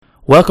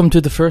Welcome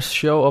to the first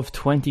show of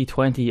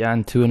 2020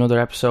 and to another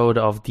episode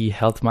of the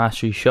Health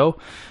Mastery Show.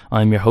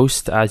 I'm your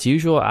host, as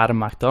usual, Adam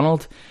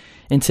MacDonald.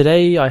 In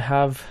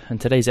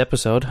today's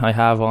episode, I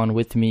have on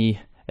with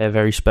me a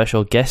very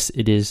special guest.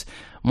 It is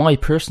my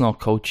personal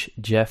coach,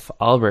 Jeff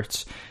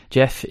Alberts.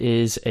 Jeff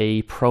is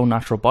a pro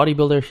natural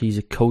bodybuilder. He's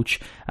a coach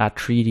at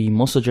 3D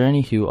Muscle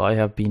Journey, who I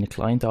have been a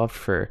client of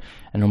for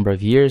a number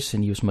of years,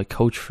 and he was my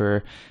coach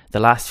for the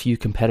last few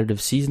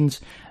competitive seasons.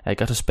 I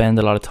got to spend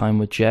a lot of time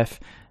with Jeff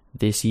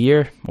this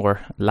year,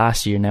 or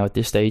last year now at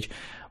this stage,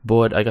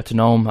 but I got to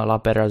know him a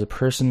lot better as a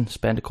person.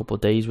 Spent a couple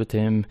of days with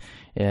him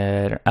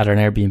at an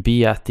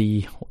Airbnb at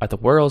the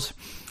Worlds,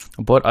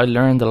 but I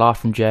learned a lot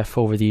from Jeff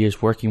over the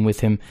years working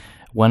with him.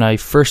 When I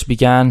first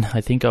began,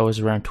 I think I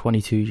was around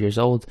 22 years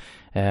old,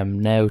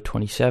 now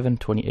 27,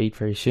 28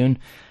 very soon.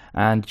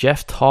 And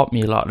Jeff taught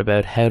me a lot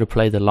about how to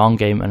play the long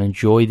game and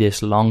enjoy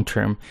this long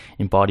term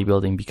in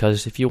bodybuilding,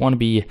 because if you want to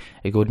be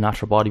a good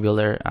natural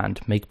bodybuilder and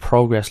make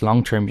progress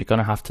long term, you're going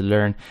to have to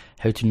learn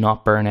how to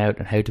not burn out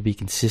and how to be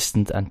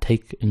consistent and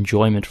take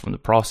enjoyment from the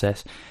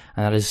process.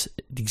 And that is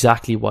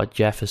exactly what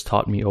Jeff has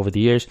taught me over the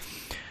years.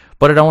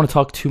 But I don't want to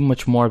talk too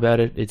much more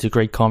about it. It's a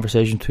great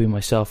conversation between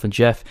myself and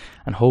Jeff,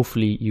 and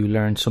hopefully you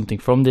learn something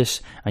from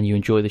this and you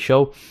enjoy the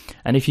show.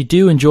 And if you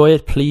do enjoy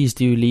it, please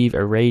do leave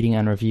a rating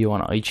and review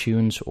on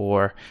iTunes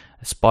or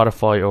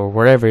Spotify or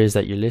wherever it is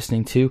that you're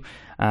listening to.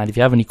 And if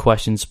you have any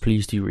questions,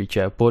 please do reach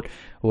out. But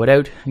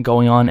without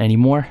going on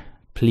anymore,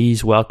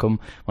 please welcome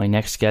my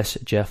next guest,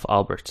 Jeff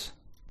Alberts.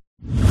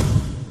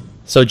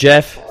 So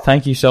Jeff,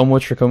 thank you so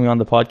much for coming on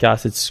the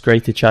podcast. It's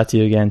great to chat to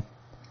you again.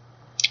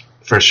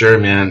 For sure,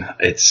 man.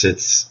 It's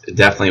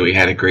definitely, we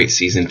had a great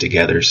season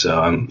together,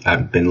 so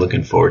I've been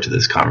looking forward to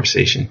this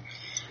conversation.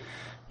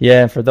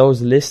 Yeah, for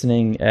those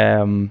listening,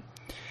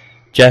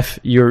 Jeff,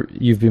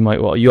 you've been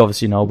you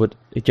obviously know, but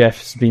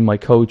Jeff's been my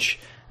coach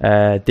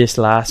this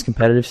last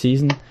competitive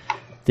season,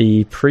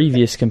 the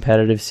previous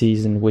competitive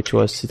season, which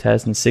was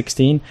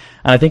 2016,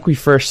 and I think we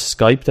first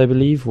Skyped, I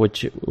believe,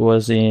 which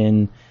was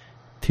in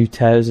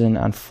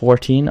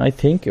 2014. I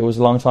think it was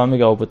a long time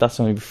ago, but that's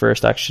when we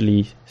first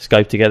actually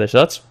Skyped together. So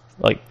that's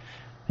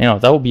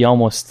that would be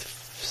almost,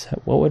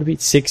 what would it be,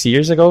 6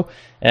 years ago,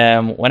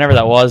 whenever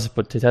that was,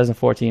 but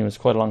 2014 was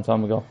quite a long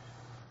time ago.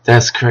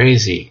 That's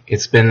crazy.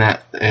 It's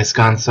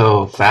gone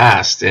so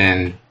fast,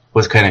 and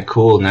what's kind of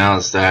cool now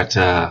is that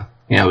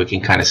we can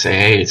kind of say,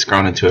 hey, it's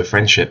grown into a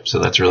friendship, so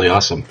that's really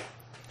awesome.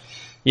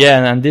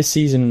 Yeah, and this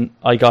season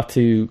I got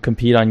to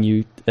compete on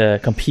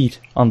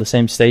the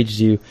same stage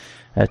as you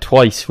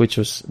twice, which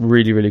was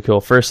really, really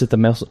cool. First at the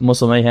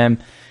Muscle Mayhem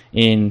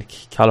in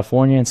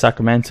California, in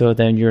Sacramento,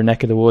 then your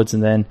neck of the woods,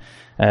 and then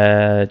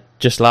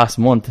just last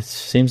month, it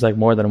seems like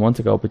more than a month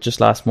ago, but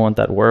just last month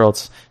at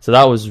Worlds. So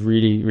that was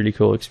really, really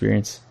cool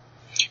experience.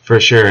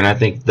 For sure, and I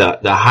think the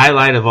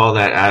highlight of all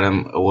that,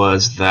 Adam,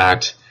 was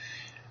that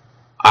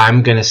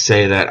I'm going to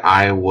say that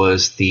I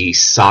was the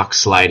sock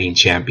sliding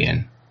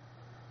champion.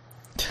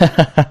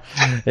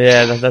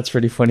 Yeah, that's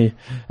pretty funny.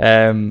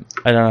 I don't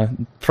know.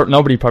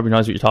 Nobody probably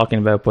knows what you're talking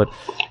about, but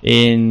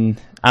in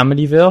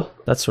Amityville,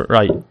 that's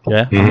right.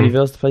 Yeah, mm-hmm.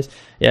 Amityville's the place.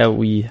 Yeah,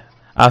 we,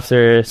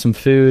 after some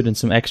food and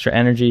some extra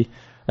energy,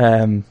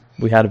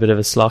 we had a bit of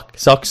a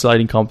sock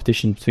sliding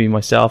competition between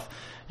myself,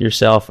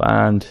 yourself,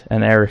 and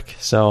Eric.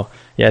 So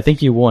yeah, I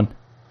think you won.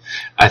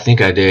 I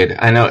think I did.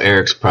 I know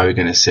Eric's probably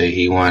going to say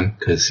he won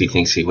because he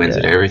thinks he wins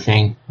at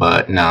everything.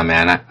 But no,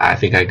 man, I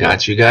think I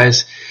got you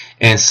guys.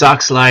 And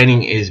sock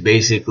sliding is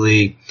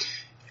basically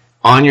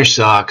on your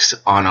socks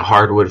on a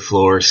hardwood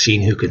floor,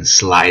 seeing who can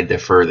slide the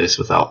furthest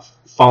without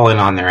falling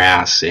on their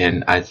ass.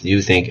 And I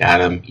do think,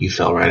 Adam, you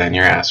fell right on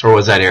your ass. Or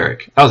was that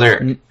Eric? That was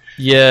Eric.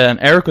 Yeah, and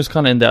Eric was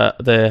kind of in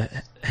the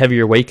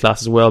heavier weight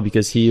class as well,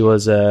 because he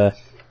was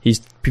he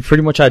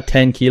pretty much had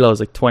 10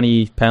 kilos, like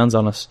 20 pounds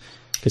on us,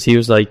 because he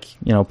was like,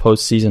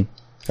 post-season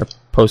or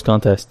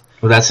post-contest.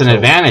 Well, that's an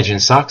advantage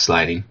in sock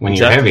sliding when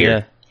you're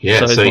heavier. Yeah,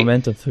 so his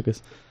momentum took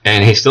us.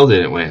 And he still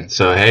didn't win.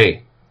 So,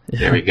 hey,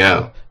 there we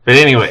go. But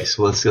anyways,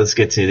 let's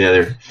get to the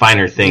other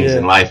finer things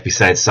in life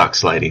besides sock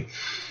sliding.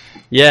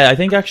 Yeah, I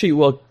think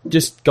actually,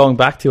 just going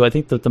back to, I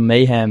think that the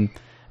Mayhem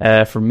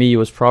for me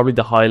was probably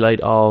the highlight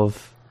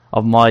of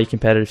my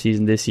competitive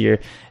season this year.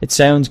 It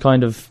sounds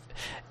kind of,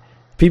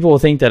 people will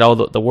think that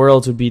the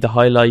Worlds would be the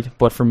highlight,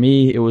 but for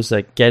me it was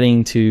like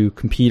getting to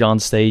compete on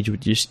stage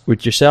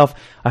with yourself.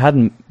 I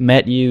hadn't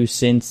met you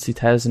since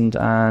 2000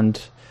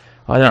 and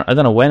I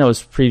don't know when it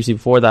was previously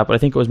before that, but I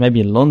think it was maybe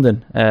in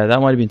London. That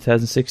might have been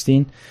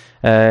 2016.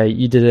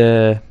 You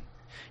did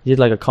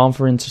like a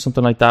conference or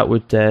something like that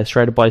with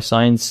Shredded by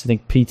Science. I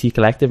think PT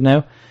Collective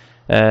now.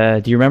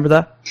 Do you remember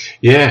that?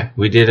 Yeah,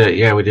 we did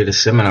a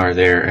seminar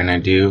there, and I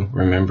do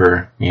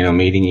remember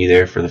meeting you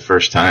there for the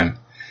first time.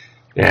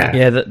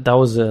 Yeah, that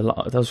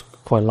was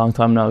quite a long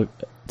time now.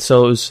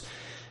 So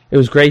it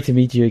was great to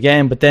meet you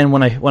again. But then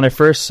when I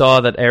first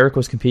saw that Eric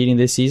was competing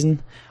this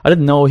season, I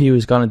didn't know he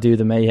was going to do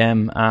the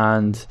Mayhem,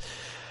 and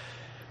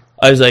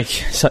I was like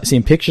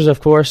seeing pictures,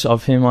 of course,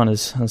 of him on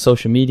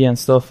social media and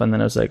stuff, and then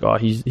I was like, oh,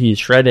 he's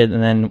shredded.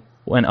 And then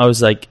when I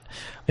was like,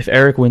 if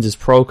Eric wins his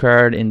pro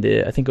card in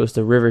I think it was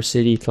the River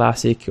City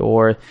Classic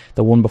or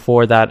the one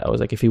before that, I was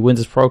like, if he wins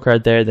his pro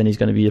card there, then he's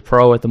going to be a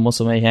pro at the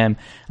Muscle Mayhem.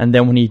 And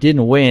then when he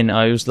didn't win,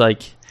 I was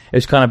like, it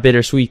was kind of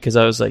bittersweet, because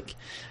I was like,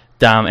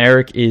 damn,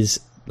 Eric is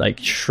like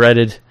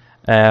shredded,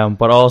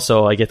 but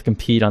also I get to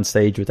compete on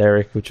stage with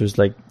Eric, which was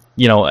like,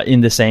 you know,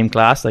 in the same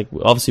class. Like,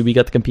 obviously we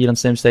got to compete on the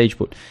same stage,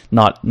 but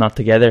not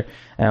together.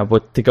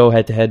 But to go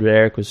head to head with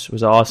Eric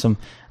was awesome,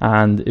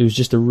 and it was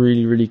just a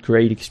really, really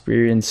great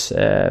experience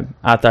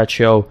at that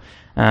show.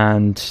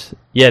 And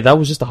yeah, that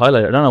was just a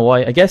highlight. I don't know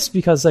why. I guess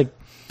because, like,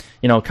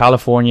 you know,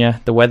 California,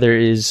 the weather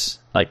is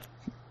like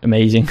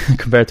amazing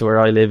compared to where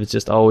I live. It's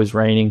just always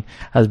raining,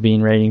 has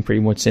been raining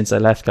pretty much since I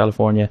left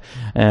California.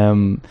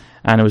 And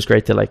it was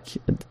great to like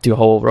do a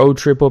whole road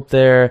trip up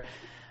there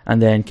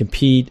and then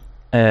compete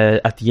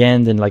at the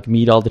end and like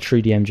meet all the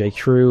 3DMJ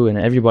crew and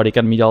everybody.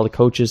 Got to meet all the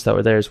coaches that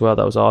were there as well.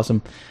 That was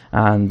awesome,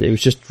 and it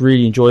was just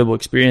really enjoyable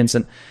experience.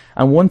 And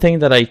one thing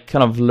that I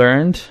kind of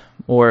learned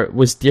or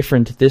was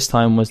different this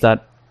time was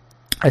that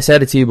I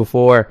said it to you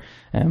before,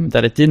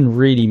 that it didn't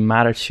really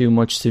matter too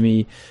much to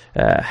me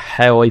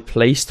how I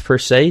placed per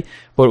se,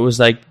 but it was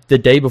like the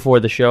day before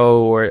the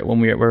show or when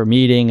we were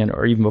meeting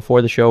or even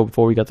before the show,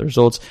 before we got the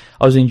results,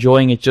 I was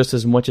enjoying it just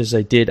as much as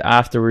I did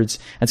afterwards.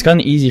 And it's kind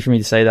of easy for me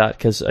to say that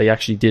because I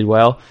actually did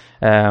well.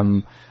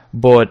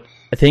 But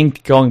I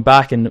think going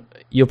back, and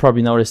you'll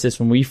probably notice this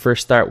when we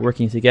first start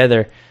working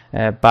together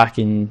back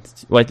in,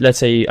 let's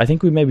say, I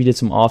think we maybe did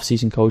some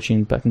off-season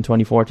coaching back in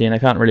 2014. I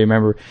can't really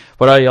remember,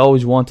 but I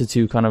always wanted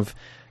to kind of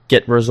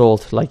get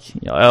result. Like,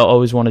 you know, I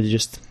always wanted to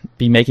just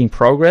be making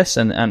progress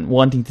and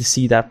wanting to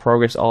see that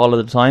progress all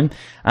of the time.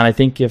 And I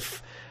think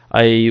if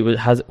I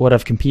would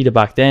have competed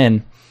back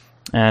then,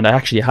 and I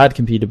actually had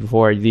competed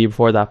before, the year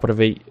before that, but if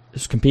I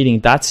was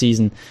competing that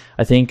season,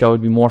 I think I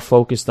would be more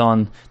focused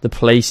on the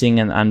placing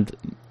and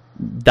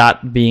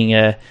that being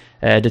a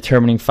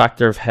determining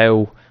factor of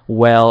how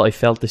well I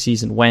felt the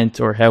season went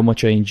or how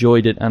much I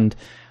enjoyed it. And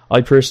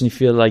I personally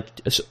feel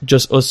like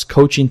just us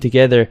coaching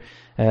together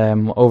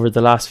over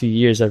the last few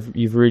years,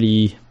 you've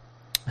really,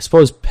 I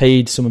suppose,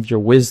 paid some of your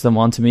wisdom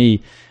onto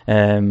me,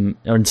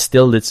 or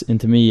instilled it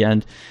into me,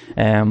 and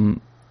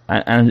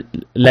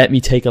let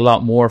me take a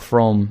lot more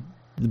from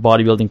the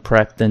bodybuilding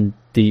prep than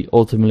the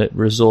ultimate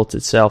result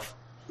itself.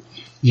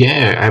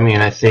 Yeah, I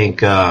mean, I think,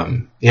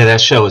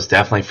 that show was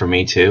definitely for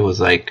me too. It was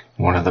like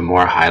one of the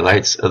more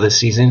highlights of the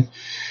season.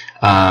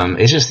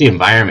 It's just the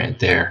environment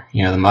there.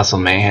 You know, the Muscle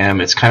Mayhem,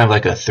 it's kind of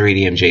like a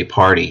 3DMJ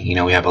party. You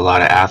know, we have a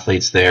lot of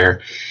athletes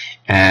there.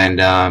 And,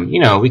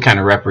 we kind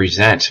of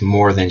represent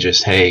more than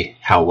just, hey,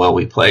 how well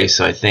we play.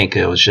 So I think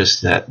it was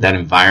just that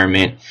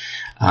environment,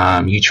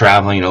 you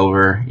traveling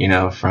over,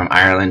 from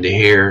Ireland to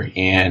here.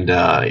 And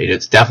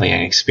it's definitely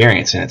an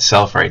experience in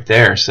itself right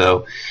there.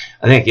 So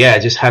I think,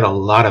 it just had a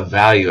lot of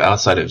value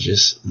outside of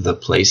just the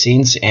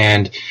placings.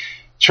 And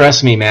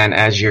trust me, man,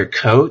 as your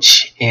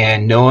coach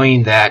and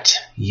knowing that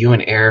you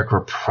and Eric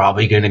were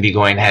probably going to be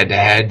going head to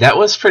head, that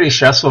was pretty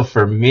stressful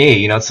for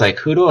me. It's like,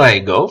 who do I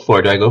go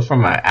for? Do I go for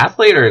my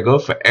athlete or go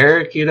for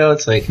Eric?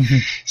 It's like,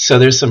 so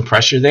there's some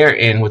pressure there.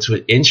 And what's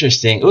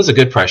interesting, it was a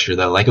good pressure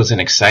though. Like, it was an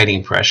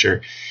exciting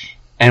pressure.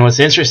 And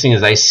what's interesting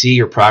is I see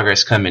your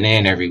progress coming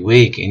in every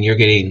week and you're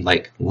getting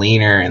like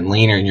leaner and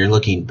leaner and you're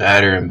looking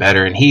better and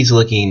better. And he's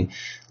looking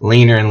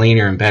leaner and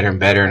leaner and better and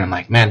better. And I'm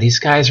like, man, these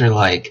guys are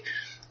like,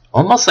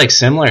 almost like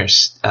similar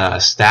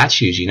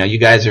statues. You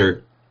guys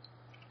are,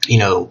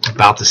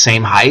 about the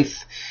same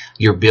height.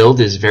 Your build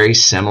is very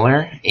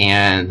similar,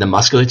 and the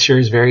musculature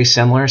is very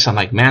similar. So I'm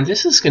like, man,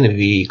 this is going to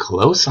be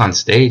close on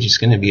stage. It's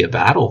going to be a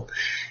battle.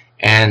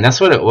 And that's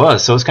what it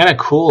was. So it's kind of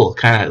cool,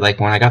 kind of like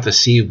when I got to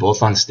see you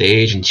both on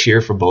stage and cheer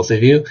for both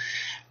of you.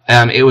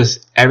 It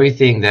was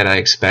everything that I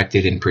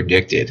expected and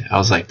predicted. I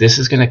was like, this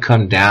is going to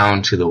come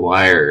down to the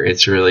wire.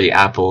 It's really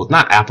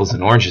not apples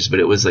and oranges, but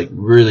it was like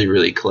really,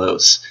 really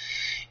close.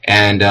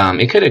 And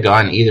it could have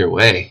gone either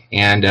way.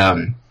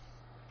 And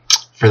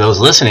for those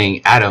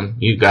listening, Adam,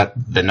 you got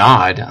the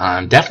nod.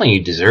 Definitely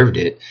you deserved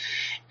it.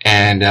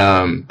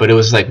 And but it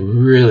was like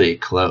really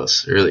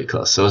close, really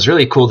close. So it was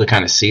really cool to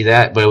kind of see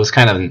that. But it was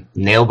kind of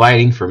nail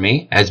biting for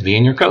me as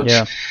being your coach.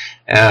 Yeah.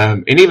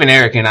 And even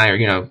Eric and I,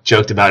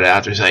 joked about it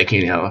after, like,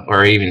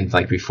 or even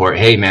like before,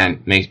 hey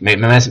man,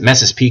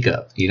 mess his peak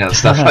up,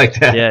 stuff like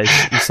that. Yeah,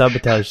 you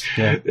sabotaged.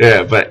 Yeah.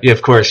 Yeah, but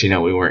of course, we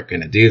weren't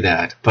going to do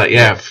that. But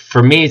yeah,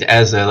 for me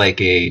as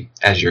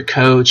as your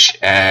coach,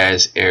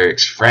 as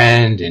Eric's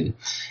friend, and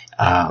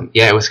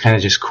it was kind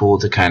of just cool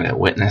to kind of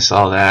witness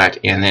all that.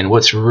 And then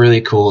what's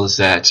really cool is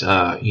that,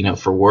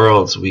 for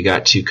Worlds, we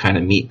got to kind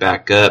of meet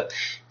back up.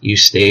 You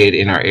stayed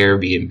in our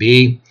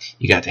Airbnb.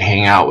 You got to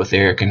hang out with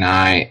Eric and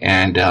I.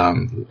 And,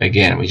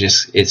 again,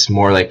 it's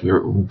more like we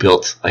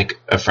built like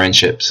a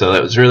friendship. So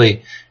that was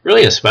really,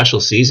 really a special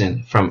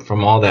season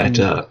from all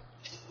that,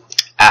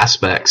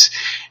 aspects.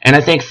 And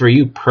I think for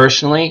you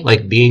personally,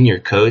 like being your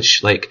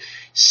coach, like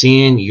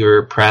seeing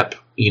your prep,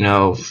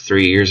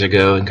 3 years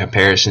ago in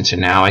comparison to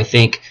now, I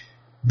think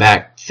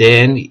back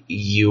then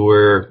you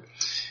were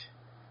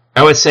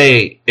I would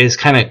say it's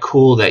kind of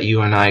cool that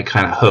you and I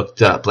kind of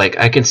hooked up. Like,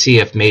 I can see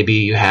if maybe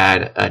you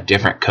had a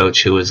different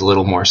coach who was a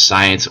little more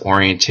science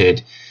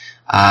oriented,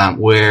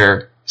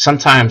 where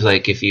sometimes,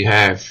 like, if you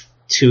have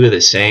two of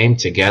the same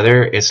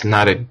together, it's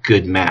not a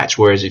good match.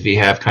 Whereas if you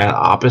have kind of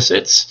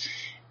opposites,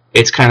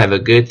 it's kind of a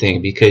good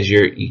thing, because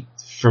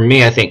for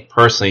me, I think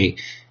personally,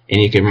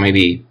 and you can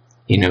maybe,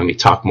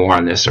 talk more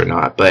on this or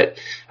not, but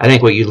I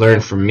think what you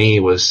learned from me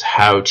was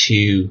how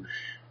to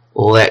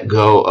let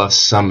go of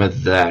some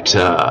of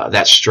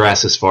that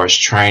stress as far as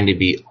trying to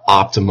be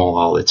optimal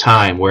all the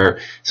time, where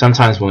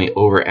sometimes when we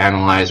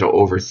overanalyze or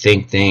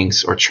overthink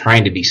things or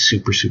trying to be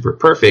super, super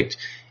perfect,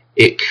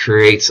 it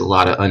creates a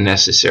lot of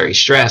unnecessary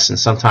stress, and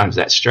sometimes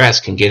that stress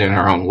can get in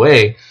our own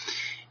way,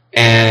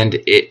 and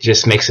it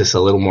just makes us a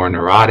little more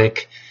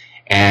neurotic,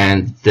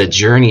 and the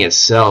journey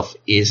itself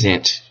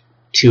isn't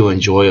too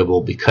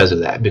enjoyable because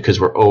of that, because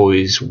we're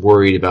always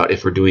worried about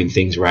if we're doing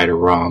things right or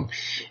wrong.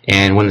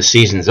 And when the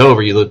season's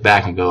over, you look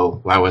back and go,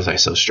 why was I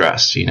so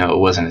stressed? It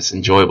wasn't as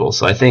enjoyable.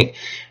 So I think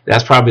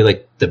that's probably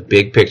like the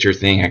big picture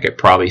thing I could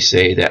probably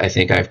say that I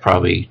think I've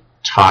probably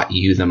taught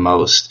you the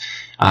most.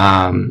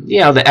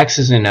 The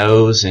X's and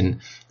O's and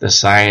the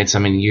science. I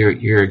mean,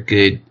 you're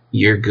good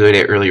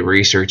at really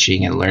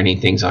researching and learning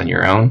things on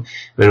your own,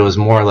 but it was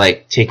more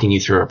like taking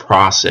you through a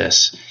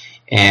process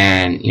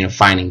and,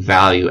 finding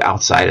value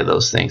outside of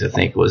those things, I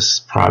think,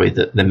 was probably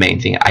the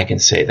main thing I can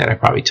say that I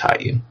probably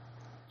taught you.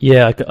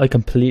 Yeah, I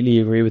completely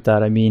agree with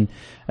that. I mean,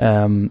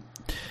 I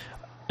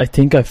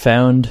think I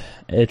found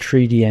a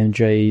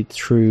 3DMJ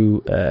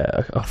through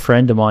a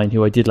friend of mine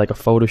who I did like a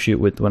photo shoot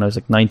with when I was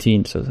like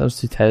 19. So that was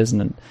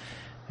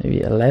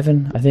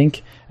 2011, I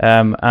think.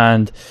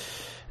 And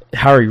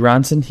Harry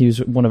Ranson, he was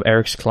one of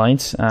Eric's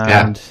clients.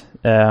 And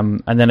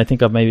then I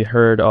think I've maybe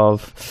heard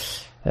of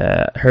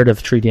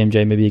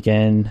 3DMJ maybe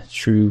again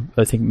through,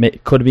 I think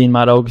it could have been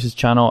Matt August's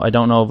channel. I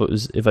don't know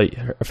if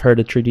I've heard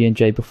of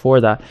 3DMJ before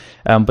that,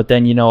 but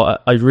then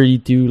I really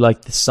do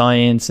like the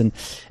science, and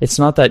it's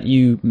not that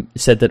you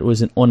said that it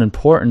was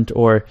unimportant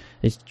or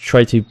it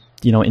tried to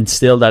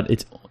instill that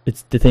it's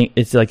the thing.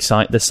 It's like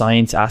the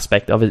science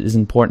aspect of it is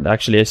important.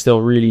 Actually, I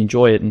still really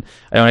enjoy it, and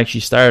I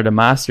actually started a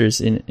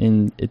master's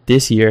in it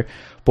this year.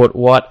 But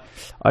what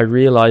I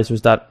realized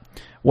was that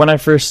when I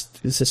first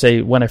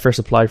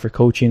applied for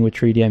coaching with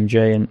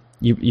 3DMJ, and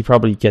you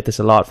probably get this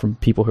a lot from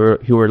people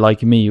who are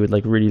like me, who would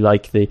like really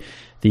like the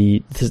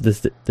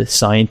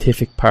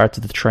scientific part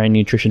of the training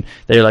nutrition.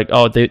 They're like,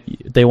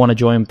 they want to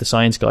join with the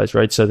science guys,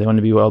 right? So they want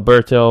to be with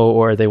Alberto,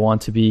 or they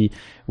want to be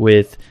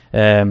with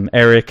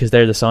Eric, because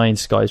they're the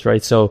science guys,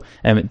 right? So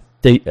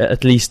they,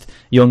 at least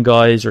young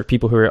guys or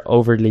people who are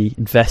overly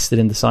invested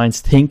in the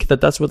science, think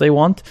that that's what they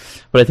want.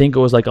 But I think it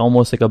was like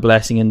almost like a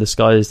blessing in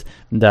disguise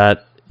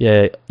that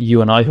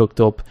you and I hooked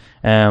up.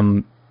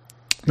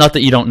 Not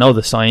that you don't know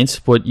the science,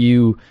 but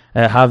you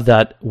have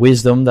that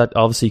wisdom that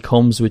obviously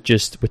comes with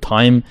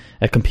time,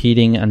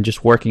 competing and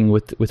just working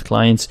with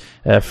clients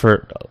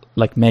for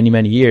like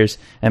many years.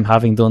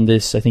 Having done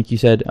this, I think you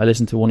said, I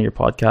listened to one of your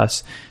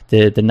podcasts,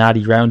 the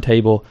Natty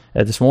Roundtable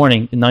this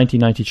morning in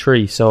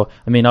 1993. So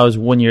I mean, I was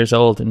 1 year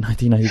old in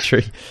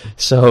 1993.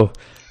 So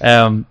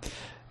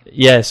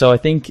so I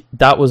think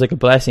that was like a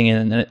blessing,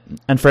 and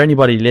for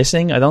anybody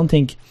listening, I don't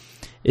think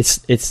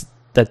it's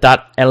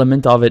that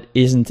element of it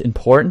isn't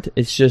important.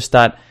 It's just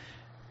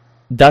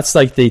that's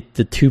like the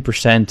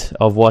 2%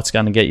 of what's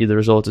going to get you the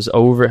result, is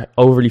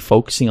overly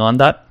focusing on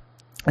that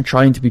and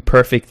trying to be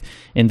perfect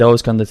in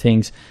those kind of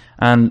things.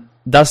 And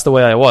that's the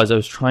way I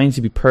was trying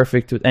to be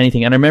perfect with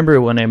anything. And I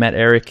remember when I met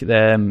Eric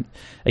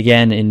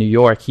again in New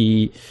York,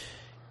 I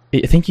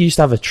think he used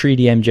to have a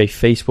 3DMJ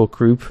Facebook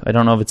group. I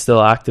don't know if it's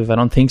still active. I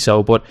don't think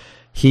so, but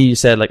he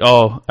said like,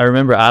 I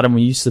remember Adam,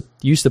 we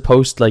used to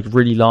post like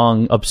really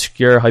long,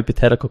 obscure,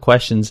 hypothetical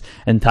questions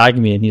and tag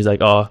me, and he's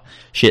like, oh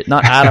shit,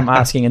 not Adam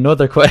asking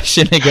another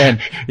question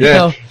again.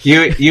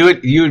 You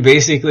would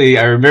basically,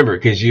 I remember,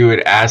 because you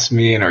would ask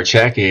me in our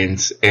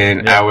check-ins,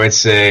 and I would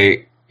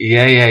say,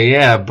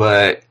 yeah,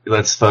 but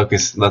let's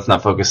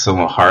not focus so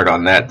hard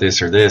on that,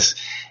 this or this.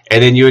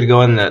 And then you would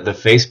go in the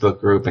Facebook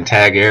group and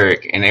tag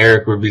Eric, and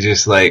Eric would be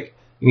just like,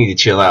 you need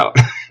to chill out,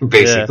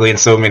 basically, in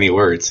so many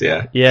words.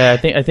 Yeah, I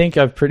think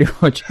I've pretty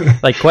much,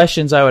 like,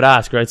 questions I would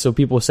ask, right? So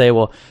people say,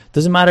 well,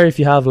 doesn't matter if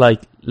you have,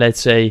 like,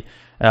 let's say,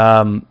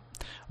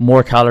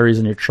 more calories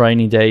on your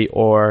training day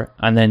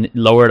and then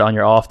lower it on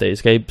your off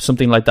days, okay?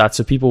 Something like that.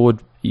 So people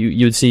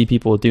you would see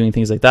people doing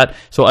things like that.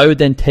 So I would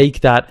then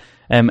take that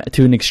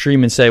to an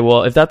extreme and say,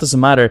 well, if that doesn't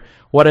matter,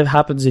 what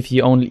happens if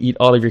you only eat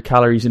all of your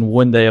calories in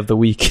one day of the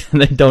week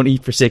and then don't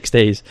eat for 6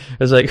 days? I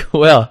was like,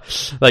 well,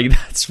 like,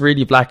 that's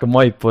really black and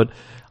white, but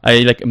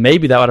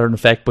maybe that would have an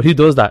effect, but who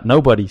does that?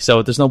 Nobody.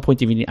 So there's no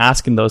point even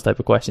asking those type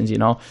of questions,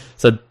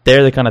 So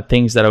they're the kind of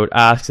things that I would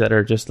ask that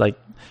are just like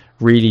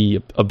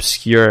really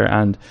obscure,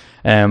 and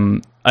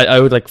I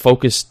would like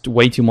focus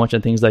way too much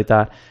on things like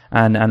that,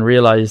 and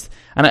realized,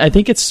 and I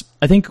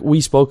think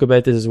we spoke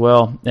about this as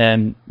well,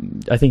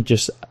 I think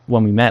just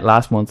when we met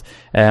last month,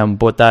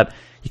 but that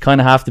you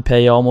kind of have to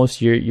pay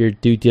almost your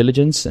due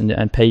diligence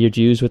and pay your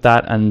dues with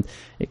that, and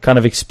kind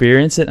of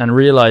experience it and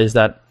realize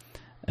that.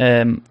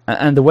 And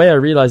the way I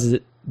realize is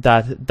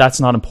that that's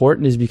not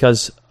important is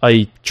because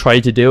I try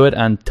to do it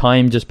and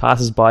time just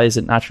passes by as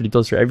it naturally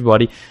does for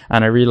everybody,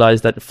 and I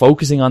realized that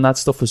focusing on that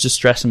stuff was just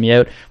stressing me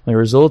out. My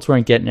results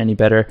weren't getting any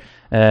better,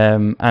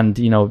 and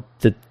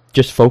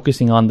just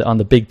focusing on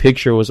the big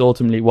picture was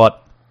ultimately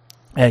what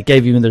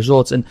gave you the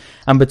results. And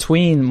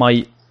between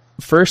my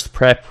first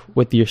prep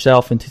with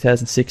yourself in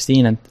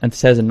 2016 and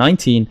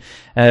 2019,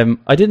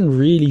 I didn't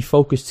really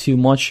focus too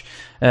much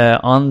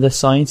on the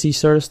sciencey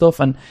sort of stuff,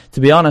 and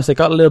to be honest, I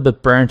got a little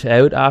bit burnt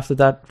out after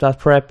that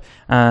prep,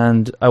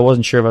 and I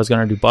wasn't sure if I was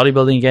going to do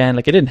bodybuilding again.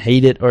 Like, I didn't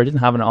hate it, or I didn't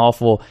have an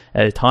awful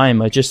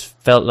time. I just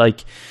felt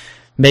like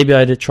maybe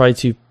I'd try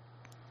to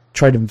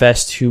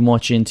invest too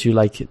much into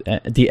like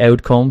the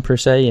outcome per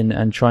se,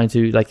 and trying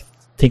to like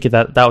think of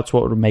that's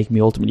what would make me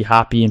ultimately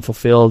happy and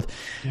fulfilled.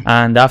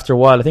 And after a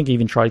while, I think I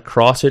even tried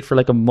CrossFit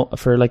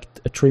for like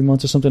 3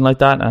 months or something like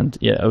that, and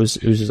yeah, it was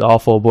just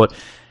awful. But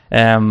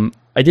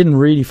I didn't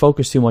really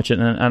focus too much,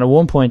 and at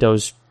one point I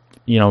was,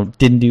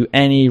 didn't do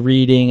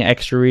any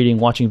extra reading,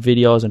 watching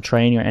videos and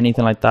training or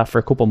anything like that for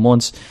a couple of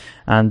months.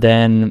 And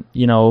then,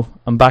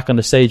 I'm back on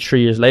the stage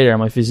 3 years later, and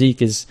my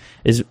physique is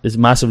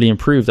massively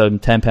improved. I'm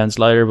 10 pounds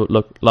lighter, but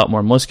look a lot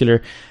more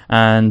muscular.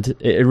 And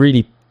it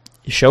really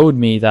showed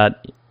me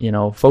that,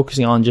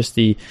 focusing on just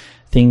the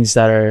things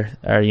that are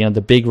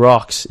the big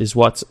rocks is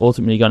what's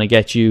ultimately going to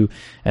get you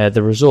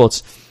the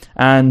results.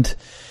 And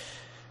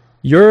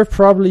you're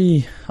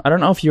probably, I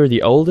don't know if you're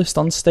the oldest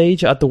on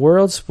stage at the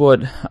Worlds,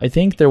 but I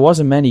think there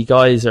wasn't many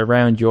guys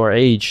around your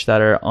age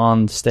that are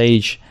on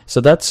stage. So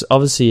that's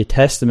obviously a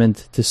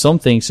testament to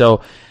something.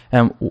 So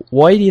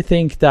why do you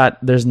think that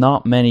there's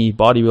not many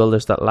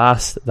bodybuilders that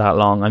last that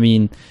long? I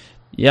mean,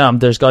 yeah,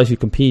 there's guys who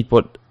compete,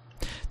 but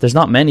there's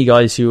not many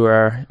guys who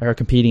are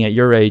competing at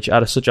your age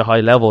at such a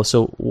high level.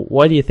 So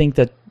why do you think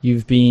that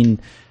you've been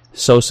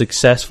so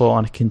successful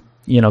on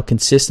a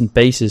consistent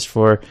basis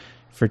for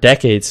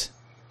decades?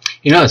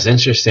 It's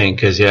interesting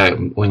because,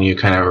 when you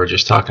kind of were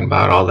just talking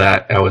about all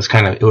that, it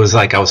was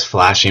like I was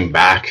flashing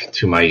back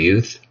to my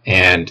youth.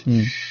 And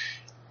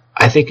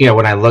I think,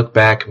 when I look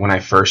back, when I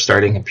first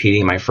started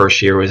competing, my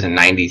first year was in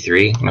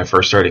 93 when I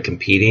first started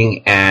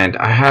competing. And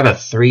I had a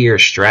 3-year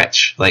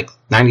stretch, like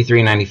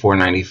 93, 94,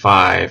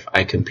 95.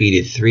 I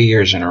competed 3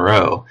 years in a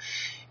row.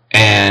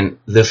 And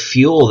the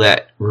fuel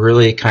that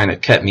really kind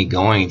of kept me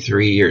going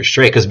 3 years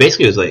straight, because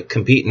basically it was like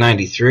compete in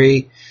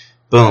 93,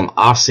 boom,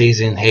 off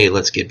season, hey,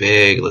 let's get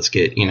big,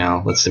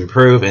 let's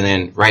improve, and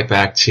then right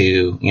back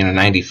to,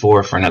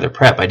 94 for another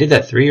prep. I did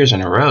that 3 years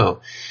in a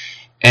row.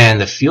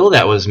 And the fuel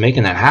that was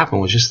making that happen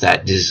was just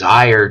that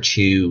desire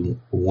to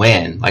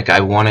win. Like,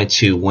 I wanted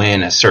to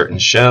win a certain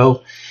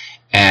show,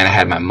 and I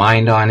had my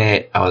mind on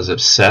it. I was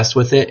obsessed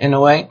with it in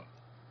a way.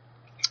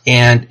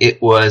 And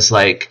it was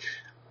like,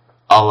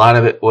 a lot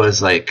of it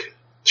was like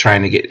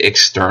trying to get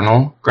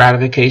external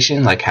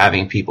gratification, like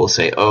having people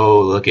say,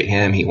 oh, look at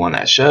him, he won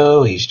that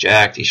show, he's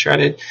jacked, he's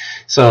shredded.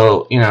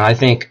 So, I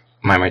think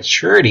my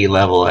maturity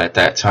level at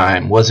that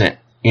time wasn't,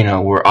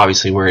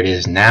 where it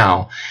is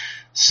now.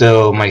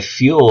 So my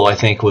fuel, I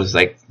think, was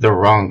like the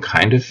wrong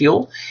kind of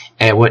fuel.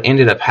 And what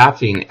ended up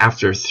happening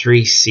after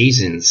 3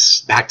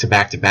 seasons back to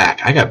back to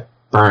back, I got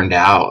burned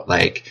out,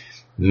 like,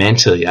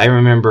 mentally. I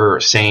remember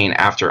saying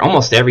after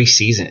almost every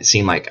season, it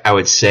seemed like I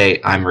would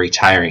say, I'm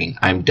retiring,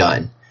 I'm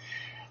done.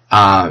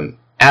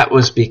 That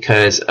was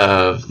because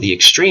of the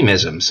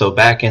extremism. So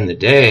back in the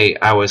day,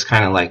 I was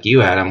kind of like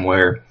you, Adam,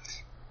 where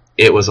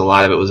a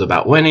lot of it was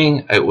about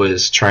winning. It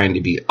was trying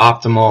to be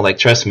optimal. Like,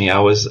 trust me, I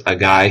was a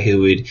guy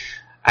who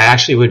I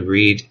actually would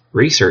read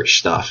research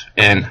stuff,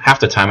 and half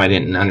the time I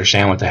didn't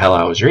understand what the hell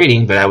I was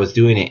reading, but I was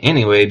doing it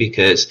anyway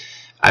because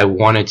I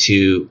wanted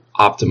to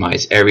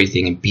optimize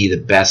everything and be the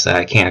best that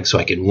I can so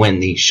I could win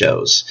these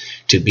shows,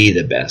 to be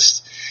the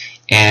best.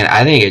 And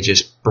I think it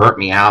just burnt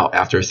me out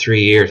after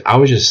 3 years. I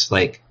was just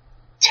like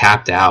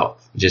tapped out,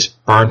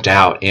 just burnt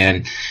out.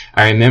 And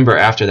I remember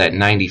after that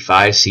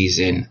 95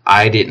 season,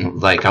 I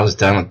was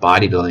done with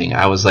bodybuilding.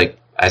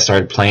 I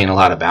started playing a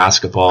lot of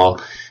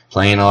basketball,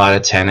 playing a lot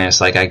of tennis.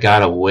 Like, I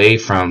got away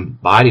from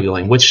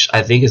bodybuilding, which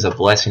I think is a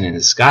blessing in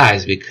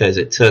disguise because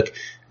it took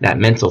that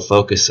mental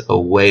focus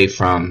away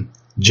from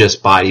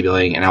just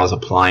bodybuilding, and I was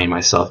applying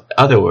myself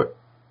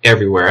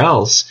everywhere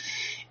else.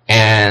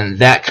 And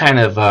that kind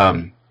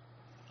of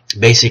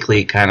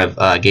basically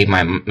gave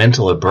my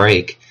mental a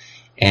break,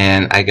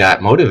 and I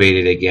got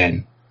motivated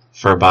again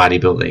for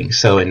bodybuilding.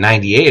 So in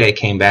 98, I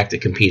came back to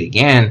compete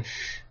again,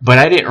 but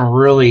I didn't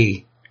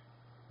really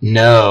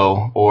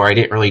know, or I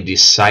didn't really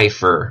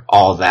decipher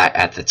all that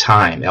at the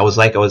time. I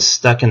was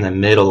stuck in the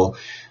middle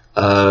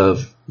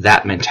of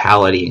that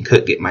mentality and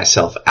couldn't get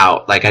myself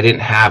out. Like, I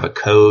didn't have a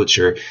coach,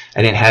 or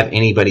I didn't have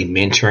anybody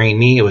mentoring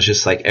me. It was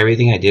just like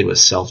everything I did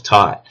was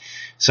self-taught.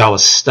 So I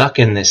was stuck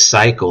in this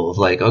cycle of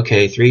like,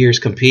 okay, 3 years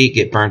compete,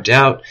 get burnt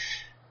out,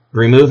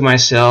 remove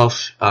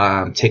myself,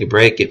 take a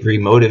break, get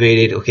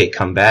remotivated, okay,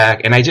 come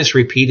back. And I just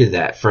repeated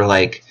that for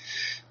like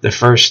the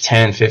first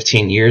 10,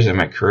 15 years of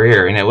my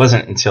career. And it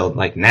wasn't until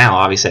like now,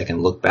 obviously I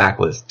can look back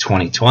with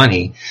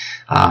 2020,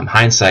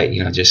 hindsight,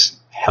 just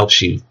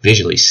helps you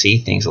visually see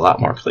things a lot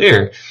more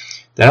clear,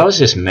 that I was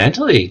just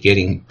mentally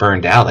getting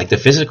burned out. Like the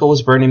physical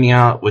was burning me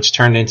out, which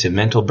turned into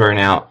mental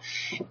burnout.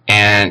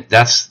 And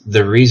that's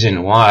the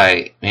reason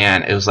why,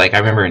 man, it was like, I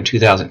remember in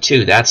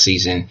 2002, that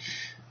season,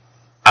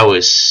 I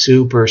was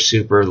super,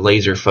 super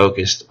laser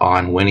focused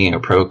on winning a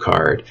pro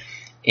card.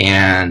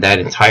 And that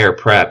entire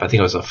prep, I think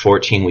it was a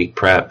 14-week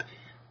prep,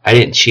 I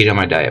didn't cheat on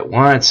my diet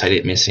once. I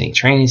didn't miss any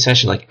training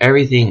session. Like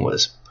everything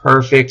was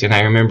perfect. And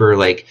I remember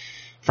like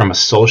from a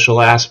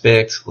social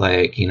aspect,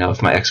 like,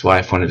 if my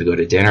ex-wife wanted to go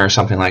to dinner or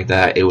something like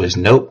that, it was,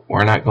 nope,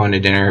 we're not going to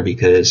dinner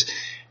because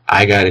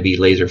I got to be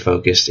laser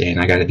focused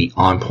and I got to be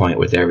on point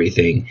with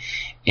everything.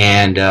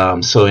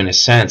 And so in a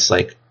sense,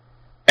 like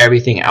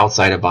everything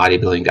outside of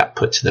bodybuilding got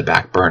put to the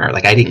back burner.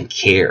 Like I didn't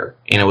care.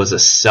 And it was a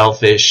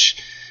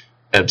selfish,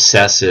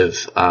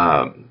 obsessive,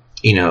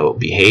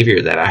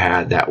 behavior that I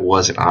had that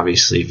wasn't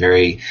obviously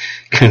very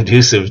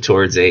conducive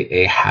towards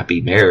a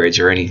happy marriage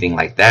or anything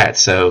like that.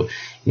 So,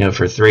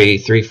 for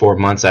 4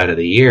 months out of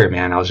the year,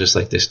 man, I was just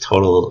like this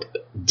total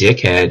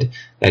dickhead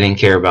that didn't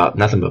care about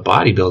nothing but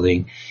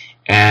bodybuilding.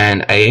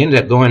 And I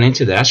ended up going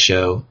into that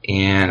show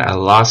and I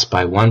lost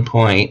by 1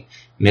 point,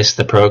 missed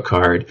the pro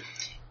card.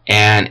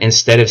 And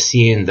instead of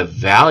seeing the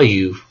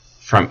value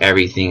from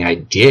everything I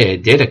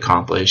did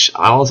accomplish,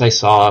 all I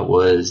saw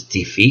was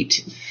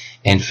defeat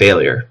and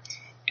failure.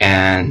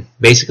 And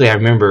basically I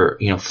remember,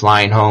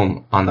 flying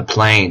home on the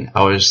plane,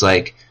 I was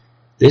like,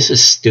 this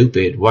is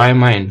stupid. Why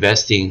am I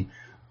investing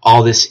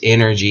all this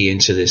energy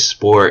into this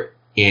sport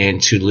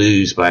and to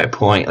lose by a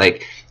point?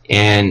 Like,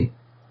 and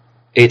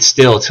it's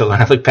still, till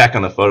when I look back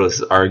on the photos,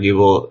 it's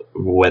arguable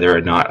whether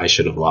or not I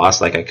should have lost.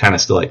 Like, I kind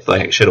of still feel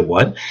like I should have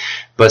won.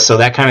 But so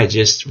that kind of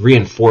just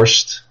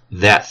reinforced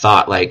that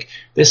thought, like,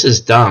 this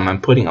is dumb.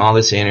 I'm putting all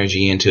this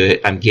energy into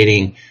it.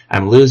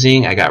 I'm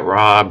losing. I got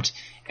robbed.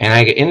 And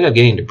I ended up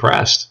getting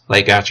depressed,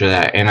 like, after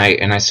that. And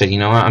I said, you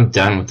know what? I'm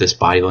done with this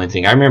bodybuilding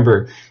thing. I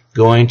remember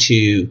going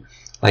to,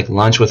 like,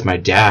 lunch with my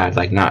dad,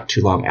 like, not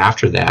too long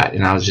after that.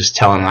 And I was just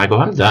telling him, I go,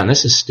 I'm done.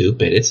 This is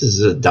stupid. This is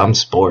a dumb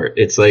sport.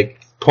 It's, like,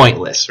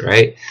 pointless,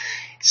 right?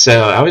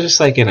 So I was just,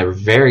 like, in a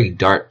very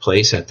dark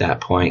place at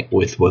that point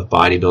with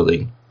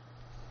bodybuilding.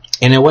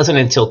 And it wasn't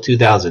until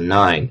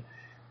 2009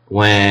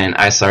 when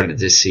I started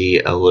to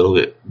see a little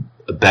bit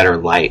better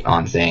light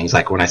on things,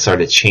 like when I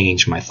started to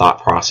change my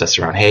thought process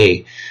around,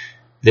 hey,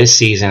 this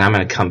season I'm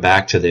going to come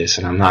back to this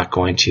and I'm not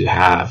going to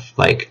have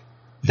like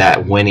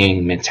that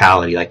winning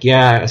mentality, like,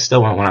 yeah, I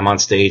still want, when I'm on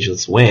stage,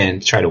 let's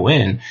try to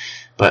win,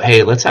 but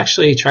hey, let's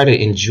actually try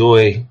to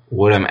enjoy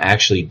what I'm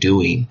actually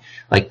doing,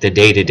 like the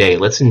day to day.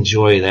 Let's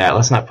enjoy that.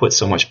 Let's not put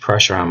so much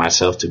pressure on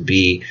myself to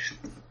be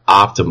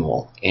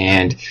optimal.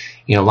 And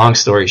long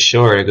story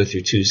short, I go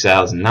through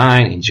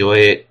 2009, enjoy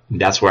it.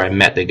 That's where I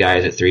met the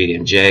guys at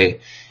 3DMJ.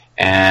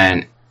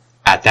 And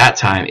at that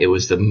time, it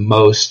was the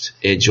most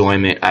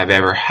enjoyment I've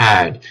ever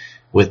had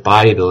with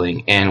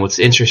bodybuilding. And what's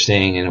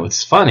interesting and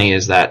what's funny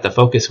is that the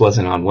focus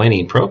wasn't on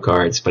winning pro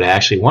cards, but I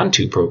actually won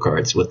 2 pro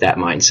cards with that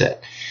mindset.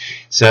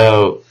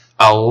 So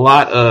a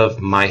lot of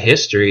my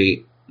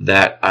history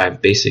that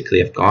I've basically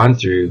have gone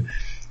through,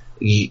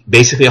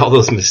 basically all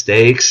those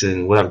mistakes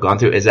and what I've gone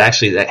through is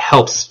actually that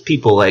helps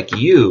people like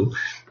you,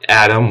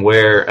 Adam,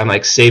 where I'm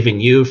like saving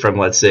you from,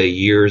 let's say,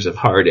 years of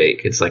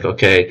heartache. It's like,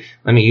 okay,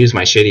 let me use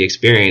my shitty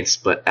experience,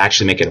 but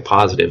actually make it a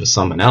positive with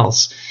someone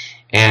else.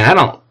 And I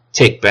don't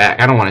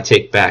want to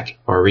take back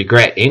or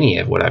regret any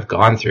of what I've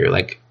gone through.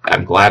 Like,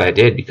 I'm glad I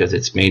did because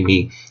it's made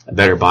me a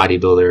better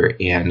bodybuilder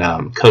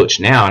and coach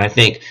now. And I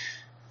think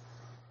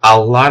a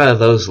lot of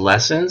those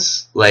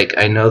lessons, like,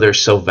 I know they're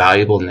so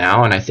valuable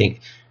now. And I think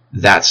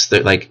that's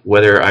like,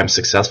 whether I'm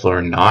successful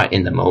or not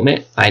in the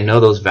moment, I know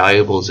those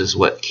valuables is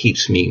what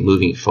keeps me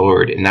moving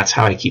forward. And that's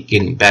how I keep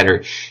getting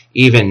better.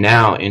 Even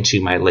now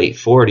into my late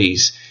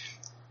 40s,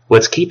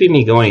 what's keeping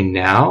me going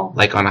now,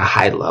 like on a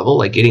high level,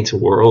 like getting to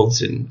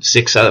worlds and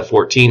 6 out of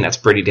 14, that's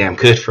pretty damn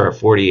good for a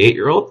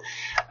 48-year-old.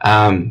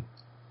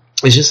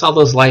 It's just all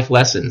those life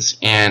lessons.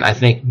 And I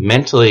think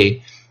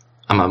mentally,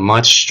 I'm a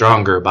much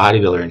stronger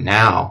bodybuilder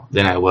now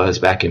than I was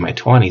back in my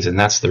 20s. And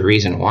that's the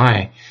reason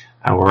why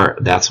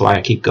that's why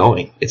I keep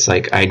going. It's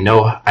like, I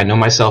know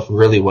myself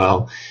really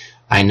well.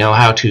 I know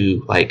how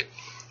to like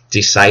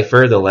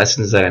decipher the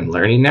lessons that I'm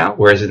learning now,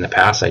 whereas in the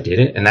past I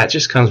didn't. And that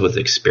just comes with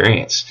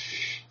experience.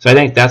 So I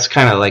think that's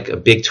kind of like a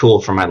big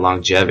tool for my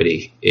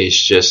longevity, is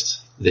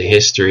just the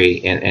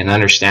history and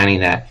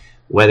understanding that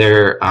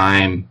whether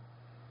I'm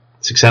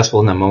successful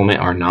in the moment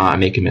or not,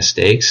 I'm making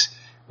mistakes,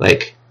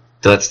 like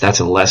that's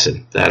a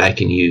lesson that I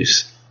can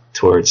use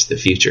towards the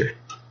future.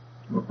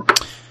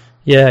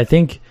 Yeah, I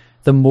think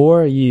the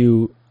more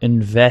you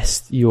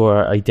invest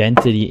your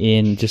identity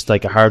in just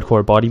like a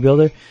hardcore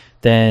bodybuilder,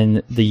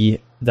 then the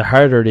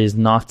harder it is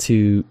not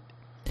to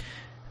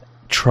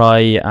try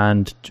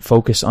and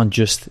focus on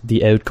just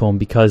the outcome,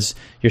 because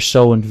you're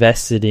so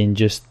invested in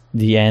just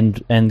the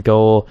end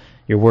goal.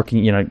 You're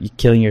working, you're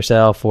killing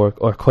yourself or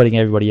cutting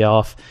everybody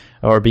off,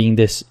 or being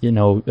this,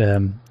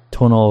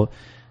 tunnel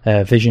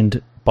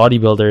visioned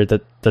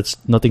bodybuilder that's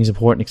nothing's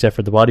important except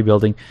for the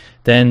bodybuilding,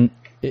 then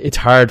it's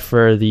hard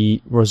for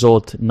the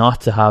result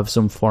not to have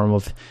some form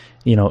of,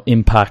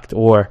 impact,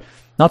 or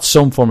not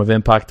some form of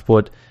impact,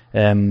 but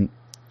a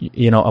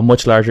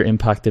much larger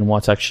impact than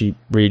what's actually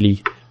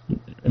really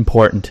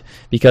important.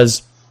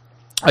 Because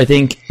I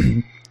think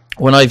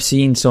when I've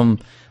seen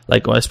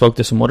when I spoke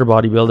to some other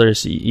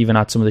bodybuilders, even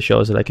at some of the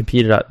shows that I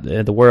competed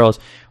at, the Worlds,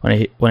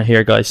 when I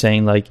hear guys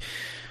saying like,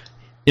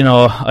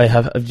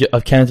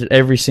 I've counted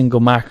every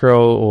single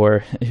macro,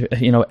 or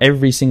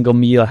every single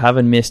meal, I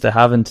haven't missed, I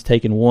haven't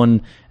taken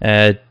one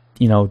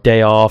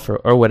day off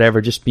or whatever,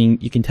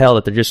 you can tell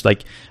that they're just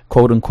like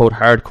quote unquote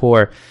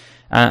hardcore,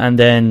 and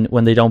then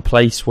when they don't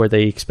place where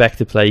they expect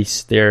to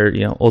place, they're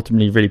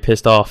ultimately really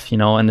pissed off,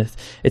 and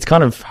it's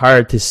kind of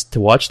hard to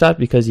watch that,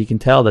 because you can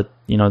tell that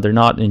they're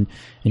not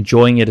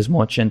enjoying it as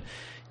much. And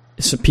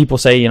so people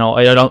say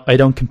I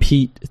don't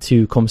compete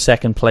to come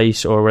second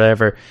place or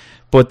whatever,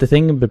 but the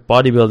thing about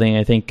bodybuilding,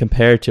 I think,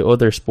 compared to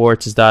other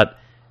sports, is that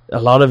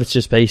a lot of it's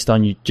just based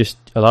on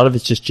a lot of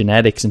it's just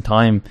genetics and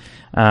time.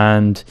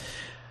 And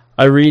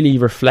I really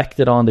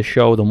reflected on the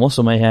show, The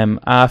Muscle Mayhem,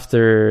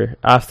 after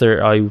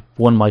I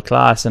won my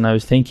class, and I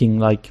was thinking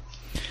like,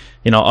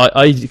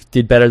 I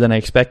did better than I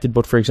expected.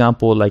 But for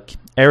example, like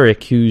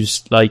Eric,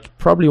 who's like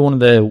probably one of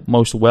the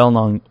most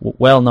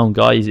well-known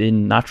guys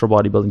in natural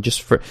bodybuilding,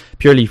 just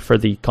purely for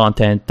the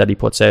content that he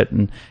puts out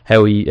and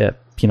how he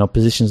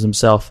positions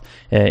himself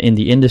in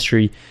the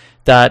industry,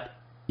 that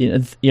he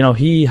has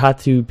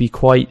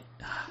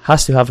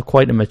to have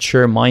quite a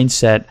mature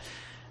mindset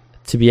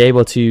to be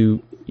able to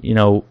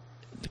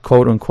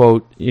quote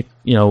unquote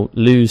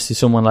lose to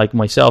someone like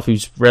myself,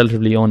 who's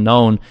relatively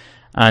unknown,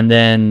 and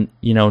then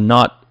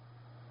not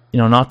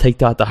take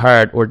that to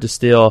heart, or to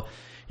still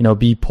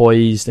be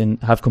poised and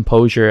have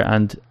composure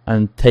and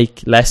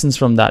take lessons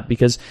from that.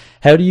 Because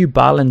how do you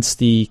balance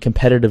the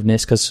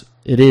competitiveness? Because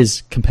it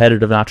is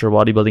competitive natural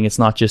bodybuilding. It's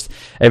not just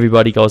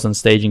everybody goes on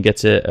stage and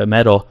gets a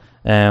medal.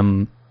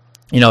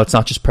 It's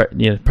not just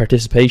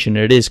participation.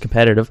 It is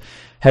competitive.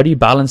 How do you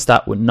balance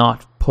that with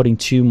not putting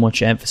too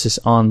much emphasis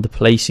on the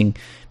placing?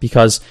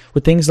 Because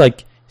with things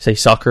like, say,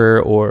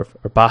 soccer or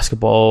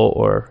basketball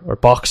or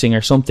boxing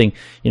or something,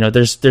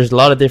 there's a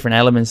lot of different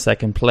elements that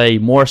can play,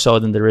 more so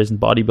than there is in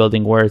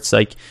bodybuilding, where it's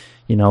like,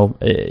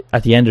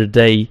 at the end of the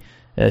day,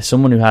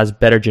 someone who has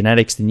better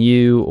genetics than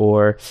you,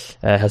 or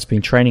has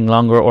been training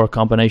longer, or a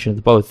combination of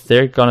the both,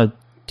 they're gonna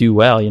do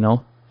well.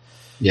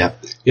 Yeah,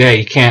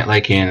 you can't,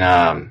 like in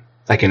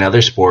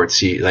other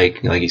sports,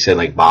 like you said,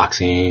 like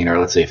boxing, or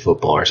let's say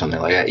football or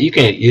something like that. You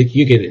can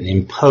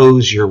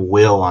impose your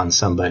will on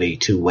somebody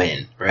to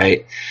win,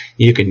 right?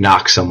 You can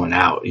knock someone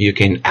out. You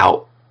can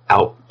out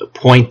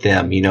point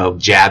them,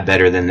 jab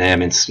better than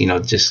them, and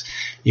just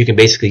you can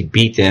basically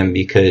beat them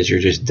because you're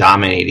just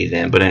dominating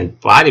them. But in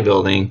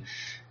bodybuilding,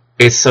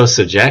 it's so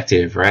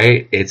subjective,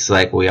 right? It's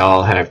like we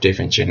all have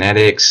different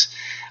genetics,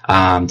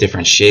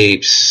 different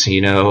shapes,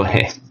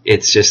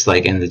 it's just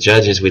like, in the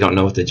judges, we don't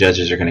know what the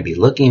judges are going to be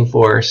looking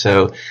for.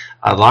 So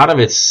a lot of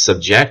it's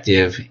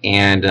subjective.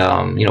 And,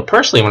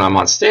 personally, when I'm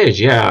on stage,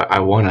 I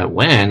want to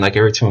win. Like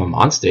every time I'm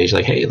on stage,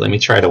 like, hey, let me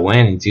try to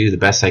win and do the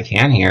best I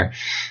can here.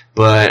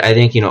 But I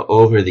think,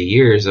 over the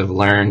years, I've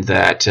learned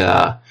that,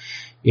 I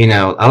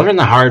learned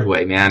the hard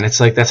way, man. It's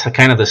like, that's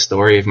kind of the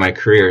story of my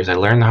career, is I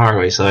learned the hard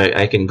way. So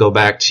I can go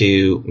back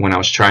to when I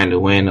was trying to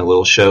win a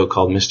little show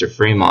called Mr.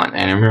 Fremont.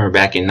 And I remember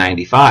back in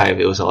 95,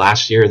 it was the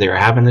last year they were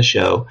having the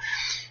show.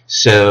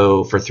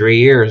 So for 3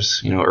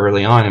 years,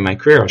 early on in my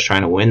career, I was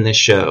trying to win this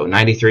show.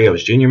 93, I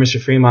was junior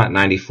Mr. Fremont.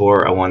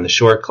 94, I won the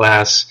short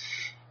class.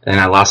 And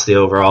I lost the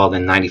overall.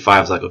 Then 95,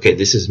 I was like, okay,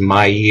 this is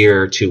my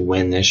year to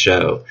win this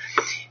show.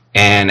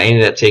 And I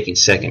ended up taking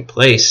second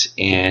place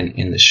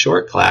in the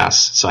short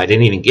class, so I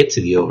didn't even get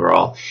to the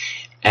overall.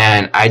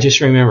 And I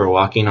just remember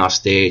walking off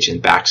stage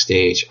and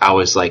backstage, I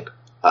was like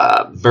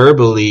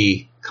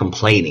verbally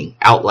complaining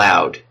out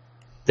loud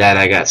that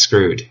I got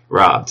screwed,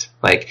 robbed.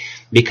 Like,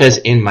 because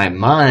in my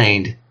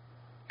mind,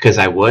 because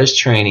I was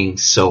training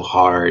so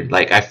hard,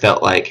 like I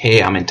felt like,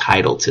 hey, I'm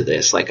entitled to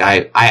this. Like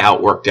I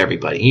outworked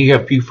everybody.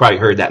 You've probably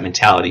heard that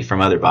mentality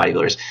from other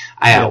bodybuilders.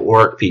 I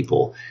outwork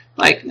people.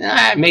 Like,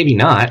 maybe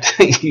not.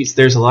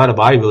 There's a lot of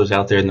bodybuilders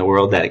out there in the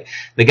world that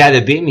the guy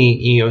that beat me,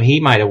 he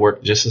might have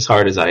worked just as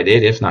hard as I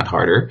did, if not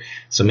harder.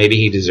 So maybe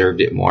he deserved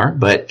it more.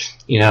 But,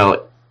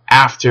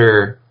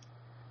 after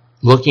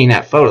looking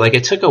at photos, like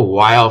it took a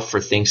while for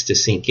things to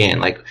sink in.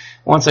 Like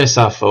once I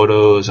saw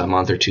photos a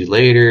month or two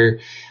later,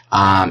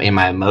 and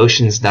my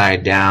emotions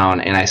died down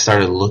and I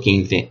started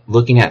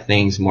looking at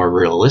things more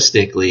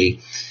realistically,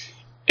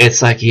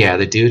 it's like, yeah,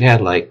 the dude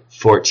had like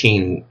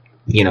 14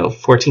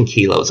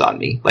 kilos on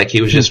me. Like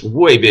he was just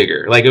way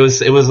bigger. Like it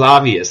was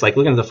obvious. Like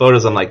looking at the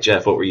photos, I'm like,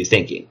 Jeff, what were you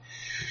thinking?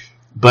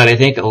 But I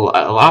think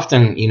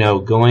often,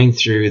 going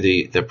through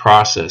the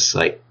process,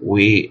 like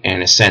we,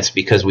 in a sense,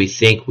 because we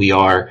think we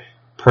are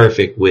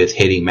perfect with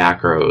hitting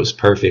macros,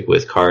 perfect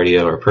with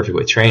cardio, or perfect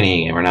with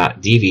training, and we're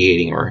not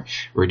deviating, or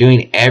we're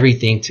doing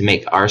everything to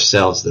make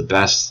ourselves the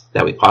best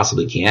that we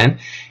possibly can,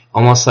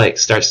 almost like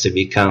starts to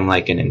become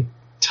like an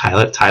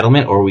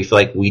entitlement, or we feel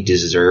like we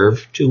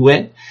deserve to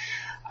win.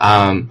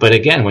 But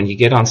again, when you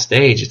get on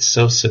stage, it's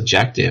so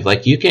subjective.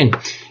 Like you can,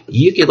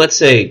 let's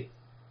say,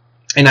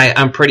 and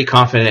I'm pretty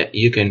confident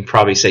you can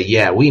probably say,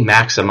 yeah, we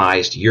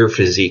maximized your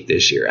physique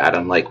this year,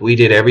 Adam. Like we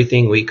did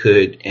everything we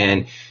could,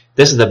 and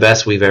this is the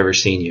best we've ever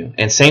seen you.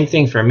 And same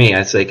thing for me.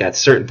 I'd say at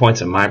certain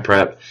points in my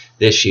prep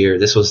this year,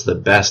 this was the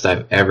best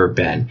I've ever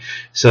been.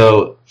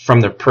 So from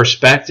the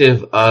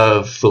perspective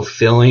of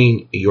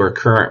fulfilling your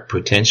current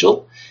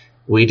potential,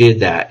 we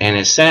did that. And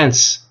in a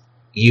sense,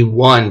 you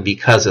won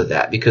because of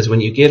that. Because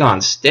when you get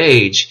on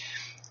stage,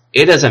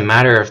 it doesn't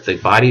matter if the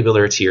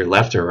bodybuilder to your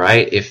left or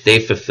right, if they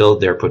fulfilled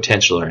their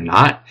potential or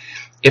not.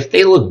 If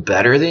they look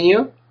better than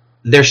you,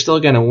 they're still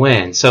going to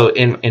win. So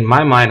in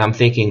my mind, I'm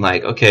thinking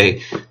like,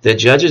 okay, the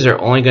judges are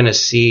only going to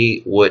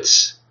see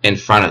what's in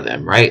front of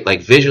them, right?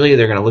 Like visually,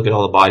 they're going to look at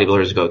all the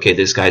bodybuilders and go, okay,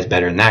 this guy's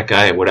better than that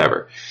guy,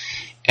 whatever.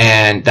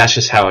 And that's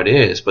just how it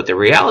is. But the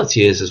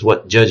reality is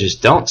what judges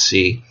don't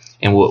see,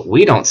 and what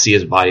we don't see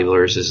as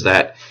bodybuilders, is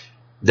that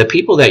the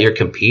people that you're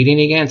competing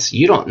against,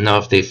 you don't know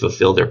if they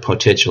fulfill their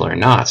potential or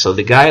not. So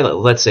the guy,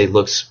 let's say,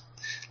 looks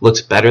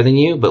better than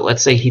you, but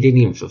let's say he didn't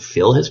even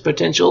fulfill his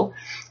potential.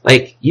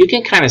 Like, you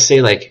can kind of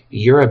say, like,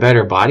 you're a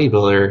better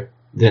bodybuilder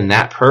than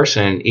that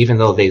person, even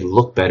though they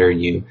look better than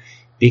you,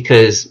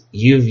 because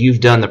you've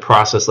done the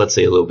process, let's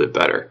say, a little bit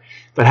better.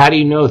 But how do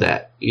you know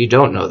that? You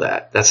don't know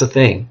that. That's the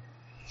thing.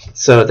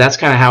 So that's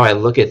kind of how I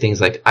look at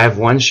things. Like, I've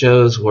won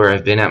shows where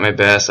I've been at my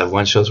best. I've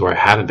won shows where I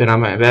haven't been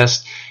on my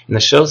best. And the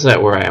shows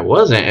that where I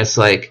wasn't, it's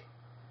like,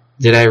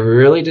 did I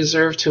really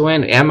deserve to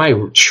win? Am I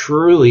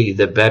truly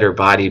the better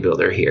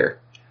bodybuilder here?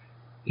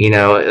 You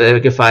know,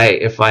 like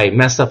if I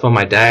messed up on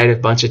my diet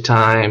a bunch of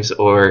times,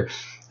 or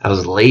I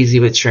was lazy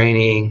with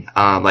training,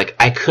 like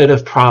I could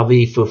have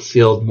probably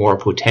fulfilled more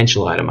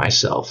potential out of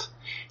myself.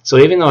 So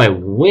even though I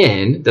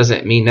win,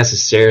 doesn't mean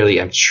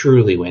necessarily I'm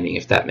truly winning,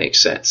 if that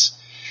makes sense.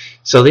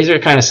 So these are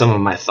kind of some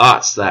of my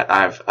thoughts that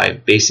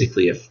I've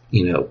basically have,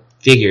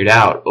 figured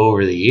out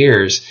over the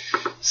years.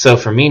 So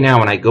for me now,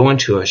 when I go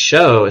into a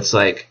show, it's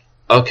like,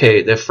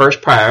 okay, the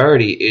first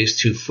priority is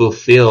to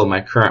fulfill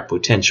my current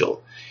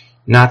potential,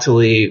 not to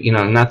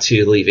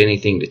leave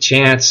anything to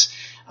chance.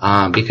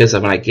 Because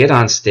when I get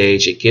on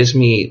stage, it gives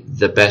me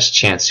the best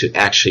chance to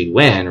actually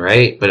win,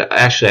 right? But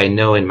actually, I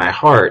know in my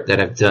heart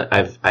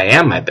that I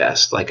am my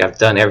best. Like, I've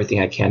done everything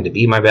I can to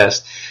be my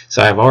best,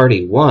 so I've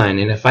already won.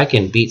 And if I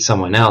can beat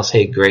someone else,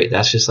 hey, great,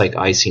 that's just like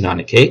icing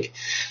on a cake.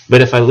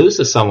 But if I lose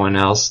to someone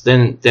else,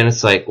 then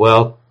it's like,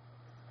 well,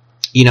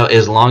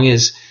 as long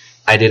as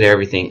I did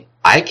everything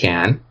I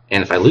can,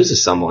 and if I lose to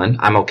someone,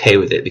 I'm okay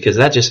with it, because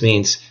that just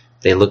means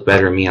they look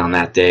better than me on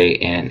that day,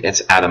 and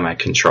it's out of my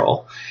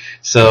control.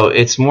 So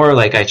it's more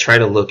like I try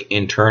to look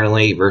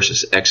internally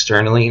versus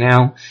externally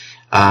now.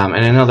 And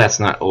I know that's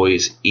not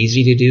always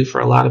easy to do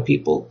for a lot of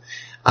people.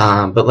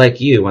 But like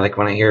you, when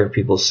I hear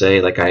people say,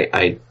 like,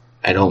 I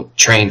don't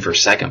train for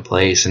second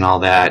place and all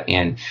that,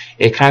 and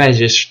it kind of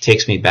just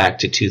takes me back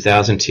to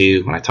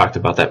 2002 when I talked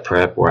about that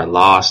prep where I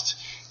lost,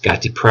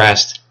 got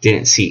depressed,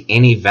 didn't see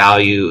any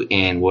value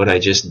in what I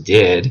just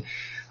did.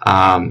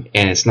 And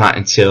it's not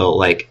until,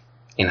 like,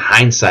 in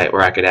hindsight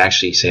where I could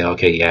actually say,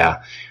 okay,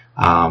 yeah,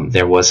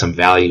 there was some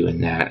value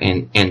in that.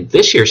 And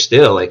this year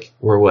still, like,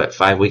 we're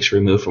 5 weeks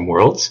removed from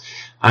Worlds.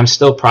 I'm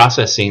still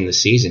processing the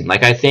season.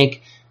 Like, I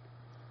think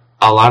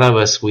a lot of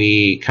us,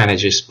 we kind of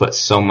just put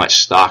so much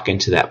stock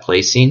into that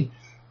placing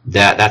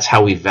that's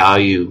how we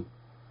value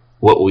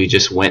what we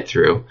just went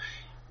through.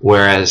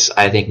 Whereas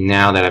I think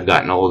now that I've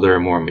gotten older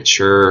and more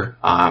mature,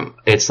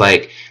 it's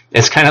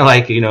kind of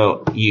like,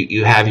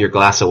 you have your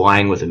glass of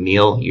wine with a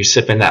meal. You're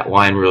sipping that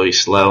wine really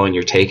slow and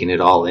you're taking it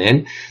all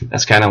in.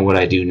 That's kind of what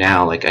I do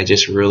now. Like, I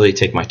just really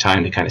take my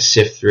time to kind of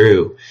sift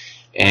through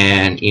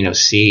and,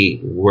 see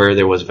where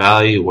there was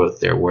value, where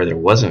there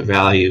wasn't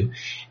value.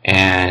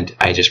 And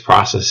I just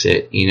process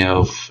it.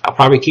 I'll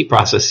probably keep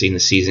processing the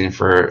season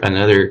for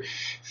another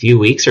few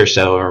weeks or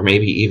so, or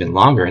maybe even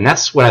longer. And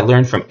that's what I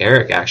learned from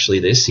Eric actually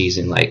this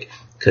season, like,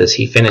 because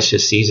he finished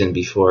his season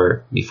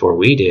before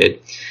we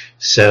did.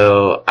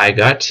 So I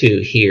got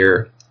to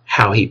hear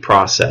how he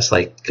processed,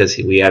 like, because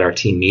we had our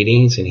team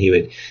meetings and he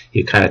would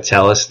kind of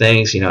tell us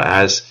things,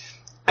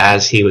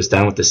 as he was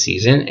done with the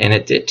season. And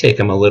it did take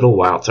him a little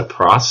while to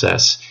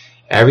process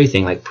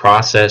everything, like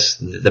process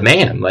the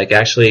man. Like,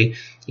 actually,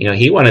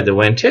 he wanted to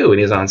win too when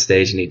he was on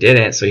stage and he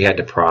didn't. So he had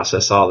to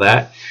process all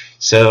that.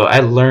 So I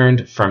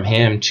learned from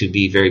him to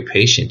be very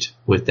patient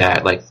with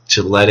that, like,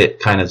 to let it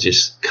kind of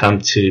just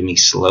come to me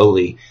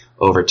slowly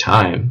over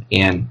time.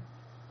 And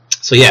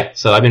so, yeah,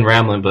 so I've been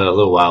rambling but a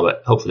little while,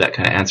 but hopefully that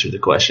kind of answered the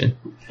question.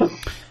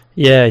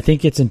 Yeah, I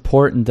think it's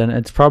important, and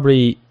it's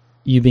probably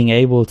you being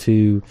able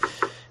to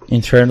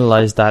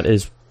internalize that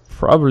is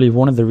probably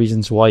one of the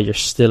reasons why you're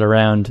still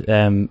around.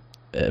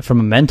 from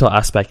a mental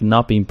aspect,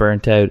 not being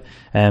burnt out,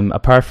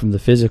 apart from the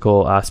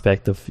physical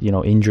aspect of, you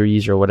know,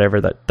 injuries or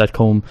whatever that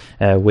come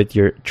with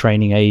your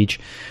training age.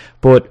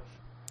 But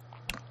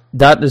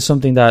that is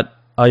something that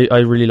I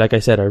really, like I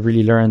said, I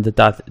really learned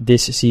that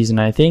this season.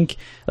 I think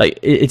like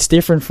it's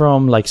different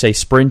from, like, say,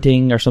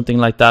 sprinting or something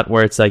like that,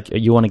 where it's like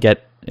you want to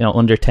get, you know,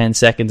 under 10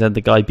 seconds and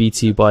the guy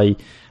beats you by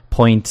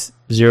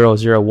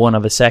 0.001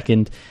 of a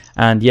second,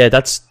 and yeah,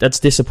 that's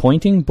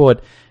disappointing,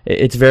 but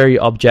it's very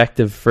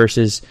objective.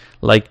 Versus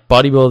like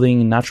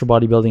bodybuilding, natural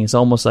bodybuilding is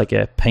almost like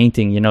a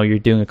painting. You know, you're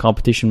doing a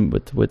competition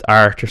with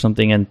art or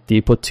something, and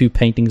you put two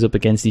paintings up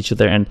against each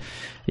other, and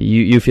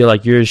you feel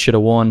like yours should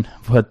have won,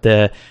 but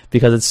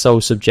because it's so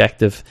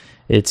subjective,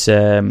 it's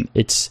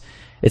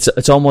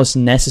almost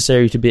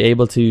necessary to be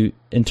able to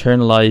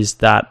internalize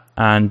that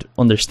and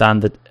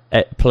understand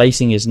that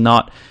placing is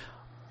not,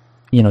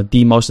 you know,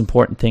 the most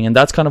important thing. And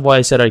that's kind of why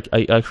I said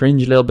I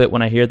cringe a little bit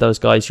when I hear those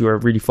guys who are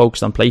really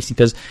focused on placing,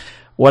 because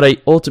what I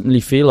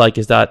ultimately feel like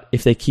is that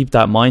if they keep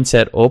that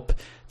mindset up,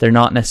 they're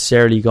not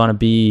necessarily going to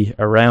be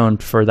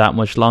around for that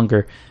much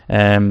longer,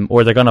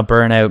 or they're going to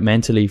burn out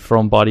mentally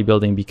from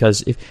bodybuilding.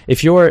 Because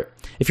if you're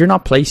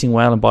not placing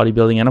well in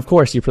bodybuilding, and of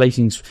course your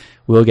placings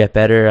will get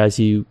better as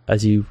you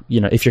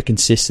know, if you're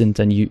consistent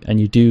and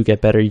you do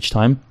get better each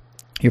time,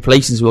 your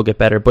placings will get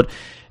better. But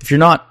if you're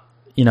not,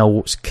 you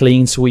know,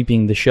 clean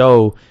sweeping the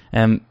show,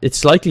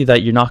 it's likely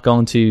that you're not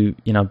going to,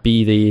 you know,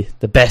 be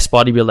the best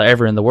bodybuilder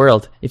ever in the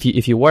world.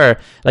 If you were,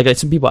 like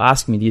some people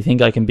ask me, do you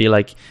think I can be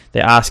like,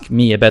 they ask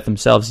me about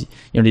themselves, you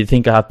know, do you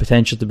think I have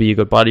potential to be a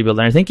good bodybuilder?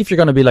 And I think if you're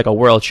going to be like a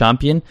world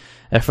champion,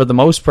 for the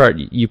most part,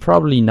 you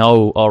probably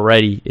know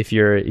already if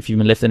you've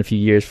been lifting a few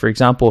years. For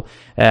example,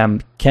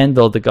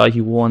 Kendall, the guy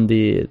who won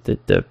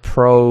the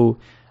pro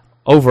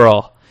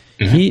overall,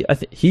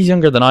 he's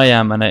younger than I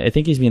am, and I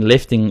think he's been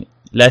lifting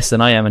less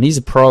than I am, and he's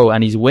a pro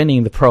and he's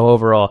winning the pro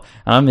overall,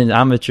 and I'm an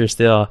amateur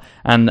still.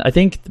 And I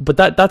think, but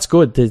that's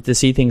good to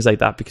see things like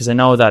that, because I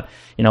know that,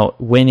 you know,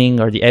 winning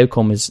or the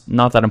outcome is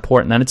not that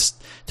important, and it's,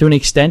 to an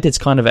extent, it's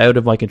kind of out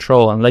of my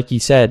control. And like you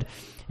said,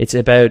 it's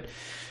about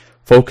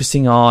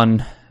focusing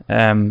on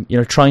you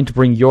know, trying to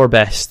bring your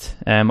best.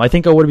 I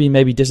think I would have been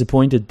maybe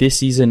disappointed this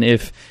season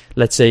if,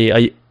 let's say,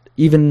 I,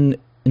 even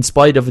in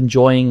spite of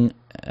enjoying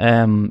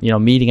you know,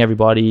 meeting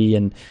everybody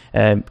and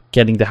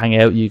getting to hang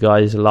out with you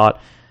guys a lot,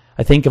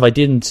 I think if I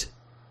didn't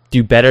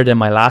do better than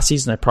my last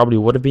season, I probably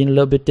would have been a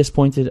little bit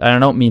disappointed. I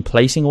don't mean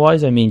placing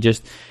wise, I mean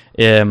just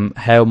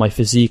how my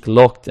physique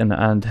looked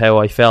and how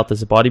I felt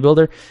as a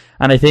bodybuilder.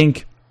 And I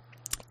think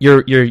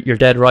you're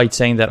dead right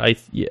saying that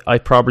I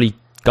probably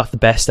got the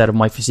best out of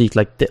my physique.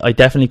 Like, I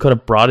definitely could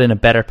have brought in a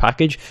better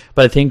package,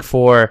 but I think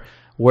for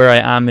where I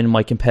am in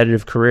my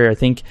competitive career, I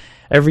think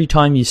every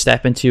time you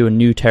step into a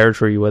new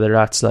territory, whether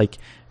that's like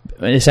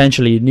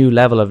essentially a new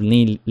level of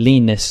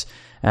leanness,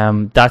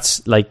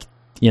 that's like,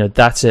 you know,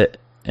 that's a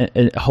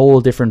whole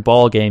different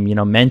ball game, you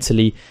know,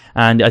 mentally.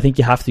 And I think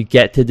you have to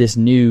get to this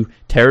new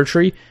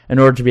territory in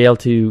order to be able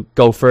to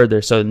go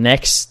further. So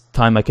next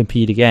time I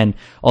compete again,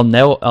 I'll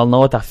know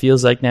what that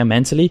feels like now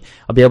mentally.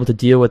 I'll be able to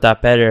deal with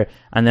that better,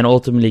 and then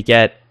ultimately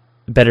get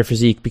better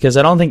physique. Because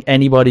I don't think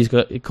anybody's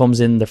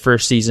comes in the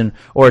first season,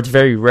 or it's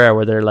very rare,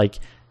 where they're like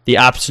the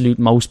absolute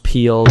most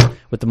peeled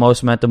with the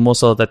most amount of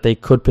muscle that they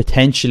could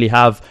potentially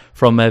have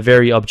from a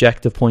very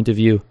objective point of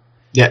view.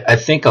 Yeah, I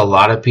think a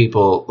lot of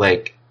people,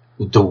 like,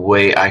 the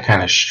way I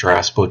kind of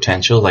stress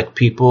potential, like,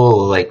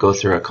 people, like, go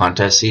through a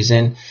contest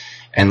season,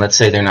 and let's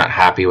say they're not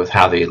happy with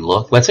how they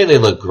look. Let's say they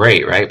look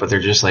great, right? But they're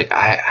just like,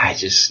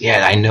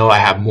 I know I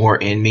have more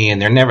in me,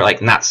 and they're never,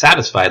 like, not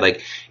satisfied.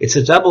 Like, it's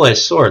a double-edged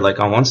sword. Like,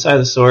 on one side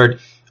of the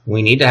sword,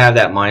 we need to have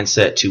that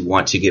mindset to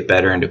want to get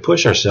better and to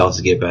push ourselves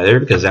to get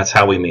better, because that's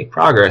how we make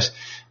progress.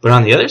 But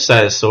on the other side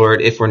of the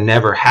sword, if we're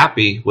never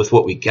happy with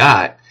what we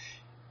got,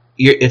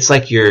 it's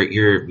like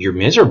you're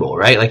miserable,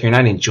 right? Like, you're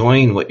not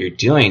enjoying what you're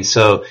doing.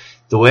 So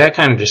the way I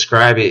kind of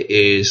describe it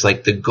is,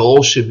 like, the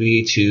goal should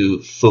be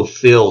to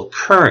fulfill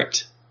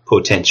current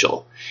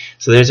potential.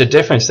 So there's a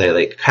difference there.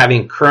 Like,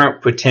 having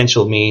current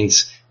potential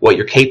means what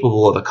you're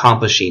capable of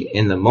accomplishing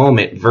in the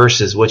moment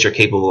versus what you're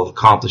capable of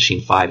accomplishing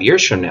 5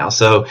 years from now.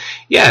 So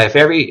yeah, if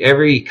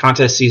every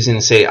contest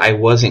season say I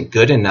wasn't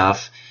good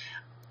enough,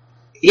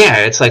 yeah,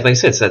 it's like I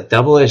said, it's that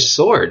double-edged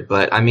sword.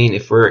 But I mean,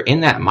 if we're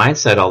in that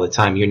mindset all the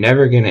time, you're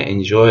never going to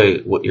enjoy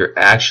what you're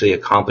actually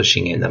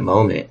accomplishing in the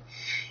moment.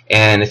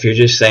 And if you're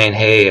just saying,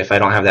 hey, if I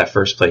don't have that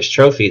first place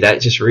trophy,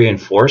 that just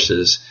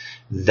reinforces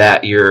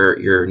that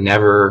you're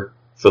never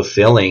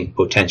fulfilling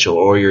potential,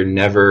 or you're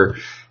never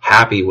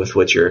happy with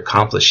what you're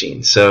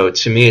accomplishing. So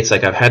to me, it's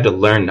like I've had to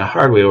learn the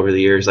hard way over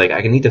the years. Like,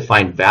 I need to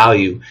find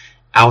value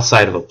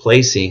outside of a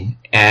placing,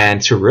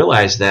 and to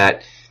realize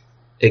that,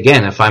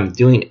 again, if I'm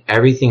doing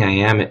everything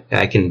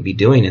I can be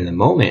doing in the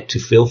moment to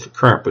feel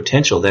current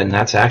potential, then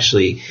that's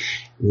actually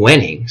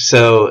winning.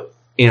 So,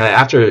 you know,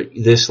 after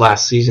this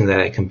last season that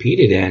I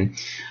competed in,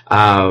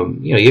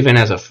 you know, even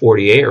as a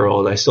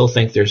 48-year-old, I still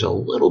think there's a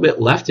little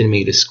bit left in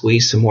me to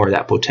squeeze some more of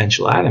that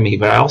potential out of me.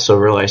 But I also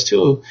realized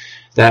too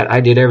that I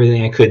did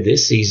everything I could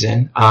this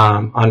season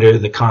under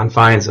the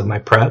confines of my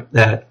prep,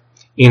 that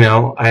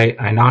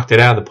I knocked it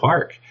out of the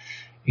park.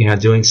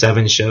 Doing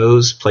 7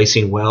 shows,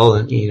 placing well,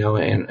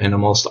 in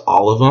almost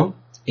all of them.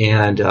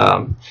 And,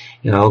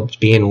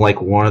 being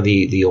like one of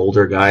the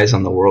older guys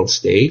on the world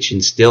stage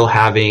and still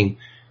having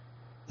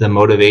the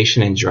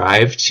motivation and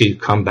drive to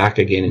come back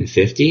again in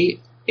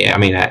 50. I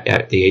mean,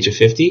 at the age of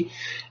 50,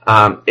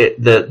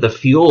 the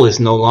fuel is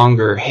no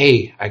longer,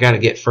 hey, I got to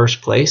get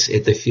first place.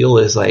 The fuel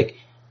is like,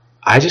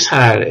 I just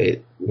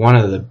had one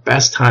of the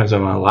best times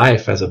of my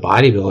life as a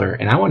bodybuilder,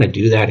 and I want to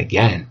do that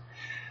again.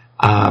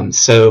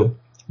 So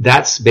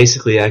that's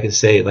basically, I could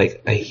say,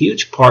 like, a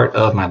huge part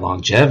of my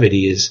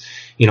longevity is,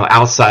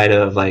 outside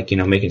of like,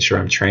 making sure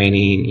I'm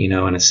training,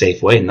 in a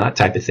safe way and that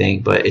type of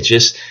thing. But it's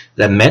just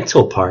the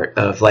mental part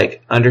of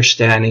like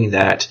understanding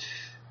that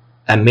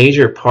a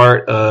major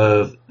part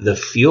of the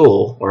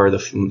fuel, or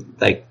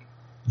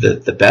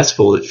the best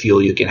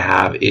fuel you can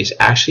have, is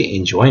actually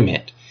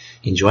enjoyment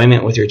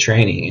with your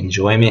training,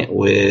 enjoyment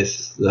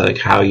with like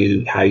how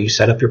you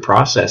set up your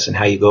process and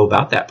how you go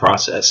about that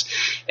process,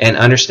 and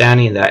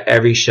understanding that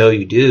every show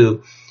you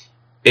do,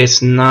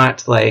 it's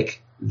not like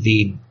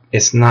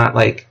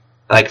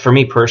for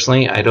me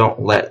personally, I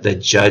don't let the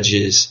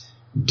judges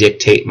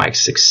dictate my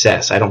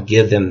success. I don't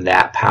give them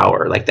that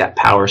power. Like, that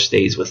power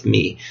stays with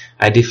me.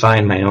 I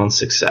define my own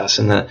success.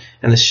 And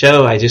the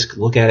show, I just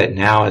look at it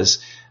now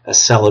as a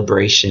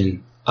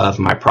celebration of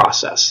my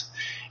process.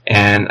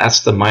 And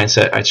that's the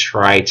mindset I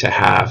try to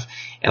have.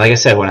 And like I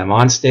said, when I'm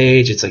on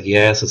stage, it's like,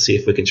 yes, let's see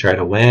if we can try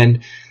to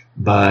win.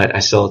 But I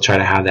still try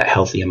to have that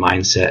healthy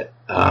mindset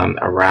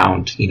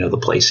around, the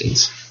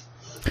placings.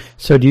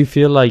 So do you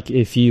feel like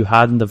if you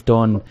hadn't have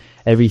done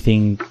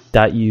everything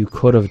that you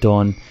could have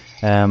done,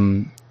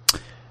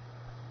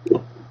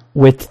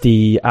 with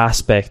the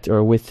aspect,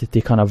 or with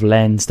the kind of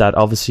lens that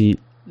obviously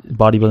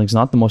bodybuilding is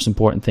not the most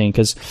important thing?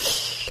 Because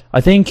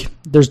I think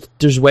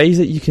there's ways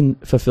that you can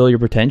fulfill your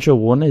potential.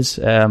 One is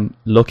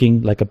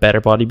looking like a better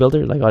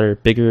bodybuilder, like either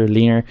bigger,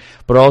 leaner,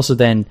 but also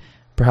then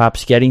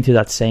perhaps getting to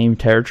that same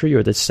territory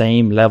or the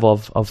same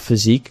level of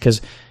physique.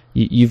 Because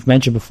you've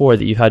mentioned before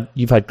that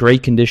you've had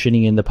great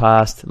conditioning in the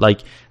past,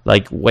 like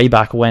way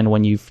back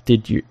when you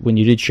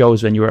did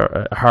shows when you were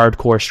a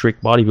hardcore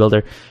strict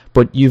bodybuilder,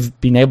 but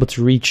you've been able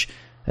to reach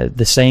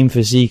the same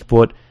physique,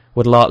 but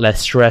with a lot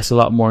less stress, a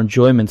lot more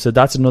enjoyment. So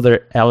that's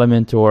another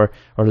element or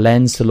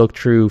lens to look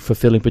through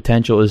fulfilling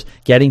potential, is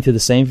getting to the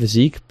same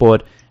physique,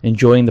 but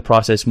enjoying the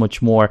process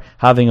much more,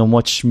 having a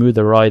much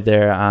smoother ride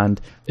there, and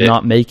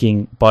not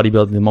making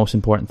bodybuilding the most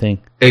important thing.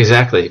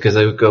 Exactly, because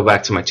I would go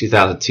back to my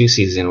 2002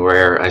 season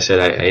where I said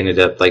I ended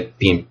up like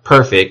being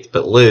perfect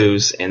but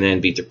lose and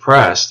then be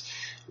depressed.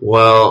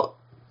 Well,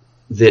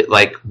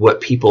 like what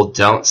people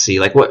don't see,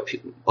 like what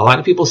a lot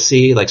of people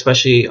see, like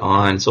especially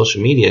on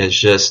social media, is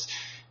just,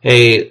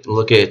 hey,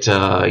 look at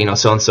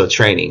so-and-so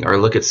training, or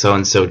look at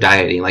so-and-so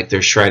dieting, like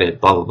they're shredded,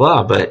 blah, blah,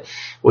 blah. But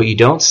what you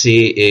don't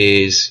see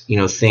is,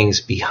 things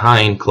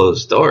behind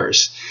closed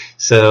doors.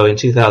 So in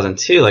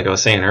 2002, like I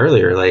was saying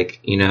earlier,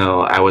 like,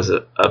 I was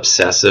an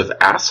obsessive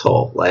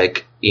asshole.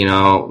 Like,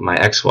 my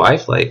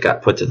ex-wife, like,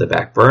 got put to the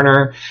back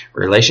burner.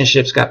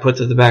 Relationships got put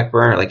to the back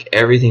burner. Like,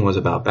 everything was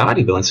about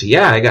bodybuilding. So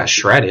yeah, I got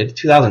shredded.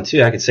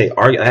 2002, I could say,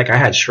 like, I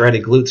had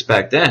shredded glutes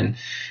back then.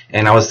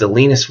 And I was the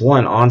leanest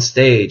one on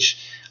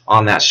stage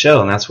on that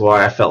show. And that's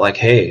why I felt like,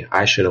 hey,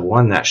 I should have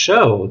won that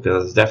show, because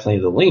I was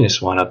definitely the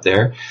leanest one up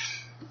there.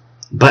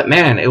 But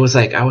man, it was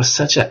like I was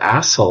such an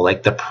asshole.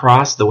 Like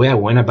the way I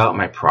went about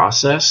my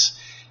process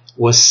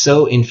was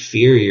so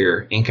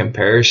inferior in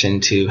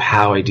comparison to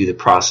how I do the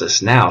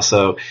process now.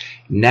 So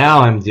now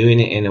I'm doing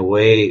it in a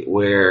way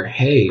where,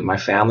 hey, my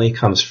family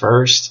comes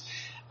first.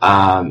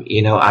 I'm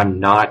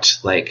not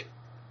like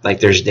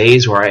there's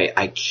days where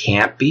I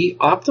can't be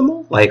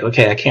optimal. Like,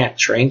 okay, I can't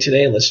train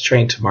today. Let's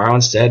train tomorrow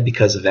instead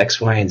because of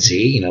X, Y, and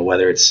Z.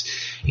 Whether it's,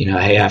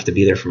 hey, I have to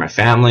be there for my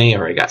family,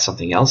 or I got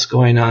something else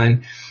going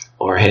on.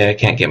 Or, hey, I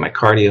can't get my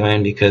cardio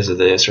in because of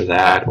this or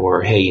that.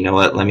 Or, hey, you know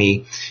what? Let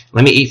me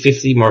eat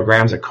 50 more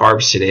grams of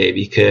carbs today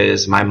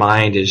because my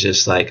mind is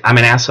just like, I'm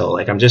an asshole.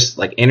 Like, I'm just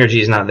like,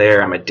 energy is not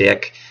there. I'm a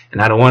dick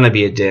and I don't want to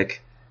be a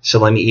dick. So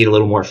let me eat a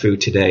little more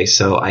food today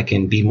so I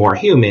can be more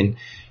human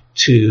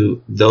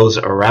to those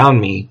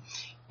around me.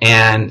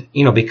 And,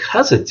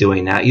 because of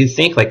doing that, you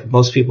think, like,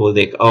 most people would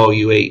think, oh,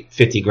 you ate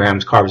 50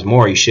 grams carbs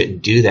more, you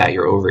shouldn't do that.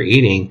 You're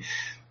overeating.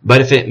 But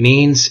if it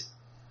means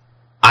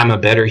I'm a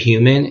better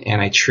human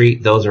and I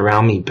treat those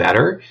around me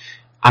better,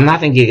 I'm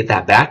not going to get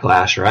that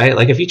backlash, right?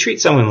 Like, if you treat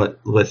someone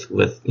with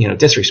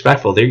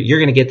disrespectful, you're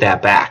going to get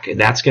that back. And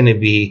that's going to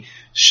be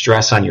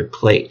stress on your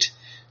plate.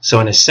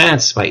 So in a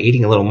sense, by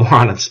eating a little more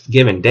on a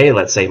given day,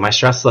 let's say, my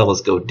stress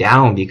levels go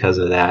down because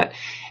of that.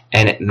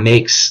 And it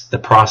makes the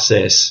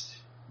process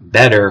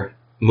better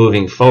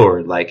moving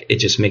forward. Like, it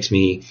just makes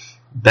me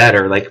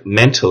better, like,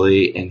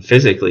 mentally and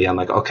physically. I'm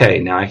like, okay,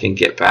 now I can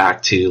get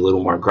back to a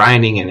little more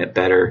grinding in a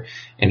better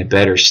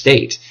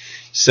state.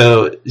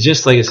 So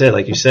just like I said,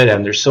 like you said,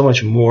 Adam, there's so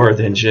much more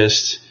than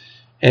just,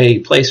 hey,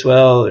 you place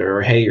well,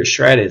 or hey, you're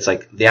shredded. It's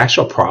like the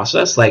actual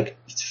process. Like,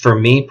 for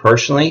me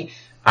personally,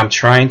 I'm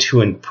trying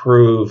to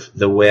improve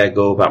the way I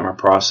go about my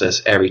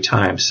process every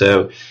time.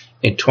 So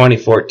in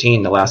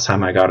 2014, the last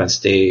time I got on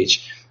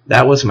stage,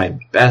 that was my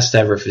best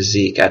ever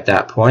physique at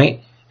that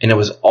point. And it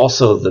was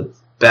also the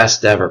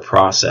best ever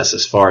process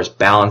as far as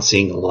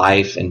balancing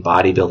life and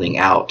bodybuilding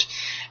out.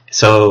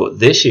 So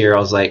this year I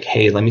was like,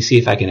 hey, let me see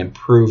if I can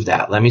improve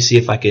that. Let me see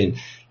if I can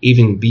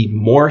even be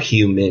more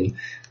human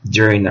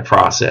during the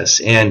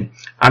process. And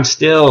I'm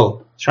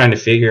still trying to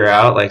figure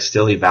out, like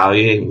still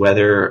evaluating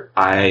whether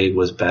I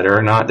was better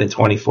or not than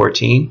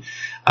 2014.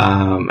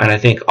 And I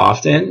think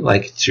often,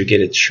 like, to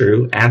get a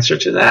true answer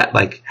to that,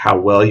 like how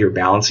well you're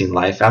balancing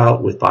life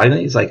out with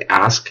bodybuilding, is like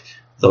ask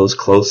those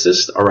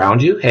closest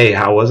around you, hey,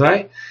 how was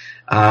I?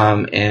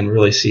 And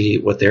really see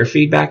what their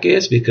feedback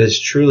is, because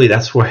truly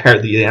that's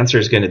where the answer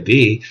is going to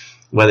be,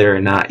 whether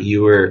or not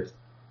you were,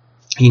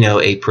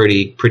 a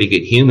pretty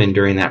good human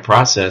during that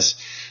process.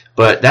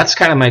 But that's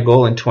kind of my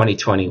goal in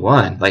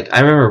 2021. Like,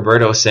 I remember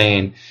Roberto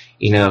saying,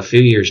 a few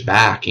years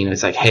back,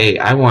 it's like, hey,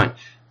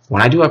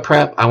 when I do a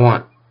prep, I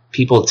want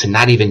people to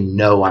not even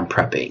know I'm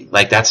prepping.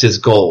 Like, that's his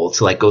goal,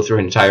 to like go through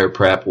an entire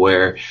prep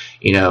where,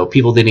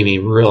 people didn't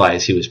even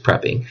realize he was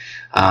prepping.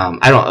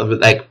 I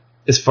don't like,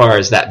 as far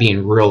as that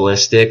being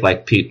realistic,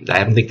 like,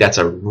 I don't think that's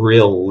a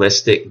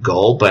realistic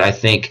goal, but I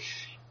think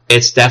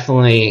it's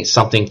definitely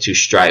something to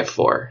strive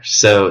for.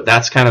 So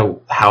that's kind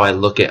of how I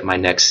look at my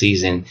next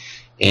season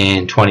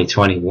in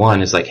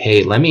 2021, is like,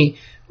 hey, let me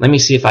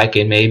see if I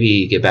can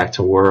maybe get back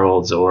to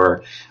Worlds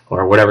or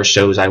whatever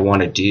shows I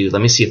want to do.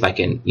 Let me see if I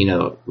can,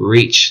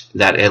 reach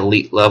that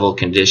elite level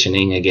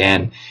conditioning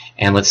again,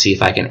 and let's see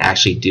if I can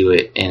actually do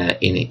it in an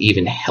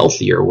even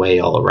healthier way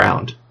all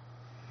around.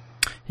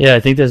 Yeah, I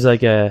think there's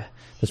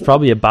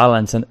probably a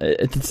balance, and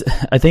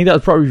I think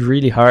that's probably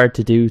really hard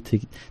to do, to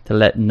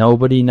let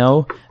nobody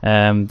know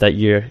that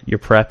you're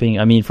prepping.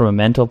 I mean, from a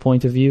mental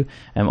point of view,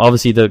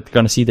 obviously they're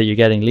going to see that you're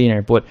getting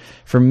leaner. But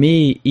for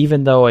me,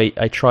 even though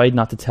I tried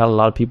not to tell a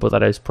lot of people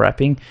that I was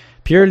prepping,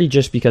 purely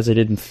just because I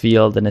didn't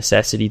feel the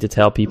necessity to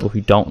tell people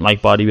who don't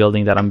like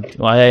bodybuilding that I'm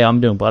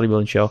doing a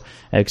bodybuilding show,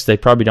 because they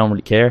probably don't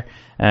really care.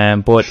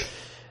 But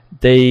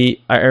I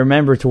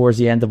remember towards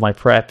the end of my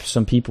prep,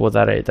 some people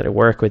that I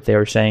work with, they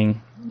were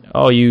saying,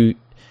 "Oh, you're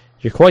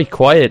quite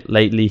quiet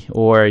lately,"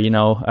 or you're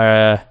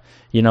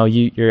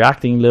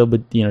acting a little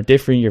bit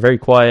different. You're very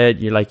quiet.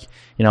 You're like,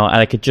 and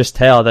I could just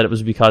tell that it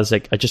was because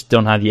like I just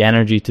don't have the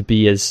energy to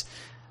be as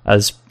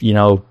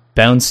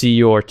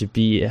bouncy or to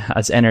be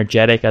as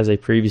energetic as I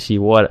previously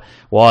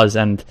was,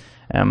 and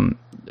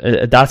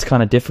that's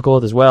kind of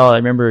difficult as well. I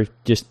remember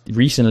just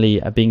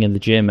recently being in the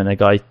gym, and a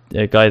guy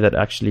that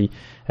actually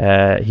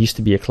he used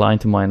to be a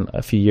client of mine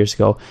a few years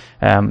ago,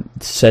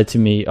 said to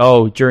me,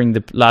 "Oh, during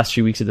the last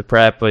few weeks of the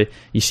prep,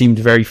 you seemed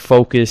very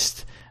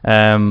focused."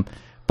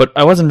 But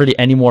I wasn't really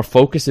any more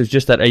focused. It was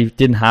just that I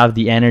didn't have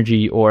the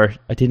energy, or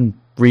I didn't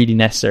really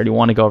necessarily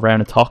want to go around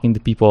and talking to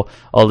people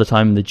all the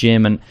time in the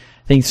gym. And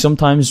I think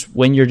sometimes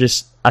when you're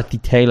just at the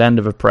tail end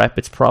of a prep,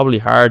 it's probably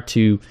hard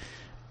to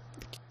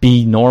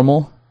be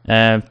normal,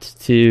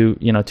 to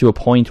a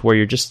point where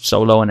you're just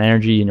so low in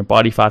energy and your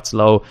body fat's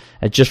low.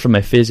 Just from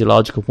a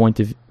physiological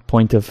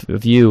point of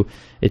view,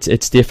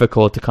 it's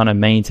difficult to kind of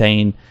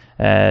maintain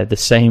the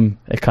same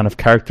kind of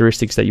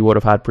characteristics that you would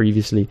have had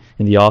previously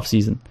in the off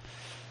season.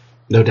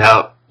 No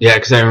doubt. Yeah,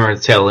 because I remember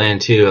the tail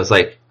end too.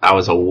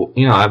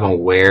 I'm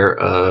aware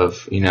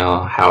of,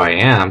 how I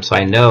am. So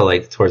I know,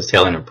 like, towards the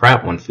tail end of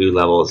prep, when food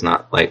level is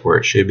not like where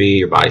it should be,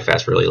 your body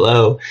fat's really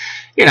low,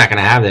 you're not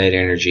going to have that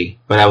energy.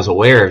 But I was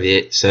aware of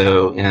it.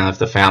 So, if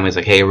the family's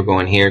like, hey, we're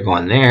going here,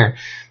 going there,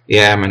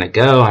 yeah, I'm going to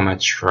go. I'm going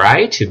to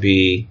try to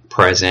be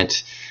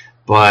present,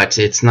 but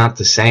it's not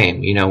the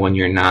same, when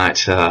you're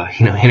not,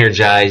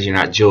 energized, you're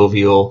not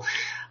jovial.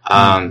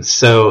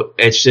 So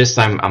it's just,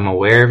 I'm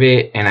aware of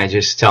it, and I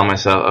just tell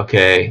myself,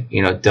 okay,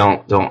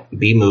 don't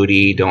be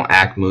moody, don't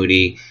act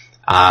moody.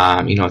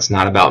 It's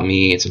not about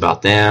me, it's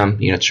about them.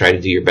 Try to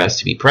do your best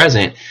to be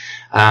present.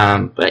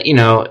 But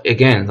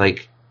again,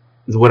 like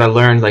what I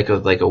learned like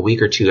a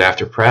week or two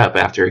after prep,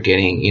 after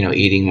getting,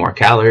 eating more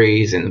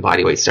calories and the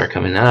body weight start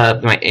coming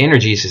up, my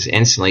energy just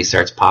instantly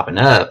starts popping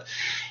up.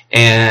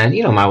 And,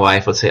 my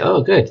wife would say,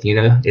 oh, good,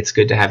 it's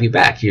good to have you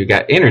back. You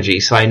got energy.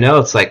 So I know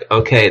it's like,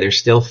 okay, they're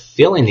still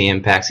feeling the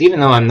impacts,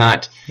 even though I'm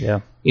not,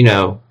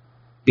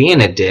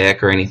 being a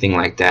dick or anything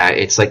like that.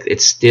 It's like,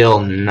 it's still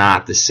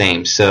not the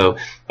same. So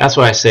that's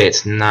why I say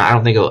I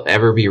don't think it'll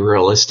ever be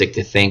realistic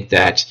to think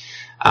that,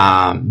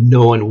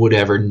 no one would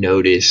ever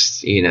notice,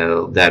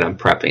 that I'm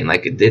prepping.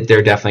 Like,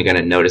 they're definitely going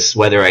to notice.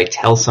 Whether I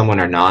tell someone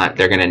or not,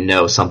 they're going to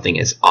know something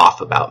is off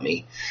about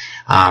me.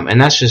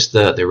 And that's just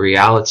the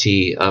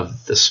reality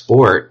of the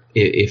sport.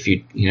 If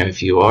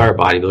you are a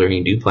bodybuilder and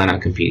you do plan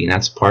on competing,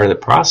 that's part of the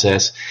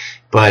process.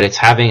 But it's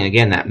having,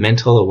 again, that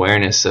mental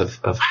awareness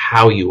of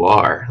how you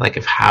are, like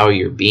of how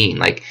you're being.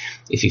 Like,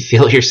 if you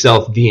feel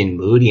yourself being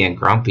moody and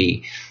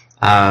grumpy,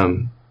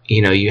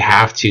 you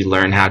have to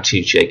learn how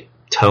to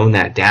tone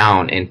that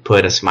down and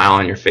put a smile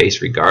on your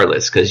face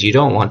regardless, because you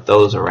don't want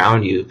those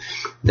around you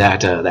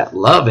that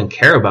love and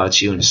care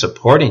about you and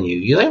supporting you.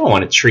 You don't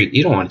want to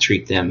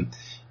treat them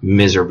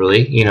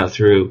miserably,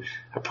 through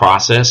a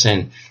process.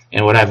 And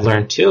what I've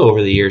learned too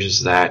over the years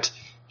is that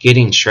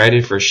getting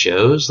shredded for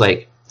shows,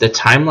 like the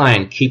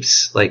timeline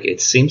keeps, like, it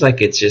seems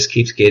like it just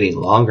keeps getting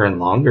longer and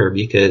longer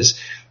because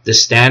the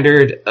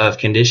standard of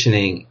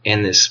conditioning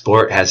in this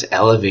sport has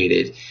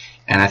elevated.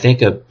 And I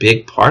think a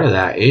big part of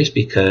that is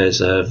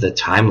because of the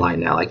timeline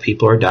now. Like,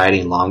 people are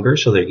dieting longer,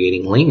 so they're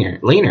getting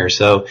leaner.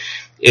 So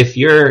if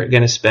you're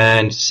going to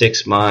spend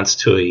 6 months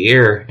to a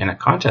year in a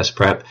contest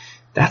prep,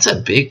 that's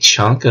a big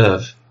chunk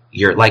of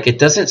your, like, it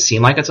doesn't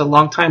seem like it's a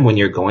long time when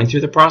you're going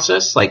through the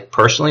process. Like,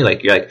 personally,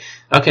 like, you're like,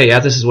 okay, yeah,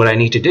 this is what I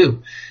need to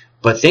do.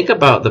 But think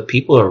about the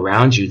people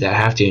around you that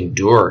have to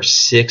endure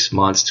 6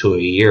 months to a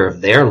year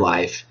of their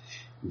life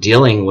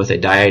dealing with a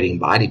dieting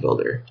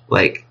bodybuilder.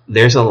 Like,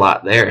 there's a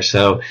lot there.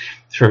 So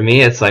for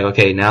me, it's like,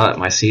 okay, now that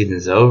my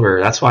season's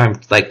over, that's why I'm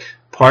like,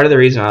 part of the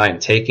reason why I'm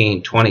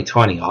taking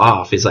 2020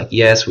 off is like,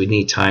 yes, we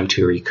need time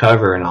to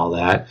recover and all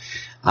that.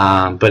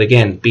 But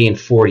again, being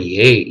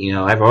 48,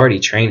 I've already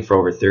trained for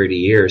over 30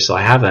 years, so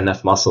I have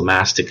enough muscle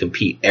mass to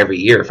compete every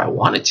year if I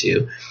wanted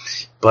to.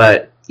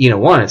 But,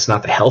 one, it's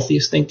not the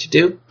healthiest thing to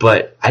do,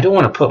 but I don't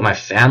want to put my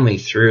family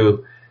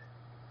through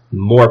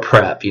more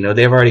prep.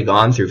 They've already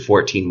gone through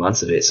 14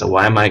 months of it, so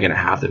why am I going to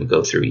have them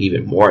go through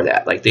even more of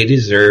that? Like, they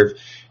deserve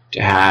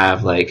to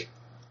have, like,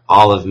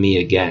 all of me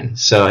again.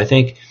 So I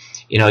think,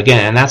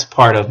 again, and that's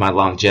part of my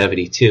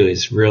longevity too,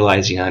 is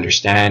realizing and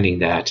understanding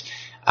that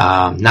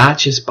not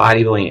just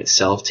bodybuilding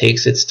itself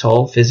takes its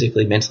toll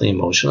physically, mentally,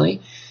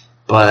 emotionally,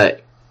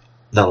 but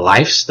the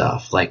life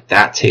stuff, like,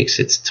 that takes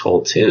its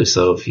toll too.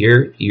 So if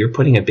you're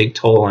putting a big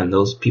toll on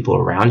those people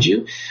around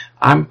you,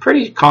 I'm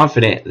pretty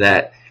confident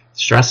that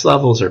stress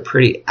levels are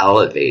pretty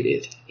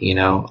elevated,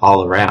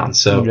 all around.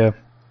 So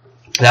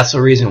that's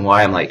the reason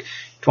why I'm like,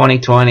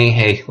 2020,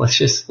 hey,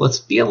 let's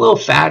be a little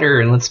fatter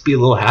and let's be a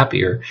little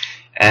happier.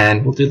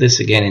 And we'll do this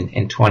again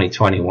in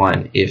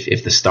 2021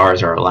 if the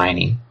stars are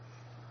aligning.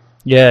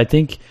 Yeah, I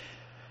think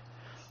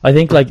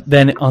like,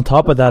 then on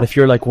top of that, if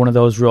you're like one of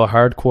those real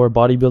hardcore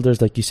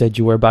bodybuilders, like you said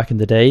you were back in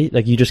the day,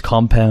 like, you just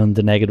compound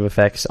the negative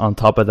effects on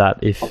top of that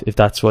if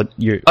that's what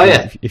you're,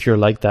 if you're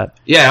like that.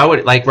 Yeah, I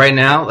would, like, right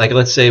now, like,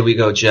 let's say we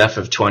go Jeff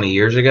of 20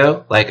 years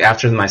ago, like,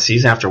 after my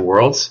season, after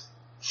Worlds,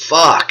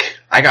 fuck,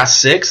 I got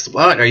sixth.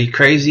 What? Are you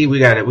crazy? We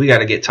got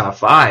to get top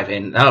 5.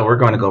 And we're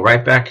going to go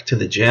right back to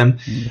the gym.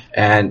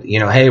 And,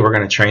 hey, we're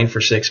going to train for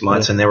 6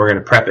 months and then we're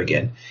going to prep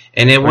again.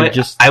 And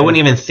I wouldn't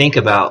even think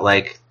about,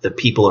 like, the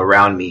people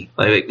around me.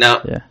 Like,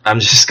 no,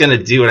 I'm just going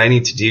to do what I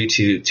need to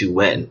do to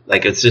win.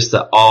 Like, it's just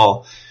the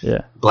all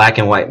black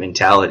and white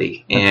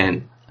mentality.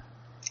 And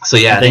so,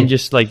 yeah. And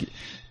then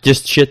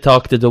just shit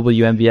talk the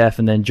WMBF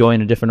and then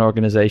join a different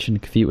organization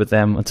and compete with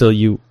them until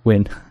you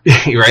win.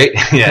 Right?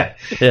 Yeah.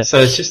 So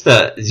it's just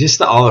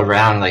the all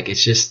around, like,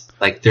 it's just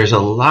like, there's a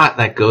lot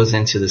that goes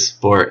into the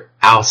sport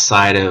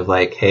outside of,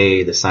 like,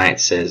 hey, the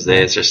science says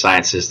this or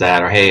science says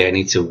that, or hey, I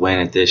need to win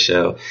at this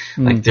show.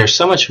 Like, there's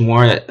so much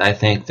more that I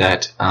think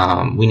that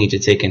we need to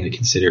take into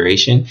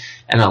consideration.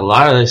 And a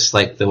lot of this,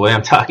 like, the way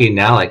I'm talking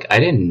now, like, I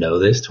didn't know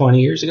this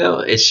 20 years ago.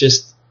 It's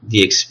just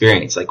the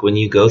experience. Like, when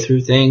you go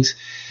through things,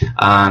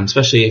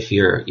 especially if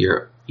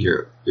you're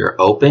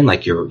open,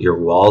 like, your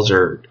walls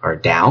are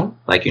down,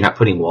 like, you're not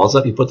putting walls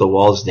up, you put the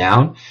walls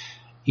down,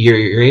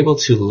 you're able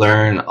to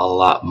learn a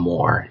lot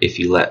more if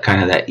you let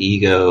kind of that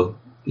ego,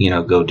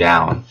 go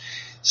down.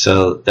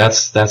 So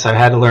that's I've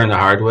had to learn the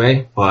hard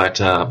way, but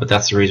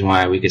that's the reason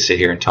why we could sit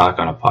here and talk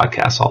on a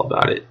podcast all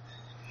about it.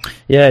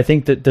 Yeah, I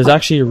think that there's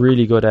actually a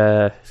really good,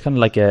 it's kind of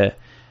like a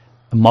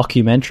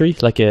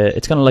mockumentary, like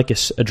it's kind of like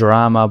a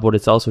drama, but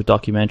it's also a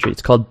documentary.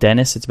 It's called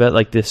Dennis. It's about,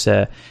 like, this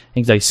I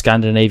think, like,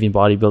 Scandinavian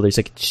bodybuilder. He's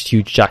like a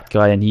huge jacked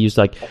guy, and he's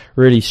like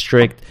really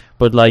strict,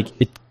 but like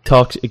it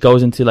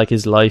goes into, like,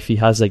 his life. He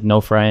has, like,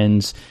 no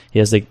friends. He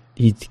has, like,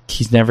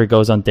 he's never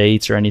goes on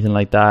dates or anything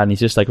like that, and he's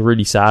just, like,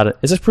 really sad.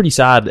 It's a pretty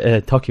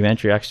sad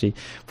documentary, actually,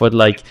 but,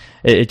 like,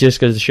 it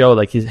just goes to show,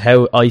 like,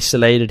 how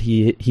isolated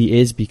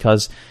he is,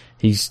 because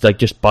he's, like,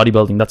 just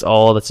bodybuilding. That's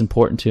all that's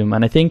important to him.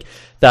 And I think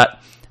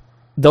that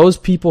those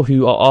people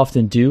who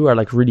often do are,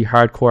 like, really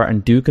hardcore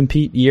and do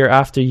compete year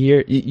after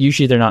year,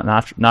 usually they're not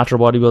natural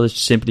bodybuilders,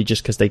 simply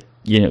just because they,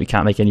 you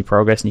can't make any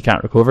progress and you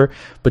can't recover.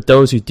 But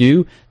those who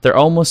do, they're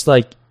almost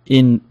like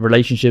in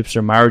relationships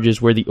or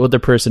marriages where the other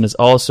person is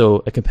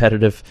also a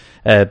competitive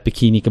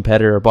bikini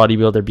competitor or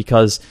bodybuilder,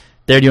 because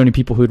they're the only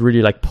people who'd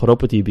really, like, put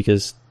up with you,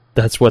 because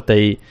that's what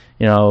they,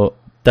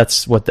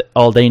 that's what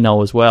all they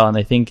know as well. And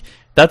I think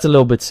that's a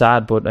little bit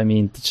sad, but I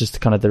mean, it's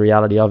just kind of the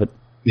reality of it.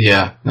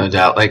 Yeah, no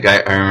doubt. Like, I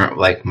remember,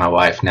 like, my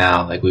wife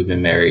now, like, we've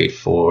been married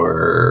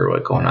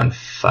for, going on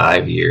 4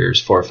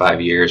 or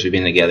 5 years. We've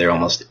been together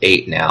almost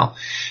 8 now.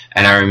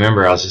 And I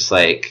remember I was just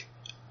like,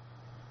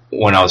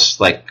 when I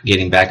was, like,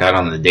 getting back out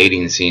on the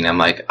dating scene, I'm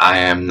like, I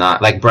am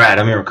not, like, Brad,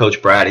 I remember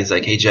Coach Brad, he's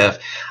like, hey, Jeff,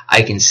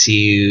 I can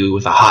see you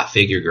with a hot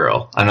figure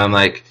girl. And I'm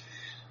like,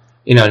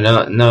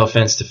 no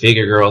offense to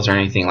figure girls or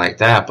anything like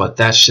that, but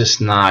that's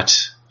just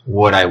not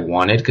what I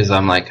wanted, because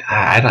I'm like,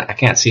 I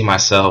can't see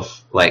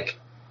myself, like,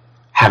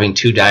 having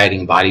two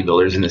dieting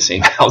bodybuilders in the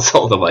same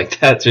household. I'm like,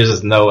 there's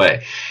just no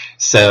way.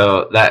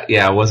 So that,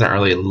 yeah, I wasn't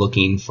really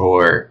looking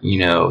for,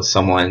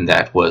 someone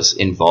that was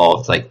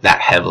involved like that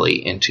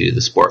heavily into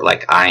the sport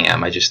like I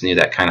am. I just knew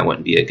that kind of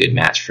wouldn't be a good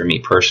match for me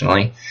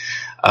personally.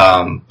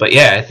 But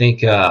yeah, I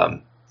think,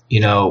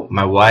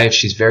 my wife,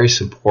 she's very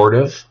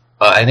supportive.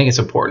 I think it's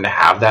important to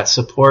have that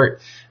support.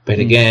 But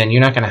again,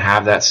 you're not going to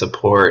have that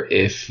support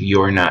if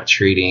you're not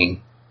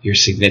treating your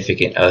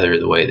significant other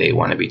the way they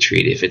want to be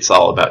treated. If it's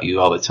all about you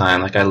all the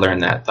time, like I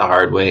learned that the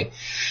hard way.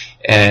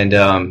 And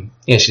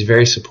yeah, she's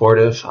very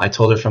supportive. I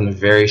told her from the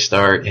very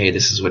start, hey,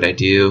 this is what I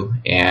do.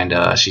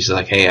 And she's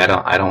like, hey, I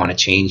don't want to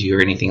change you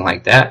or anything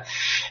like that.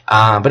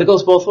 But it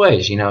goes both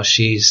ways.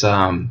 She's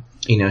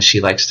she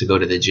likes to go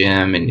to the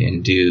gym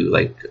and do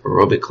like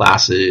aerobic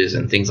classes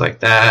and things like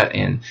that.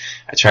 And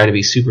I try to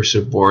be super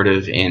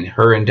supportive in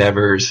her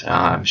endeavors.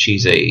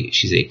 She's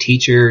a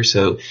teacher,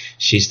 so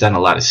she's done a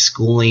lot of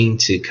schooling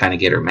to kind of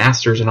get her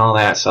master's and all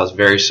that. So I was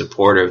very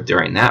supportive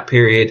during that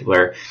period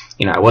where,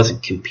 I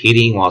wasn't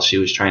competing while she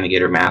was trying to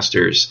get her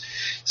master's.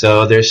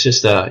 So there's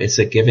just it's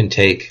a give and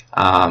take.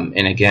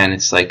 And again,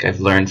 it's like I've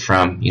learned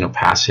from,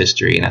 past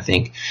history. And I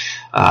think,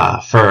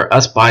 for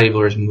us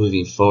bodybuilders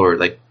moving forward,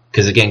 like,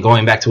 because again,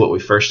 going back to what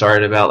we first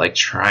started about, like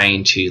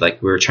we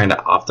were trying to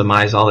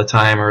optimize all the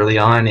time early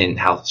on and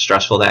how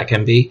stressful that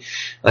can be.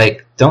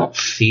 Like, don't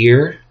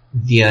fear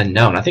the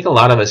unknown. I think a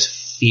lot of us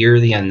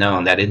fear the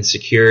unknown, that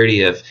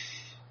insecurity of,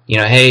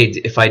 hey,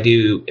 if I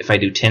do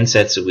 10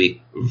 sets a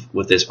week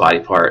with this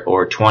body part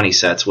or 20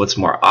 sets, what's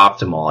more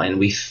optimal? And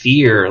we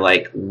fear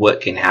like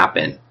what can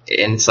happen.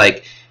 And it's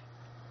like,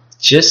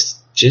 just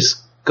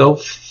go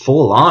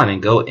full on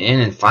and go in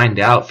and find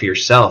out for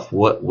yourself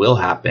what will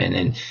happen,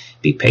 and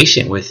be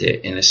patient with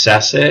it and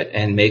assess it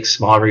and make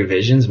small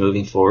revisions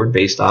moving forward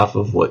based off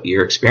of what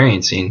you're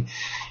experiencing.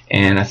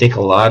 And I think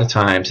a lot of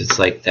times it's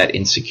like that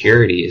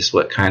insecurity is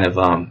what kind of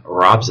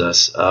robs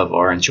us of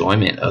our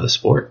enjoyment of the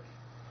sport.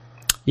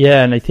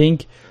 Yeah, and I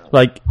think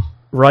like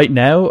right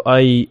now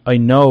I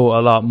know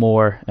a lot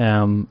more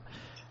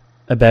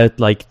about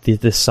like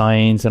the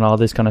science and all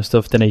this kind of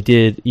stuff than I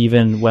did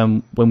even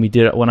when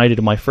I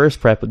did my first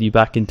prep with you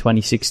back in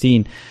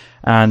 2016.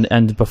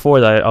 And before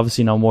that, I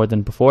obviously know more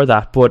than before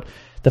that. But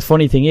the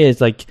funny thing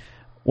is, like,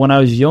 when I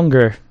was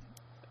younger,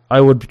 I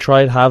would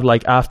try to have,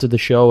 like, after the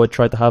show, I'd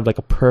try to have, like,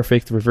 a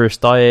perfect reverse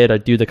diet.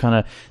 I'd do the kind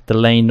of the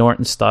Lane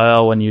Norton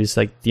style when you use,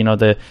 like,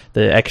 the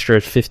extra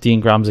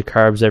 15 grams of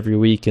carbs every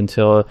week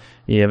until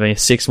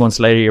 6 months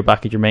later you're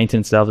back at your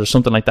maintenance levels or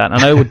something like that.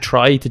 And I would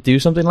try to do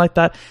something like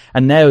that.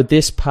 And now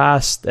this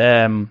past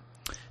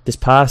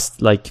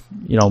like,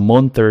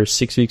 month or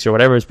 6 weeks or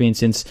whatever it's been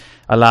since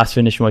I last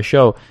finished my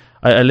show,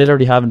 I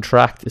literally haven't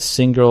tracked a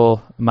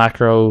single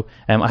macro.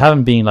 I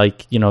haven't been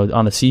like,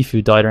 on a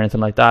seafood diet or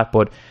anything like that,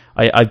 but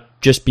I've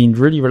just been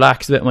really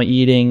relaxed about my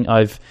eating.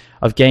 I've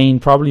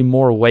gained probably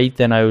more weight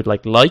than I would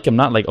like. I'm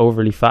not like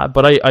overly fat,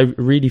 but I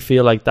really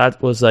feel like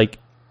that was like,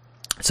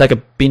 it's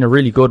like been a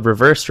really good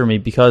reverse for me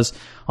because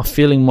I'm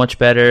feeling much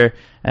better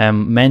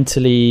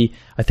mentally.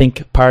 I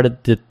think part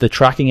of the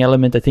tracking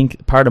element, I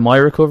think part of my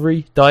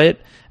recovery diet,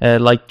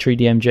 like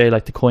 3DMJ,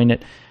 like to coin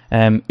it,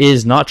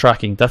 is not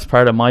tracking. That's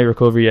part of my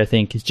recovery, I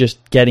think, is just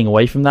getting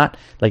away from that,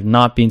 like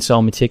not being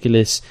so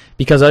meticulous,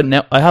 because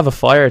I have a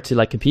fire to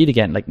like compete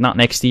again, like not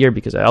next year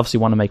because I obviously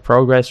want to make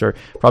progress, or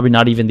probably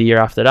not even the year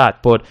after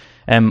that. But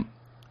in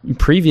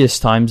previous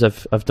times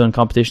I've done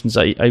competitions,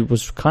 I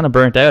was kind of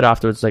burnt out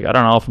afterwards. Like, I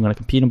don't know if I'm going to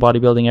compete in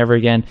bodybuilding ever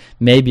again.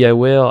 Maybe I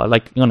will. I'm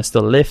going to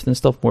still lift and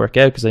stuff, work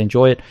out because I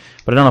enjoy it,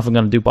 but I don't know if I'm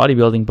going to do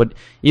bodybuilding. But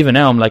even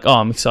now I'm like,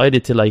 I'm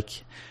excited to like,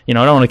 I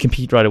don't want to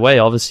compete right away.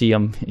 Obviously,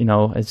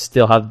 I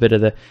still have a bit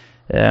of the,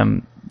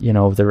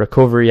 the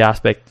recovery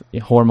aspect,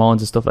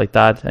 hormones and stuff like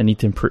that. I need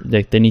to improve.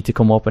 They need to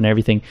come up and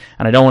everything.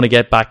 And I don't want to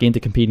get back into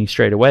competing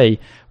straight away.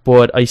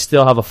 But I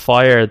still have a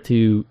fire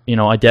to,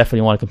 I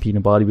definitely want to compete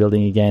in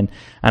bodybuilding again.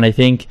 And I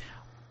think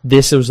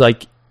this was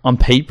like on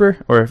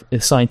paper or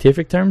in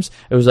scientific terms,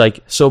 it was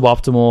like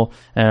suboptimal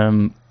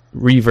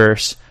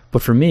reverse.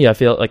 But for me, I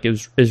feel like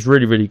it was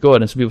really, really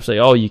good. And some people say,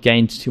 oh, you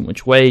gained too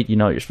much weight.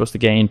 You're supposed to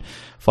gain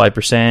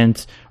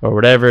 5% or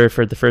whatever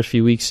for the first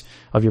few weeks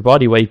of your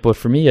body weight. But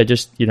for me, I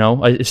just,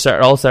 I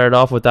started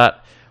off with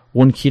that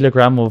 1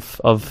 kilogram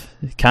of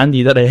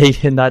candy that I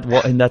ate in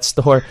that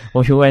store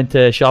when we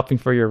went shopping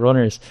for your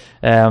runners.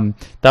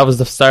 That was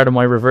the start of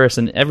my reverse.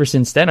 And ever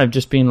since then, I've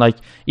just been like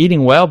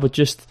eating well, but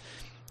just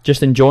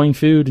enjoying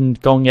food and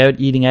going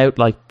out, eating out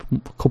like a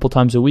couple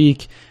times a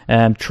week.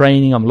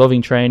 Training, I'm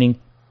loving training.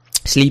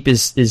 Sleep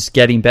is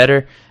getting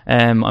better.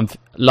 I'm a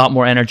lot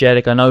more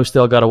energetic. I know I've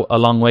still got a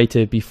long way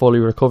to be fully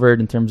recovered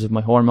in terms of my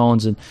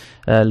hormones and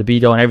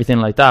libido and everything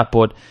like that.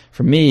 But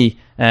for me,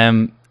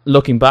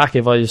 looking back,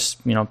 if I was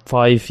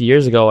 5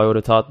 years ago, I would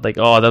have thought like,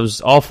 oh, that was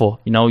awful.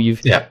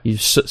 You've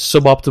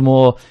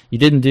suboptimal. You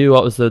didn't do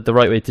what was the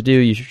right way to do.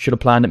 You should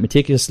have planned it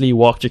meticulously,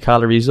 walked your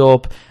calories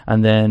up,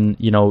 and then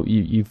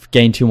you've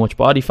gained too much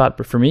body fat.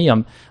 But for me,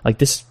 I'm like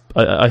this.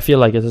 I feel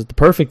like it's the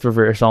perfect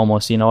reverse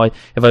almost. If I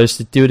was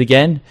to do it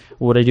again,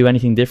 would I do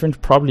anything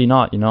different? Probably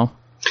not.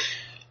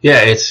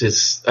 Yeah,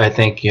 it's I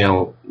think,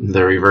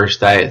 the reverse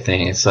diet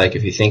thing, it's like,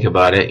 if you think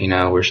about it,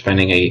 we're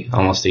spending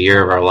almost a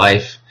year of our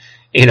life,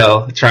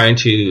 trying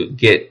to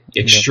get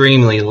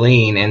extremely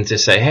lean, and to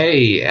say,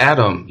 hey,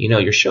 Adam,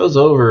 your show's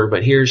over,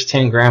 but here's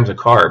 10 grams of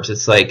carbs.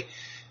 It's like,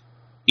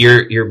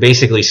 you're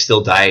basically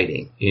still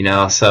dieting,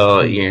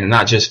 so you're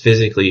not just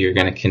physically, you're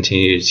going to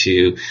continue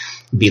to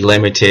be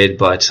limited,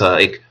 but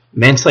like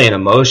mentally and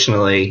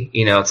emotionally,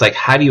 it's like,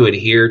 how do you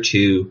adhere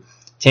to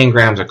 10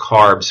 grams of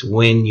carbs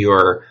when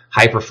your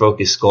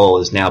hyper-focused goal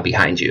is now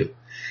behind you?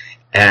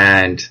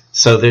 And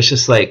so there's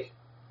just like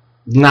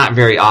not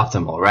very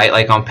optimal, right?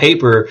 Like on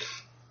paper,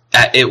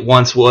 it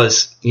once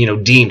was,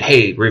 deemed,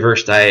 hey,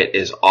 reverse diet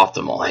is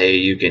optimal. Hey,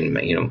 you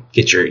can,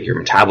 get your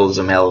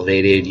metabolism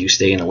elevated, you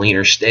stay in a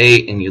leaner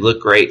state, and you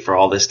look great for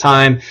all this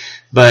time.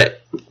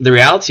 But the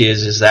reality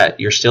is that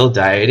you're still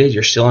dieted,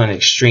 you're still in an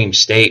extreme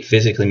state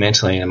physically,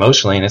 mentally, and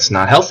emotionally, and it's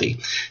not healthy.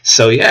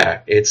 So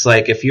yeah, it's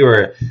like if you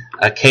were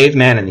a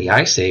caveman in the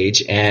Ice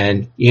Age,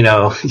 and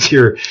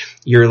you're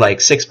like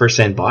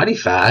 6% body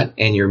fat,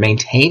 and you're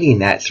maintaining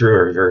that through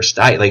a reverse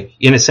diet. Like,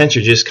 in a sense,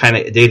 you're just kind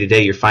of day to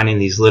day, you're finding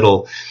these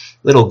little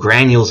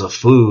granules of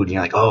food, and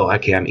you're like, oh,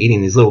 okay, I'm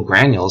eating these little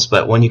granules.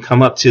 But when you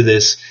come up to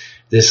this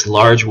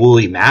large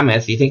woolly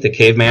mammoth, you think the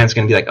caveman's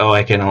going to be like, oh,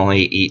 I can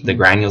only eat the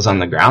granules on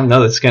the ground?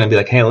 No, it's going to be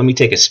like, hey, let me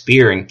take a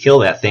spear and kill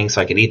that thing so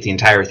I can eat the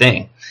entire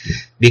thing,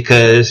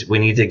 because we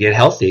need to get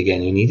healthy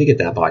again. You need to get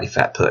that body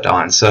fat put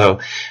on. So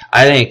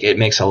I think it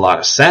makes a lot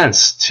of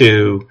sense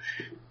to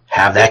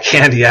have that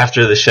candy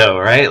after the show,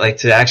 right? Like,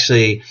 to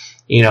actually,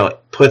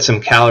 put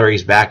some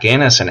calories back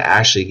in us and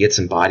actually get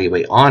some body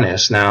weight on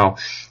us. Now,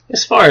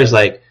 as far as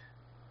like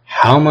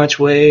how much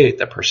weight,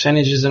 the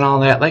percentages and all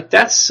that, like,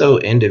 that's so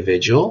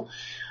individual.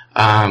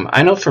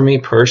 I know for me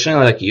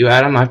personally, like you,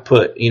 Adam, I've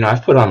put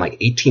on like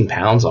 18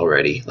 pounds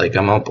already. Like,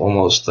 I'm up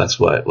almost, that's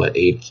what,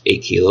 8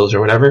 kilos or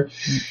whatever.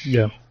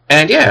 Yeah.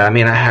 And yeah, I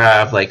mean, I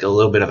have like a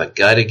little bit of a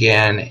gut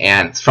again.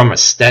 And from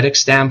aesthetic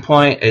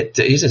standpoint,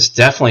 it's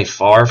definitely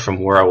far from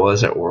where I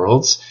was at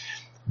Worlds,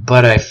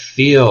 but I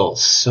feel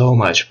so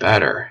much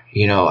better.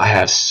 I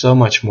have so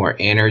much more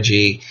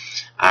energy.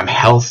 I'm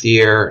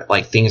healthier,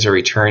 like things are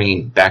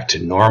returning back to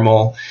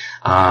normal.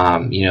 My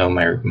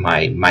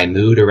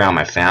mood around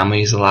my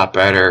family is a lot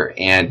better.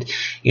 And,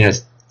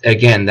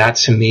 again, that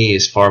to me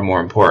is far more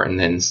important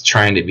than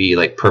trying to be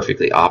like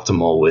perfectly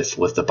optimal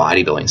with the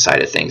bodybuilding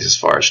side of things, as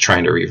far as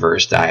trying to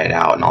reverse diet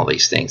out and all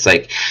these things.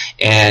 Like,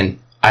 and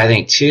I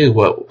think too,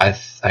 what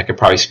I could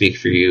probably speak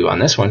for you on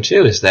this one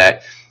too, is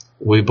that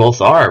we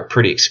both are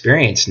pretty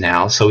experienced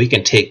now, so we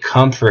can take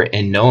comfort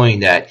in knowing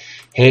that,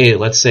 hey,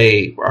 let's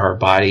say our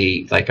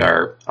body, like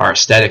our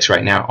aesthetics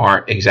right now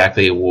aren't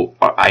exactly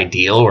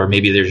ideal, or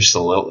maybe they're just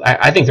a little,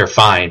 I think they're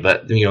fine,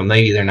 but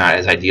maybe they're not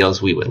as ideal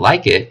as we would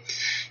like it.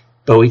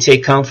 But we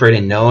take comfort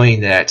in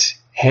knowing that,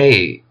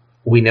 hey,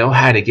 we know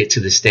how to get to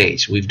the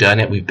stage. We've done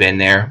it. We've been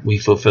there. We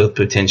fulfilled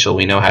potential.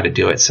 We know how to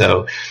do it.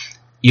 So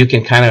you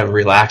can kind of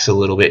relax a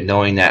little bit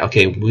knowing that,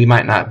 okay, we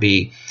might not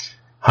be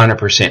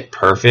 100%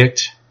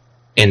 perfect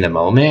in the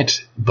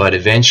moment, but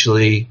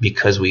eventually,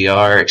 because we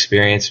are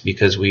experienced,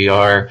 because we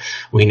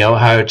know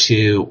how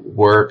to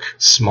work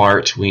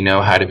smart, we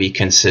know how to be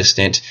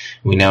consistent,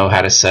 we know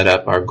how to set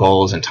up our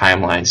goals and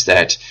timelines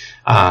that,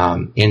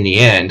 in the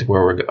end,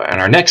 where we're on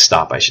our next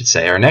stop, I should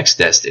say, our next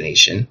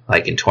destination,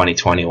 like in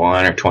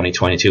 2021 or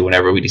 2022,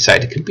 whenever we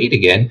decide to compete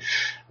again,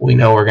 we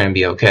know we're going to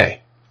be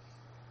okay.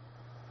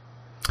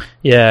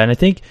 Yeah, and I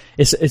think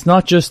it's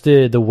not just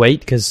the weight,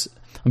 because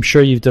I'm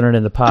sure you've done it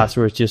in the past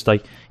where it's just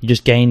like you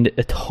just gained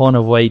a ton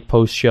of weight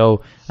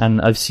post-show,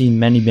 and I've seen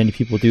many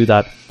people do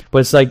that. But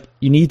it's like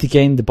you need to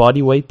gain the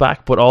body weight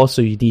back, but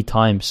also you need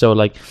time. So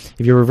like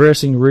if you're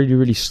reversing really,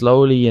 really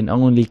slowly and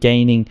only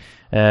gaining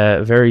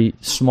very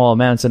small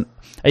amounts, and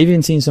I've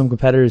even seen some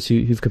competitors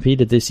who've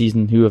competed this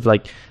season who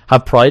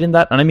have pride in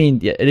that. And I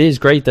mean, it is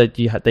great that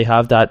they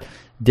have that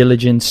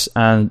diligence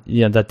and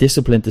that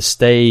discipline to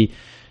stay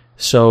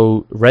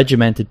so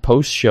regimented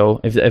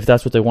post-show if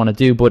that's what they want to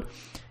do. But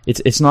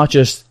it's not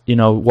just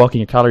walking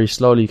your calories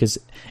slowly, because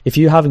if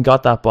you haven't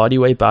got that body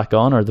weight back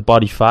on, or the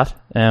body fat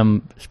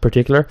in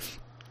particular,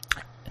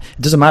 it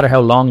doesn't matter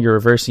how long you're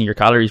reversing your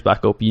calories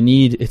back up. You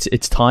need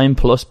it's time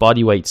plus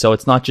body weight. So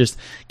it's not just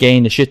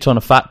gain a shit ton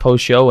of fat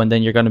post show and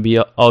then you're going to be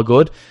all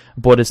good,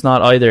 but it's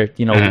not either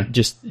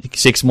just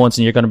 6 months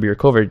and you're going to be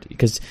recovered,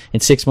 because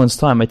in 6 months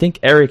time, I think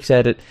Eric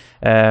said it,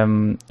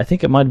 I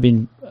think it might have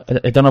been,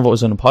 I don't know if it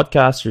was on a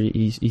podcast or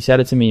he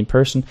said it to me in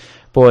person,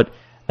 but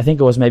I think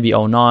it was maybe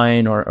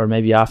 09 or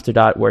maybe after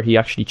that, where he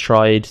actually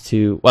tried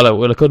to,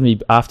 well, it couldn't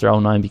be after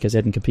 09 because he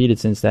hadn't competed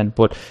since then,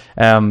 but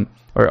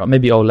or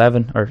maybe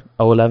 2011,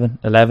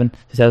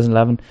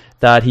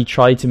 that he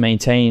tried to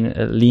maintain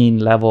a lean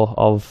level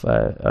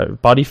of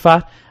body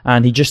fat,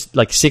 and he just,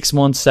 like 6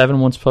 months, 7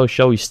 months post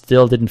show, he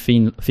still didn't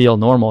feel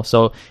normal.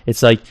 So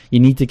it's like you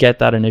need to get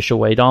that initial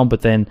weight on,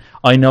 but then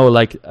I know,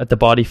 like, at the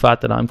body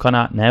fat that I'm kind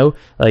of at now,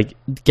 like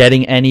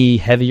getting any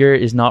heavier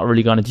is not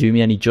really going to do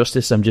me any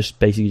justice. I'm just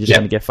basically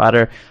going to get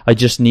fatter. I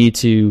just need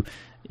to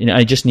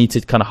I just need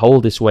to kind of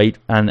hold this weight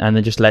and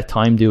then just let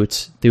time do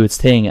its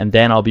thing, and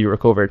then I'll be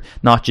recovered.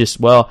 Not just,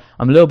 well,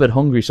 I'm a little bit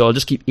hungry, so I'll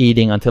just keep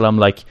eating until I'm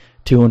like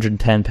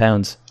 210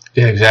 pounds.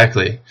 Yeah,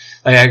 exactly.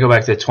 Like I go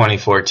back to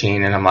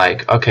 2014 and I'm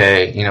like,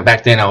 okay,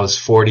 back then I was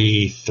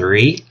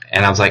 43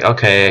 and I was like,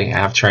 okay,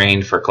 I've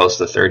trained for close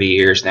to 30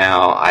 years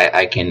now.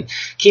 I can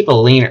keep a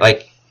leaner,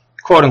 like,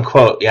 quote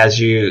unquote, as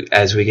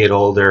we get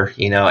older,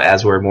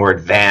 as we're more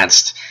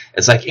advanced,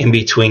 it's like in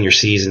between your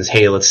seasons,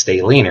 hey, let's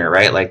stay leaner,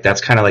 right? Like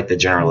that's kind of like the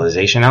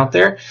generalization out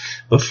there.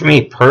 But for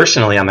me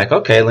personally, I'm like,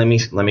 okay, let me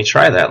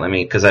try that.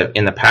 Because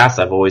in the past,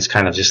 I've always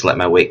kind of just let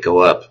my weight go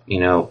up,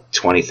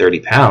 20, 30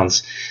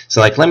 pounds.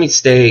 So like, let me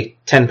stay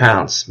 10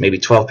 pounds, maybe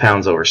 12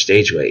 pounds over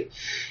stage weight.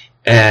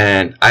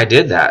 And I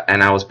did that.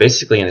 And I was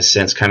basically, in a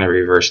sense, kind of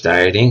reverse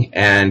dieting.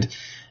 And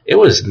it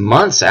was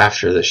months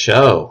after the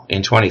show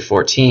in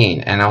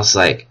 2014, and I was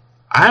like,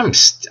 I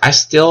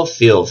still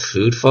feel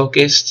food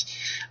focused.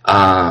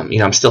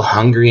 I'm still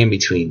hungry in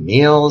between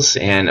meals,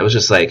 and it was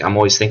just like I'm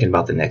always thinking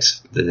about the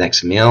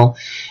next meal.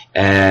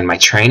 And my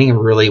training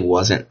really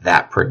wasn't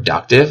that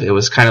productive. It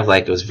was kind of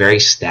like it was very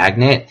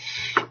stagnant,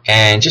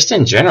 and just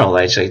in general,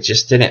 I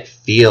just didn't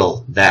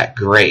feel that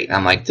great.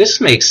 I'm like,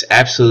 this makes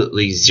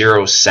absolutely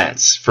zero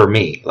sense for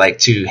me, like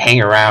to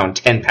hang around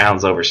 10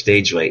 pounds over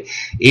stage weight,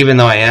 even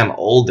though I am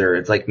older.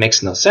 It like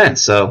makes no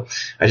sense. So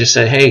I just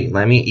said, hey,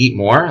 let me eat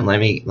more and let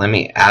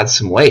me add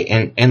some weight,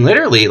 and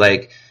literally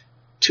like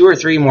 2 or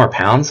 3 more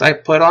pounds I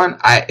put on.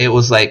 It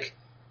was like,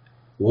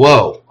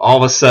 whoa, all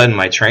of a sudden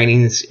my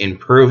training's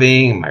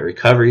improving, my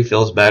recovery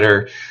feels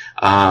better.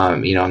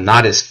 I'm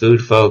not as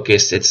food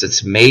focused.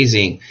 It's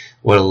amazing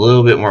what a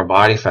little bit more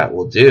body fat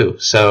will do.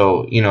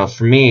 So,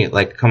 for me,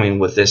 like coming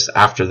with this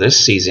after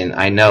this season,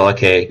 I know,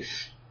 okay,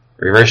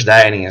 reverse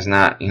dieting is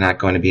not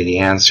going to be the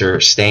answer.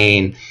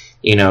 Staying,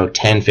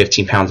 10,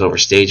 15 pounds over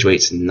stage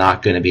weight's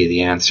not going to be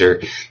the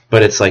answer.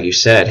 But it's like you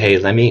said, hey,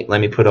 let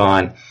me put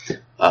on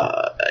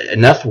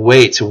enough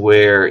weight to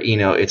where,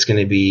 it's going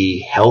to be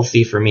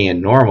healthy for me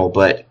and normal,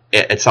 but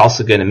it's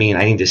also going to mean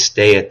I need to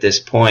stay at this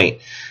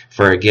point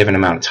for a given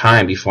amount of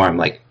time before I'm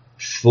like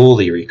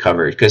fully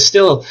recovered. Because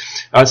still,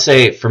 I would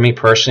say for me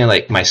personally,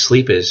 like my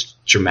sleep is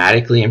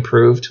dramatically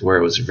improved, where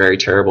it was very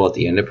terrible at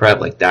the end of prep.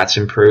 Like that's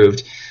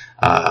improved.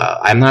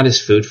 I'm not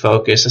as food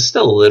focused. It's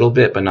still a little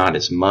bit, but not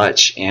as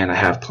much. And I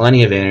have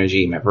plenty of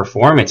energy. My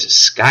performance is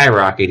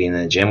skyrocketing in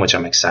the gym, which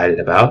I'm excited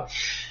about.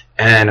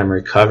 And I'm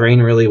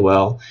recovering really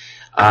well.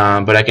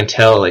 But I can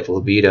tell like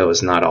libido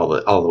is not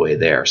all the way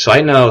there. So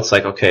I know it's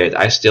like, okay,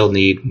 I still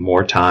need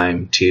more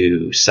time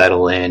to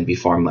settle in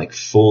before I'm like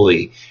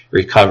fully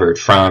recovered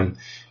from,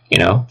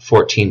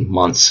 14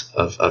 months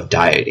of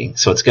dieting.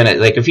 So it's going to,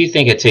 like, if you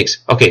think it takes,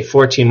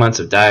 14 months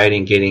of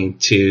dieting, getting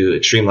to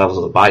extreme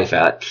levels of body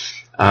fat,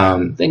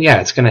 then yeah,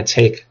 it's going to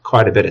take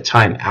quite a bit of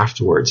time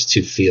afterwards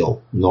to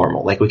feel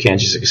normal. Like we can't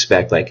just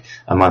expect like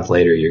a month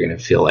later, you're going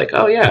to feel like,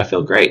 oh yeah, I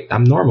feel great.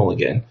 I'm normal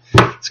again.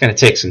 It's going to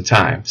take some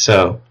time.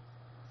 So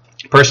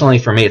personally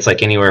for me, it's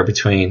like anywhere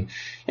between,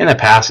 in the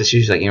past, it's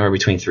usually like anywhere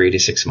between 3 to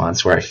 6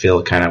 months where I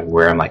feel kind of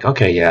where I'm like,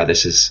 okay, yeah,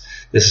 this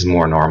is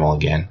more normal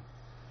again.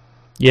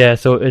 Yeah,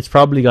 so it's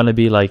probably going to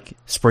be like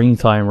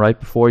springtime, right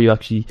before you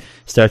actually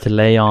start to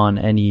lay on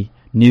any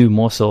new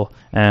muscle.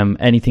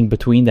 Anything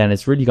between then,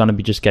 it's really going to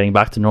be just getting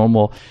back to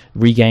normal,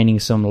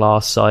 regaining some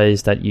lost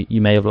size that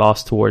you may have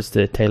lost towards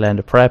the tail end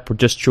of prep, or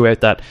just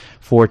throughout that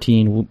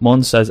 14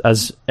 months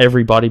as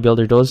every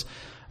bodybuilder does.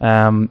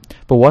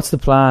 But what's the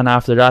plan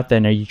after that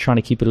then? Are you trying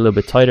to keep it a little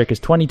bit tighter? Because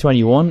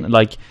 2021,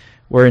 like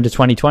we're into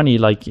 2020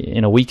 like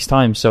in a week's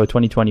time, so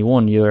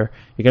 2021 you're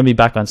going to be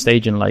back on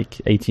stage in like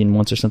 18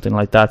 months or something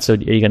like that. So are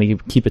you going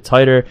to keep it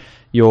tighter?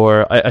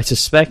 I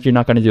suspect you're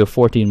not going to do a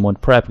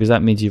 14-month prep, because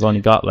that means you've only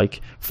got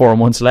like 4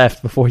 months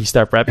left before you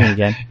start prepping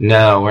again.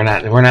 No, we're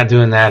not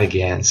doing that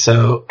again.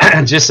 So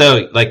just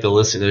so like the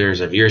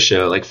listeners of your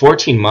show, like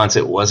 14 months,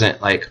 it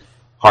wasn't like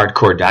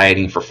hardcore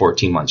dieting for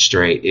 14 months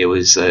straight. It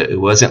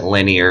wasn't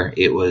linear.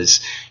 It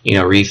was,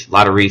 a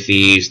lot of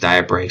refeeds,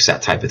 diet breaks,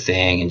 that type of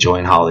thing,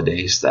 enjoying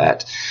holidays,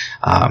 that.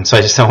 So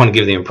I just don't want to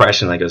give the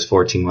impression like it was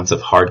 14 months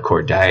of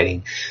hardcore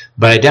dieting,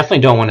 but I definitely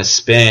don't want to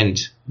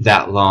spend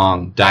that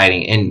long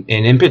dieting, and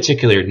in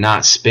particular,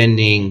 not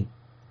spending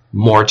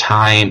more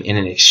time in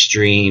an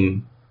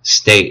extreme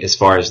state as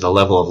far as the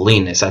level of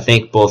leanness. I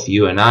think both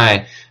you and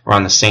I are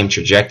on the same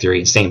trajectory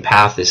and same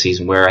path this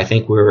season, where I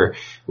think we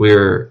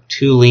were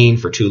too lean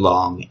for too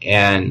long,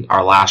 and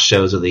our last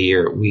shows of the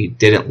year, we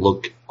didn't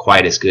look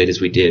quite as good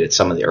as we did at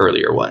some of the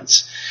earlier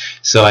ones.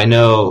 So I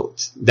know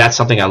that's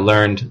something I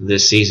learned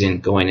this season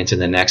going into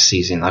the next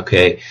season.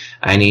 Okay,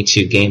 I need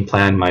to game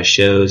plan my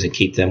shows and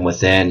keep them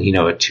within,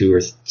 a 2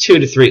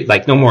 to 3,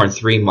 like no more than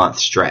 3 month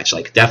stretch,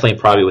 like definitely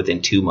probably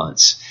within 2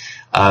 months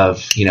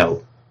of,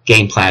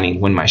 game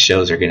planning when my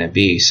shows are going to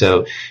be.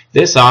 So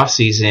this off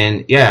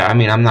season, yeah, I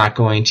mean, I'm not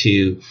going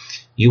to,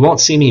 you won't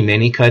see me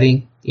mini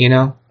cutting,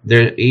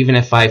 there, even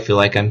if I feel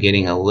like I'm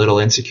getting a little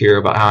insecure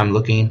about how I'm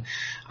looking,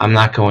 I'm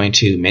not going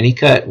to mini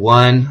cut.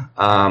 One,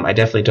 I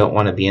definitely don't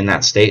want to be in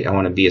that state. I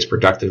want to be as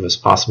productive as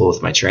possible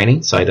with my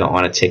training, so I don't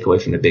want to take away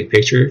from the big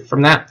picture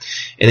from that.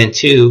 And then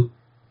two,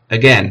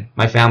 again,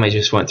 my family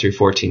just went through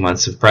 14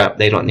 months of prep.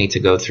 They don't need to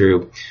go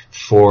through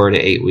 4 to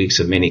 8 weeks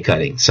of mini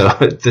cutting. So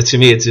to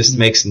me, it just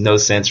makes no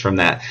sense from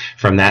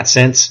that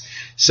sense.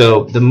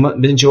 So the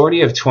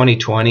majority of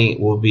 2020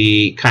 will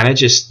be kind of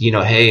just,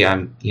 hey,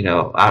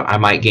 I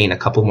might gain a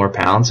couple more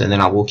pounds, and then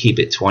we'll keep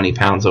it 20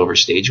 pounds over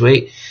stage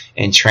weight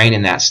and train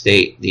in that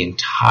state the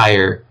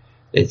entire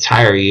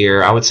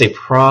year. I would say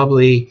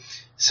probably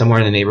somewhere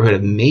in the neighborhood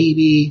of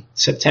maybe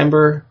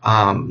September,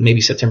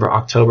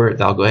 October,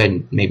 they'll go ahead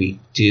and maybe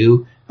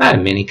do not a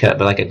mini cut,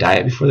 but like a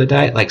diet before the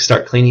diet, like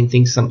start cleaning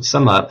things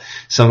some up,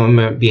 some of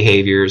them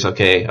behaviors.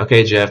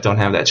 Okay, Jeff, don't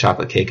have that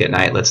chocolate cake at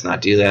night. Let's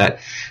not do that.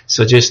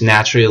 So just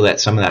naturally let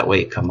some of that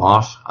weight come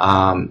off.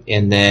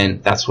 And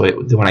then that's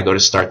when I go to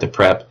start the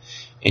prep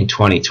in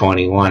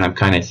 2021, I'm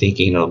kind of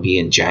thinking it'll be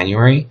in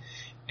January,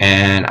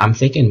 and I'm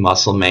thinking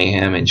Muscle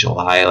Mayhem in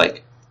July.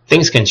 Like,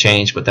 things can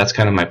change, but that's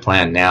kind of my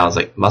plan now, is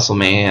like Muscle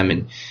Mayhem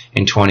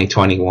in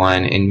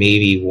 2021 and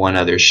maybe one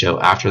other show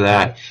after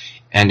that.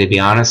 And to be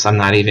honest, I'm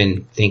not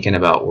even thinking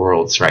about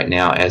Worlds right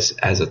now as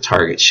a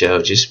target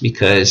show, just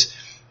because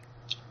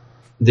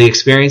the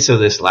experience of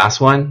this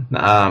last one,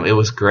 it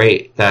was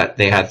great that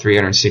they had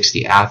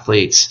 360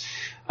 athletes.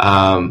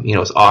 It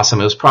was awesome.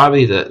 It was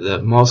probably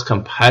the most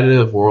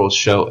competitive World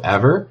show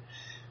ever.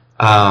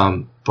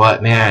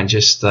 But man,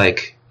 just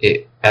like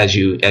it, as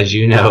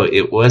you know,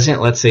 it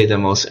wasn't, let's say, the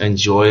most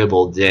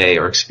enjoyable day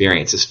or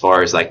experience as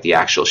far as like the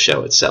actual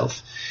show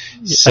itself.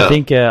 So, I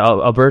think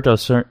Alberto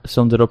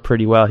summed it up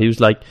pretty well. He was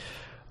like,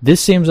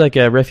 this seems like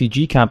a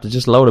refugee camp. There's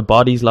just a load of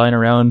bodies lying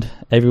around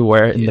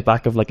everywhere in the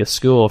back of like a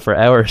school for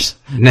hours.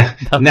 Now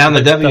in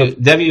the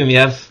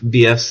WMF's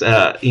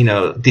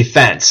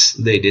defense,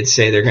 they did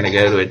say they're going to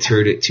go to a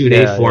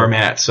two-day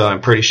format. So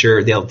I'm pretty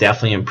sure they'll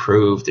definitely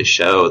improve the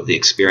show, the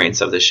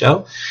experience of the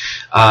show.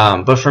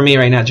 But for me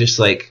right now, just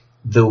like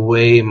the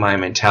way my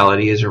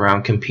mentality is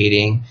around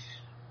competing,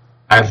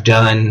 I've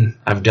done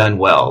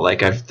well.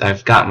 Like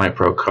I've got my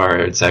pro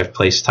cards. I've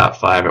placed top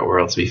 5 at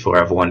Worlds before.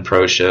 I've won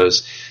pro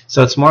shows.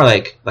 So it's more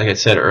like I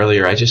said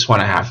earlier, I just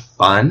want to have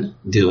fun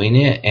doing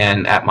it.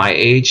 And at my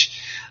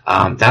age,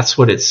 that's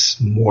what it's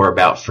more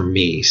about for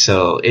me.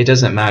 So it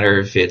doesn't matter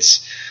if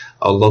it's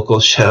a local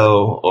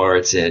show or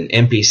it's an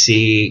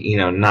NPC,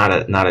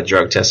 not a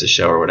drug tested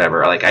show or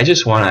whatever. Like, I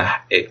just want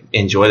to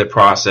enjoy the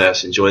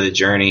process, enjoy the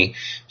journey,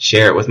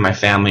 share it with my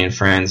family and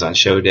friends on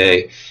show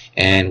day.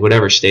 And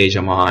whatever stage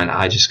I'm on,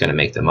 I just got to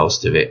make the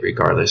most of it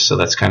regardless. So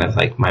that's kind of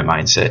like my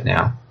mindset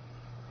now.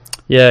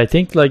 Yeah, I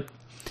think like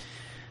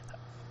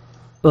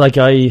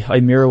I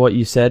mirror what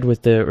you said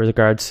with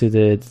regards to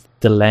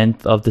the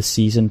length of the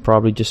season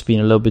probably just being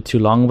a little bit too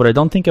long. But I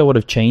don't think I would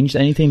have changed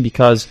anything,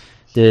 because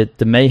the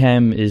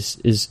Mayhem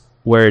is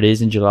where it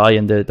is in July,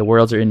 and the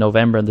Worlds are in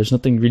November, and there's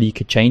nothing really you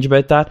could change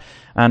about that.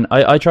 And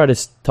I try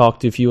to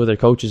talk to a few other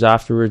coaches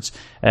afterwards,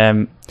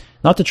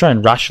 not to try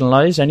and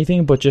rationalize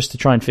anything, but just to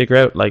try and figure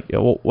out, like,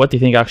 what do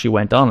you think actually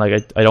went on?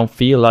 Like, I don't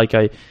feel like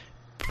I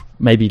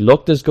maybe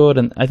looked as good,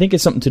 and I think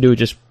it's something to do with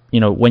just,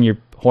 when your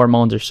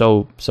hormones are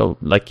so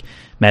like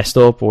messed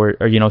up or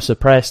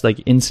suppressed, like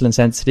insulin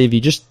sensitive,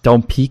 you just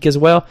don't peak as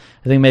well.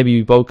 I think maybe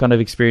we both kind of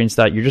experienced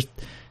that. You're just,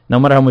 no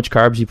matter how much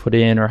carbs you put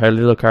in or how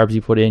little carbs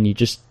you put in,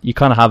 you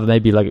kind of have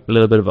maybe like a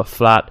little bit of a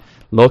flat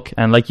look.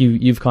 And like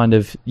you've kind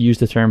of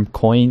used the term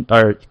coined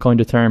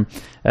the term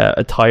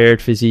a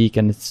tired physique,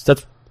 and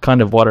that's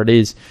kind of what it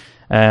is.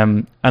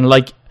 And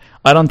like,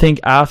 I don't think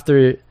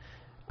after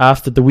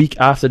the week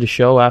after the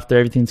show, after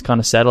everything's kind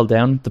of settled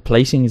down, the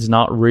placing is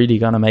not really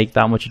going to make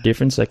that much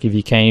difference. Like, if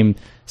you came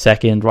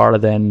second rather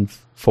than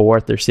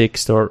fourth or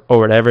sixth or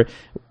whatever,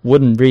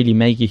 wouldn't really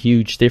make a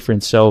huge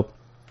difference. So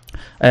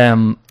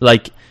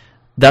like,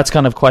 that's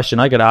kind of a question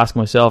I could ask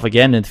myself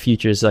again in the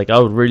future. Is like, I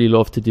would really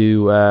love to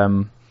do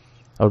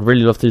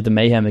the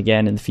Mayhem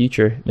again in the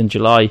future in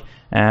July,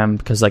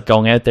 because like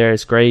going out there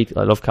is great.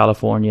 I love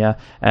California,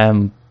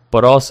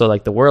 but also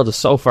like the world is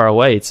so far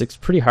away. It's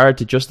pretty hard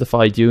to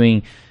justify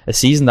doing a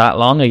season that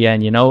long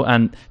again,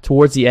 and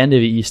towards the end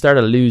of it, you start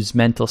to lose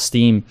mental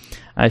steam.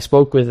 I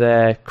spoke with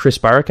Chris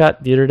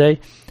Barakat the other day,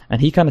 and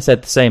he kind of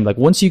said the same. Like,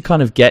 once you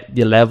kind of get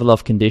the level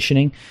of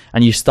conditioning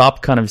and you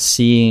stop kind of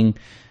seeing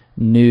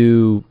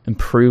new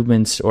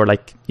improvements or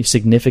like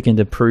significant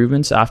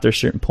improvements after a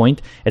certain point,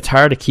 it's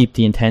hard to keep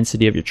the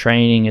intensity of your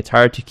training. It's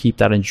hard to keep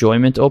that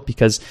enjoyment up,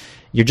 because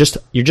you're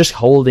just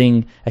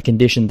holding a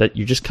condition that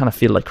you just kind of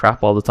feel like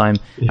crap all the time.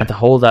 And to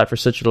hold that for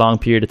such a long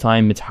period of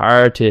time, it's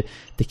hard to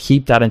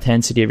keep that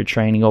intensity of your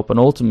training up, and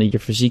ultimately your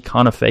physique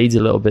kind of fades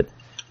a little bit.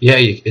 Yeah,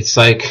 it's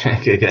like,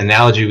 an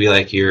analogy would be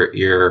like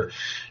you're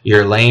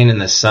laying in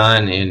the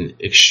sun in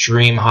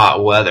extreme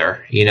hot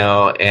weather,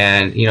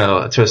 and,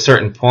 to a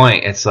certain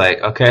point, it's like,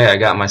 okay, I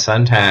got my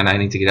suntan, I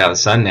need to get out of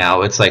the sun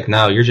now. It's like,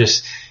 no, you're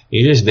just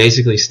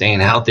basically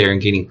staying out there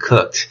and getting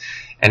cooked,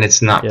 and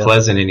it's not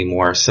pleasant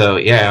anymore. So,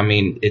 yeah, I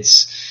mean,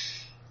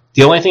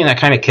 The only thing that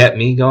kind of kept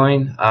me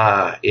going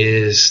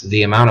is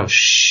the amount of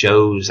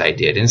shows I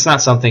did. And it's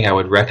not something I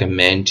would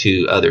recommend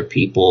to other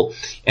people.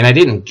 And I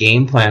didn't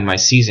game plan my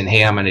season,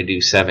 hey, I'm going to do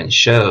 7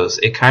 shows.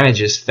 It kind of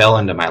just fell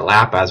into my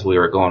lap as we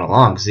were going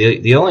along. 'Cause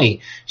the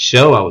only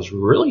show I was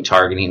really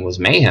targeting was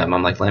Mayhem.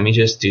 I'm like, let me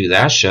just do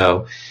that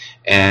show.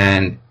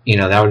 And,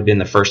 that would have been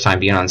the first time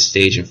being on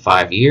stage in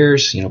 5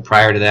 years.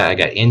 Prior to that, I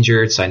got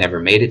injured, so I never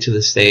made it to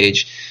the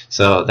stage.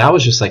 So that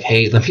was just like,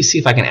 hey, let me see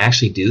if I can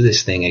actually do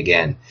this thing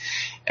again.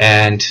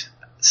 And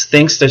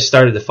things just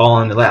started to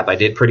fall in the lap. I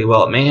did pretty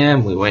well at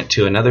Mayhem. We went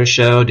to another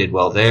show, did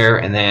well there.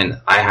 And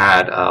then I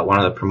had one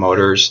of the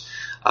promoters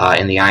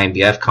in the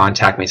INBF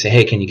contact me and say,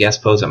 hey, can you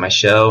guest pose at my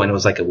show? And it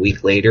was like a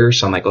week later.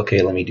 So I'm like,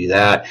 okay, let me do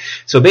that.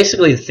 So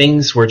basically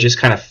things were just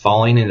kind of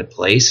falling into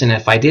place. And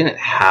if I didn't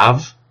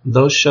have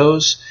those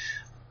shows,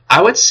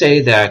 I would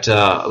say that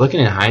looking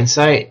in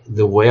hindsight,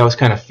 the way I was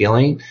kind of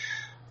feeling,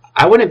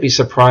 I wouldn't be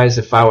surprised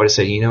if I would have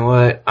said, you know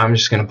what, I'm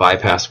just going to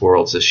bypass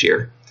Worlds this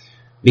year.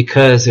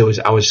 Because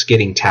I was just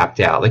getting tapped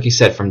out. Like you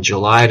said, from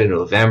July to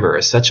November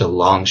is such a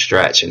long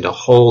stretch, and to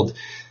hold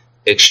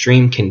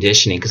extreme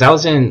conditioning, because I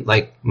was in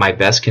like my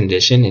best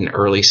condition in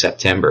early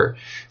September.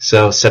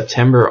 So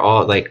September,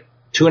 all like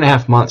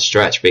 2.5 month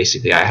stretch,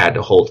 basically I had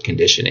to hold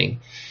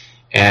conditioning.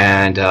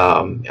 And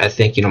I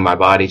think, my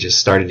body just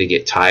started to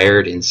get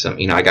tired, and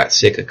I got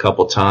sick a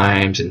couple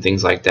times and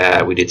things like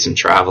that. We did some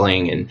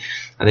traveling, and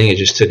I think it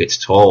just took its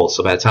toll.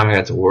 So by the time I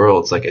got to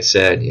Worlds, like I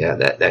said, yeah,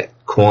 that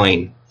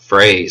coin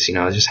phrase,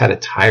 I just had a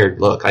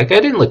tired look. Like I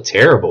didn't look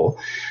terrible,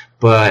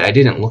 but I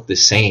didn't look the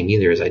same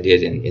either as I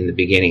did in the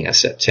beginning of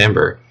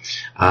September.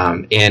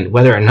 And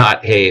whether or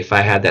not, hey, if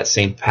I had that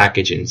same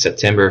package in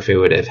September, if it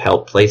would have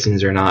helped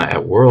placings or not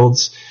at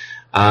Worlds,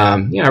 I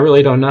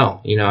really don't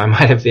know. I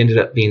might have ended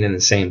up being in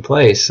the same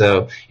place.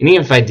 So, and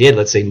even if I did,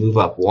 let's say move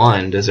up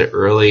 1, does it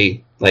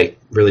really, like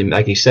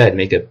you said,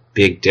 make a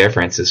big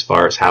difference as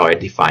far as how I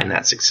define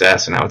that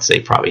success? And I would say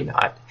probably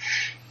not.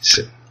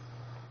 So.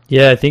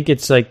 Yeah, I think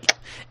it's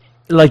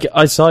like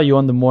I saw you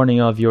on the morning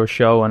of your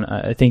show, and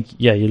I think,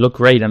 yeah, you look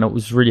great. And it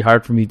was really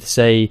hard for me to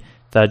say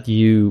that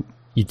you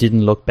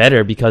didn't look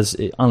better, because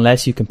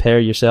unless you compare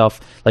yourself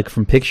like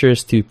from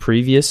pictures to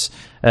previous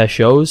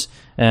shows,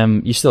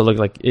 you still look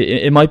like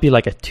it might be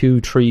like a 2,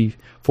 3,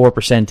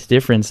 4%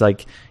 difference,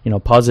 like,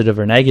 positive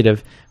or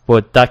negative,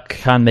 but that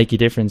can make a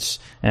difference,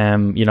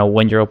 when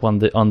you're up on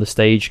the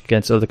stage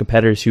against other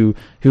competitors who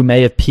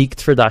may have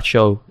peaked for that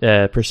show,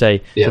 per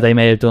se. Yeah. So they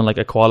may have done like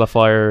a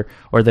qualifier,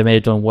 or they may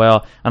have done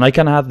well. And I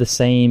kind of had the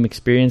same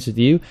experience with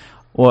you.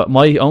 Well,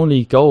 my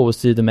only goal was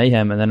to do the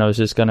Mayhem, and then I was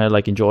just gonna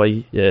like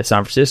enjoy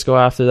San Francisco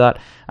after that.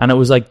 And it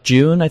was like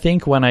June, I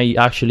think, when I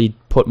actually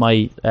put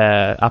my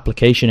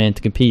application in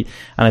to compete.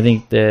 And I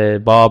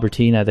think Bob or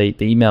Tina, they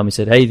emailed me,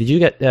 said, hey, did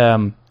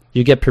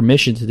you get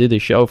permission to do the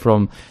show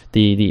from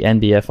the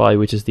NBFI,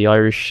 which is the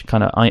Irish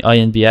kind of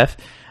INBF?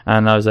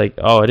 And I was like,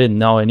 oh, I didn't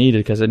know I needed,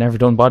 because I'd never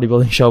done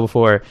bodybuilding show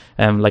before.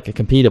 Like I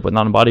competed, but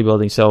not in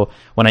bodybuilding. So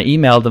when I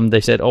emailed them,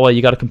 they said, oh, well,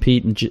 you got to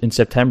compete in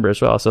September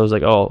as well. So I was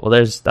like, oh, well,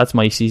 that's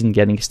my season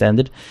getting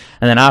extended.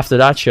 And then after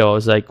that show, I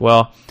was like,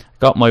 well, I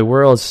got my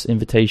Worlds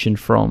invitation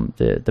from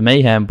the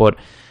Mayhem, but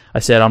I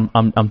said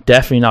I'm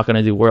definitely not going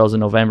to do Worlds in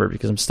November,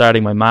 because I'm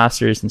starting my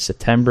Masters in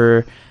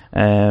September.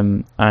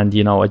 And I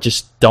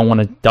just don't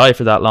want to die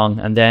for that long.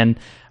 And then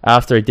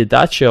after I did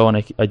that show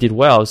and I did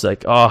well, I was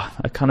like, oh,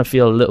 I kind of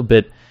feel a little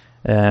bit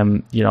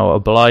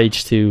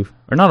obliged to,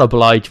 or not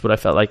obliged, but I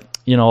felt like,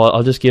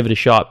 I'll just give it a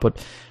shot.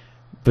 But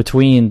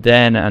between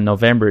then and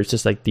November, it's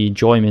just like the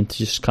enjoyment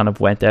just kind of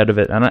went out of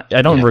it. And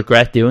I don't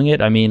regret doing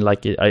it. I mean,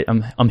 like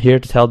I'm here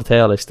to tell the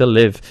tale. I still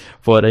live,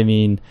 but I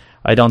mean,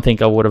 I don't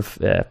think I would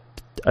have.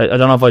 I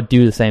don't know if I'd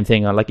do the same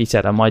thing. Like you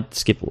said, I might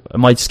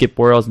skip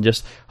Worlds and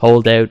just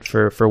hold out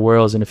for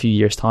Worlds in a few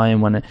years'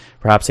 time, when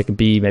perhaps it can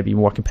be maybe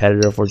more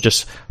competitive, or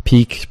just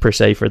peak per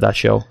se for that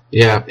show.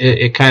 Yeah,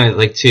 it kind of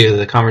like too,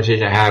 the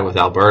conversation I had with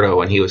Alberto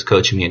when he was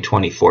coaching me in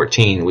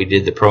 2014. We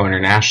did the Pro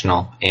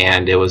International,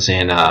 and it was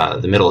in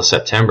the middle of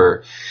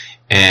September.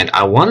 And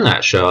I won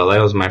that show.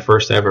 That was my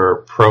first ever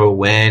pro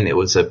win. It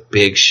was a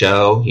big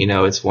show.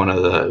 It's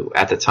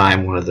at the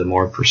time, one of the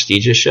more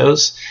prestigious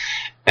shows.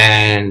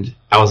 And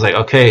I was like,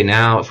 okay,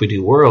 now if we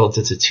do Worlds,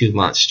 it's a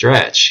 2-month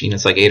stretch.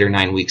 It's like 8 or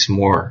 9 weeks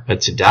more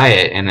to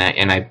diet. And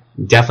I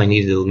definitely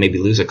needed to maybe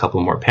lose a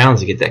couple more pounds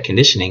to get that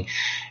conditioning.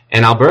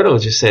 And Alberto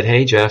just said,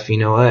 hey, Jeff, you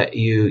know what?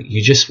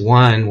 You just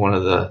won one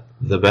of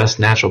the best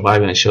natural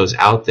bodybuilding shows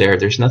out there.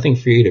 There's nothing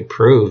for you to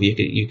prove.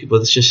 You could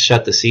let's just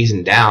shut the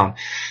season down.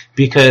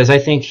 Because I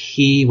think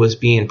he was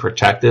being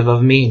protective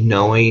of me,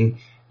 knowing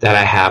that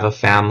I have a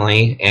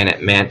family, and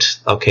it meant,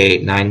 okay,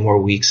 9 more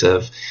weeks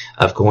of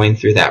going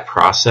through that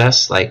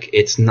process. Like,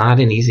 it's not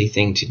an easy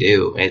thing to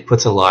do. It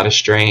puts a lot of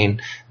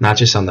strain, not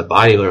just on the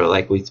bodybuilder,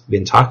 like we've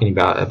been talking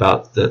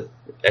about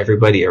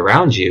everybody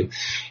around you.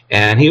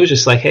 And he was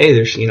just like, hey,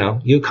 there's,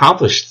 you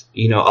accomplished,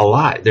 a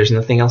lot. There's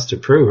nothing else to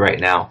prove right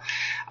now.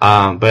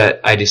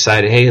 But I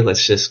decided, hey,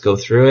 let's just go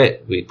through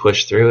it. We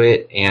pushed through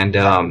it,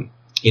 and,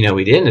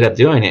 we ended up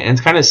doing it. And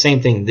it's kind of the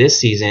same thing this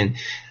season.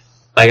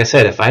 like I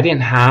said, if I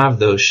didn't have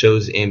those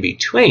shows in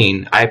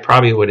between, I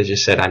probably would have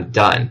just said I'm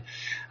done.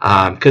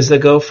 Because to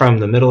go from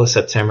the middle of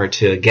September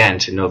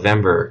to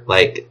November,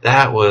 like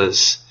that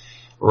was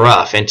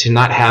rough. And to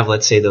not have,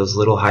 let's say, those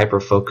little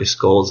hyper-focused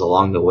goals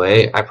along the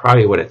way, I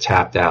probably would have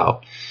tapped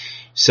out.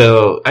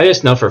 So I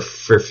just know for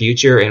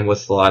future, and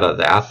with a lot of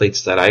the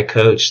athletes that I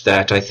coach,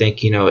 that I think,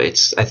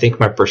 I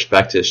think my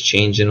perspective's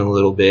changing a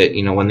little bit.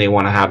 When they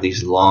want to have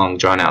these long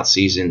drawn out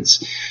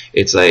seasons,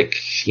 it's like,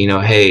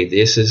 hey,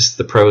 this is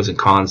the pros and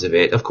cons of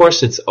it. Of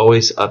course, it's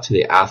always up to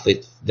the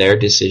athlete, their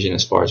decision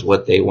as far as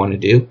what they want to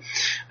do.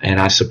 And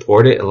I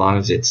support it as long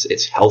as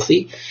it's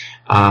healthy.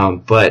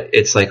 But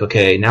it's like,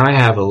 okay, now I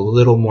have a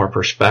little more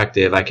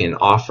perspective. I can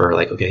offer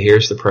like, okay,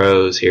 here's the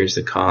pros, here's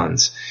the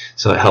cons.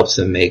 So it helps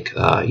them make,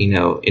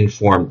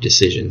 informed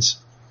decisions.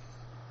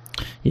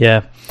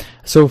 Yeah.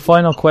 So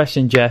final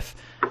question, Jeff.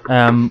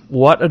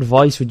 What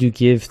advice would you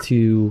give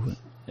to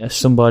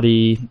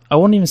somebody, I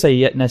wouldn't even say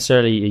yet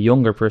necessarily a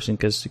younger person,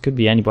 because it could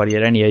be anybody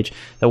at any age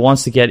that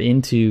wants to get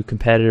into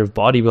competitive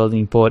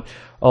bodybuilding, but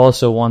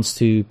also wants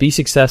to be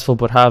successful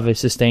but have a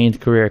sustained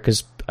career?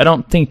 Because I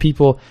don't think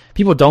people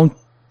don't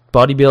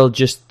bodybuild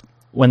just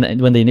when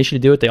they initially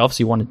do it. They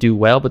obviously want to do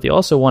well, but they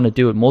also want to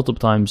do it multiple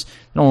times.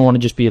 They don't want to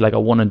just be like a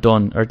one and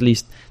done, or at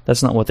least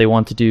that's not what they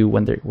want to do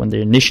when they're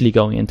initially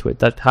going into it.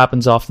 That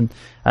happens often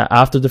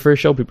after the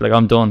first show. People are like,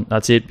 I'm done,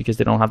 that's it, because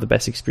they don't have the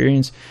best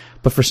experience.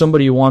 But for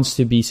somebody who wants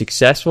to be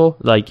successful,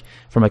 like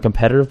from a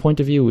competitive point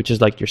of view, which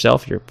is like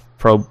yourself, you're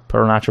pro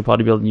natural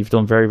bodybuilding, you've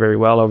done very, very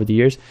well over the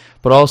years,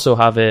 but also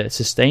have a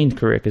sustained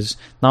career, because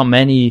not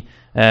many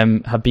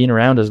have been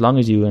around as long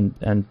as you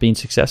and been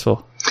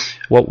successful.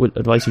 What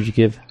advice would you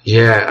give?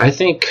 Yeah, I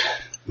think,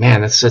 man,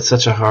 that's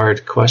such a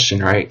hard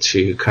question, right,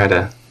 to kind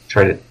of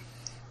try to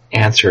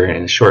answer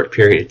in a short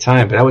period of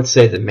time. But I would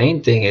say the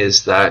main thing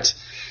is that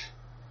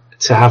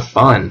to have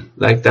fun.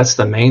 Like, that's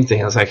the main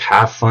thing. It's like,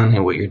 have fun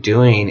in what you're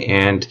doing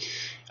and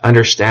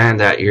understand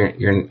that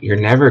you're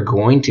never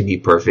going to be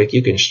perfect.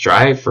 You can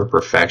strive for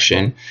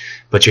perfection,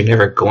 but you're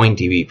never going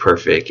to be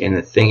perfect. And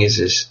the thing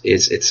is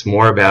it's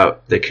more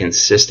about the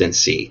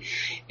consistency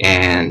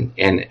and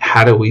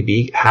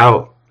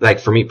like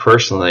for me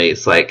personally,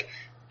 it's like,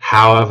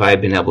 how have I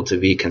been able to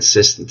be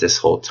consistent this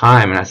whole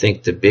time? And I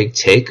think the big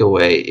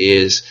takeaway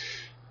is,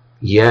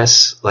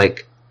 yes,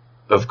 like,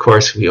 of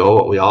course we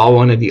all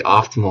want to be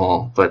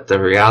optimal, but the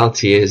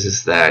reality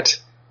is that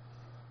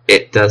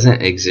it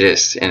doesn't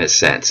exist in a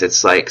sense.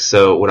 It's like,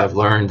 so what I've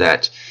learned,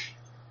 that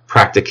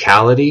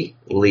practicality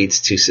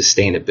leads to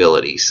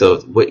sustainability.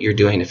 So what you're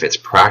doing, if it's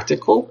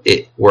practical,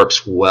 it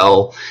works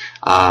well,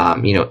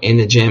 in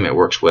the gym, it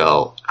works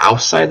well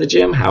outside the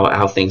gym,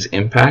 how things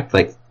impact,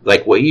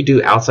 like what you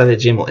do outside the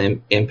gym will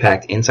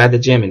impact inside the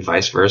gym and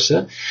vice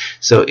versa.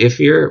 So if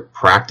you're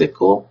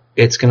practical,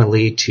 it's going to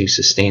lead to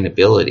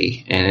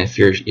sustainability. And if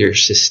you're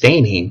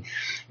sustaining,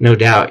 no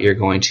doubt you're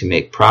going to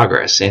make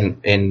progress.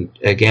 And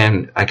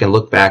again, I can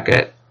look back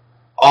at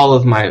all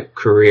of my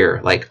career,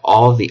 like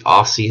all of the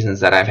off seasons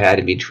that I've had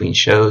in between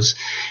shows,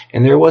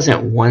 and there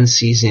wasn't one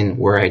season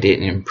where I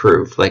didn't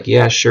improve. Like,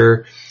 yeah,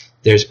 sure,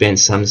 there's been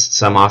some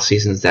off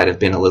seasons that have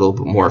been a little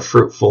bit more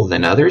fruitful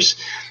than others,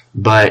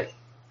 but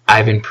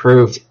I've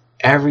improved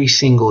every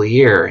single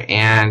year.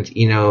 And,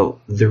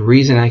 the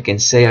reason I can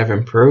say I've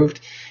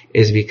improved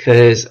is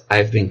because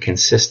I've been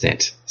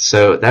consistent.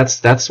 So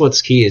that's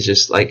what's key, is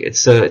just like, it's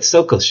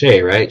so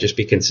cliche, right? Just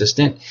be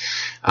consistent.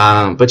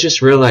 But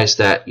just realize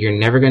that you're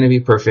never going to be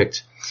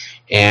perfect.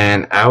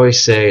 And I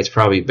always say it's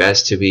probably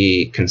best to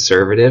be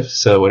conservative.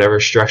 So whatever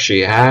structure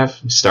you have,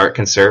 start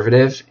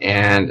conservative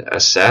and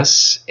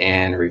assess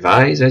and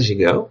revise as you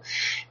go.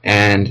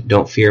 And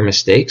don't fear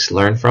mistakes,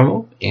 learn from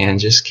them, and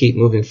just keep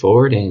moving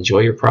forward and enjoy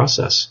your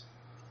process.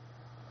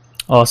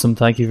 Awesome.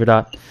 Thank you for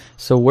that.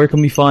 So where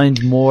can we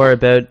find more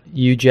about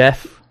you,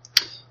 Jeff?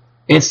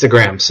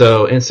 Instagram.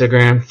 So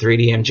Instagram,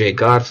 3DMJ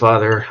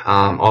Godfather.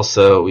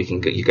 Also,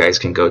 you guys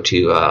can go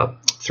to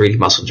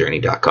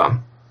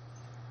 3dmusclejourney.com.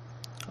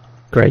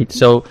 Great.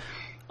 So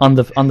on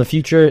the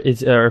future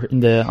is on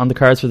the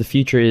cards for the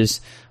future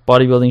is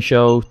Bodybuilding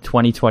Show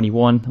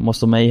 2021,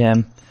 Muscle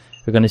Mayhem.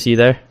 We're going to see you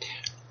there.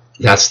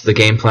 That's the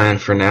game plan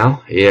for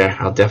now. Yeah,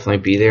 I'll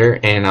definitely be there,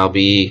 and I'll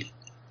be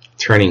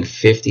turning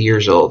 50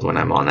 years old when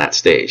I'm on that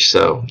stage.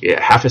 So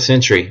yeah, half a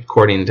century,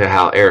 according to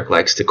how Eric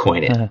likes to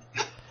coin it.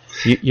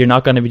 You're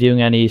not going to be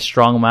doing any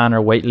strongman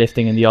or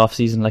weightlifting in the off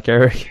season like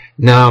Eric?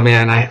 No,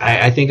 man.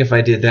 I think if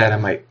I did that, I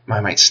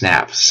might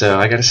snap. So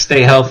I got to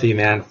stay healthy,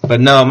 man.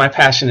 But no, my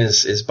passion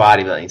is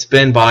bodybuilding. It's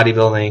been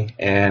bodybuilding,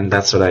 and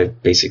that's what I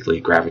basically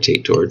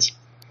gravitate towards.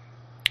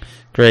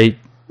 Great.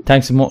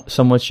 Thanks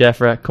so much, Jeff,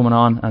 for coming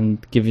on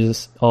and giving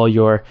us all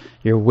your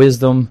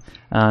wisdom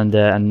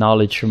and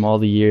knowledge from all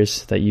the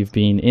years that you've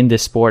been in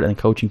this sport and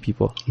coaching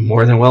people.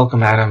 More than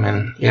welcome, Adam.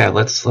 And yeah,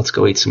 let's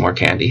go eat some more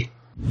candy.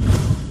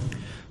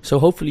 So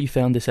hopefully you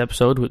found this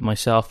episode with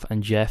myself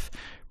and Jeff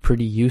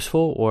pretty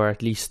useful, or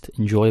at least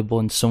enjoyable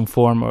in some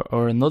form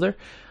or another.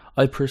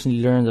 I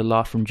personally learned a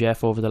lot from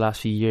Jeff over the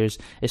last few years,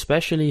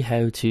 especially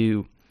how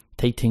to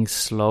take things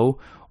slow,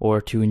 or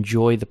to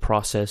enjoy the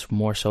process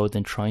more so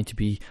than trying to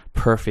be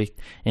perfect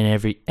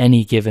in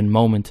any given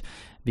moment,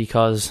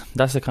 because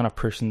that's the kind of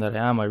person that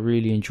I am. I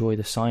really enjoy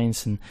the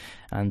science and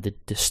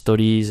the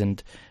studies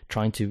and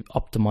trying to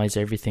optimize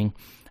everything.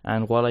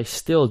 And while I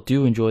still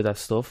do enjoy that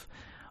stuff,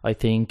 I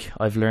think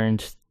I've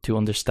learned to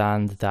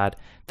understand that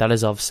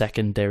is of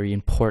secondary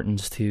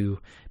importance to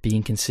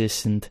being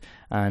consistent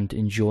and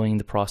enjoying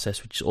the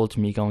process, which is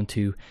ultimately going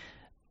to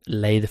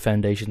lay the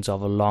foundations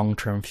of a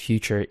long-term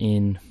future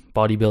in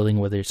bodybuilding,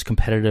 whether it's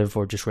competitive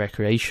or just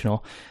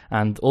recreational.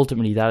 And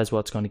ultimately that is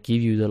what's going to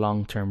give you the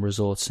long-term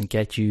results and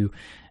get you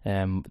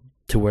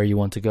to where you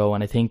want to go.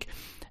 And I think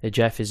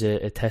Jeff is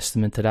a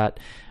testament to that.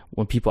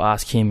 When people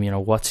ask him,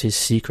 what's his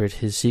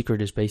secret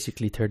is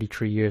basically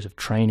 33 years of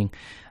training.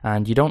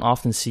 And you don't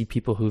often see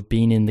people who've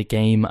been in the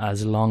game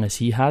as long as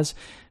he has,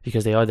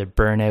 because they either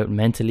burn out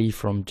mentally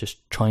from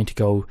just trying to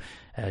go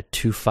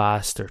too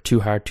fast or too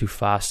hard too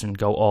fast and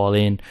go all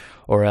in,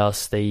 or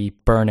else they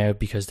burn out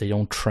because they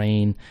don't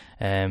train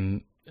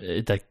in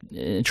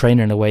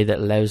a way that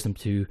allows them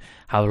to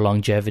have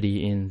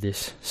longevity in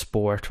this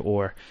sport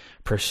or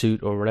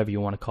pursuit or whatever you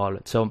want to call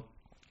it. So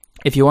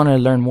if you want to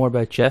learn more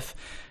about Jeff,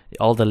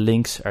 all the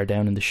links are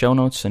down in the show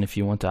notes, and if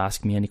you want to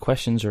ask me any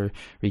questions or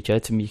reach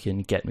out to me, you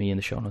can get me in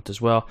the show notes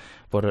as well.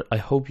 But I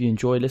hope you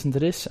enjoy listening to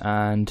this,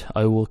 and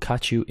I will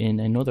catch you in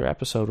another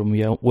episode when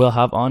we will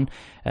have on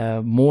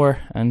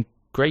more and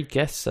great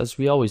guests, as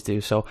we always do.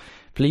 So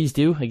please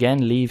do,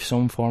 again, leave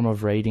some form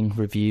of rating,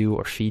 review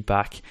or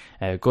feedback,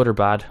 good or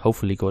bad,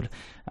 hopefully good,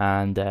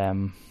 and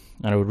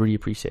I would really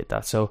appreciate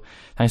that. So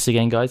thanks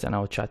again, guys, and I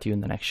will chat to you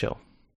in the next show.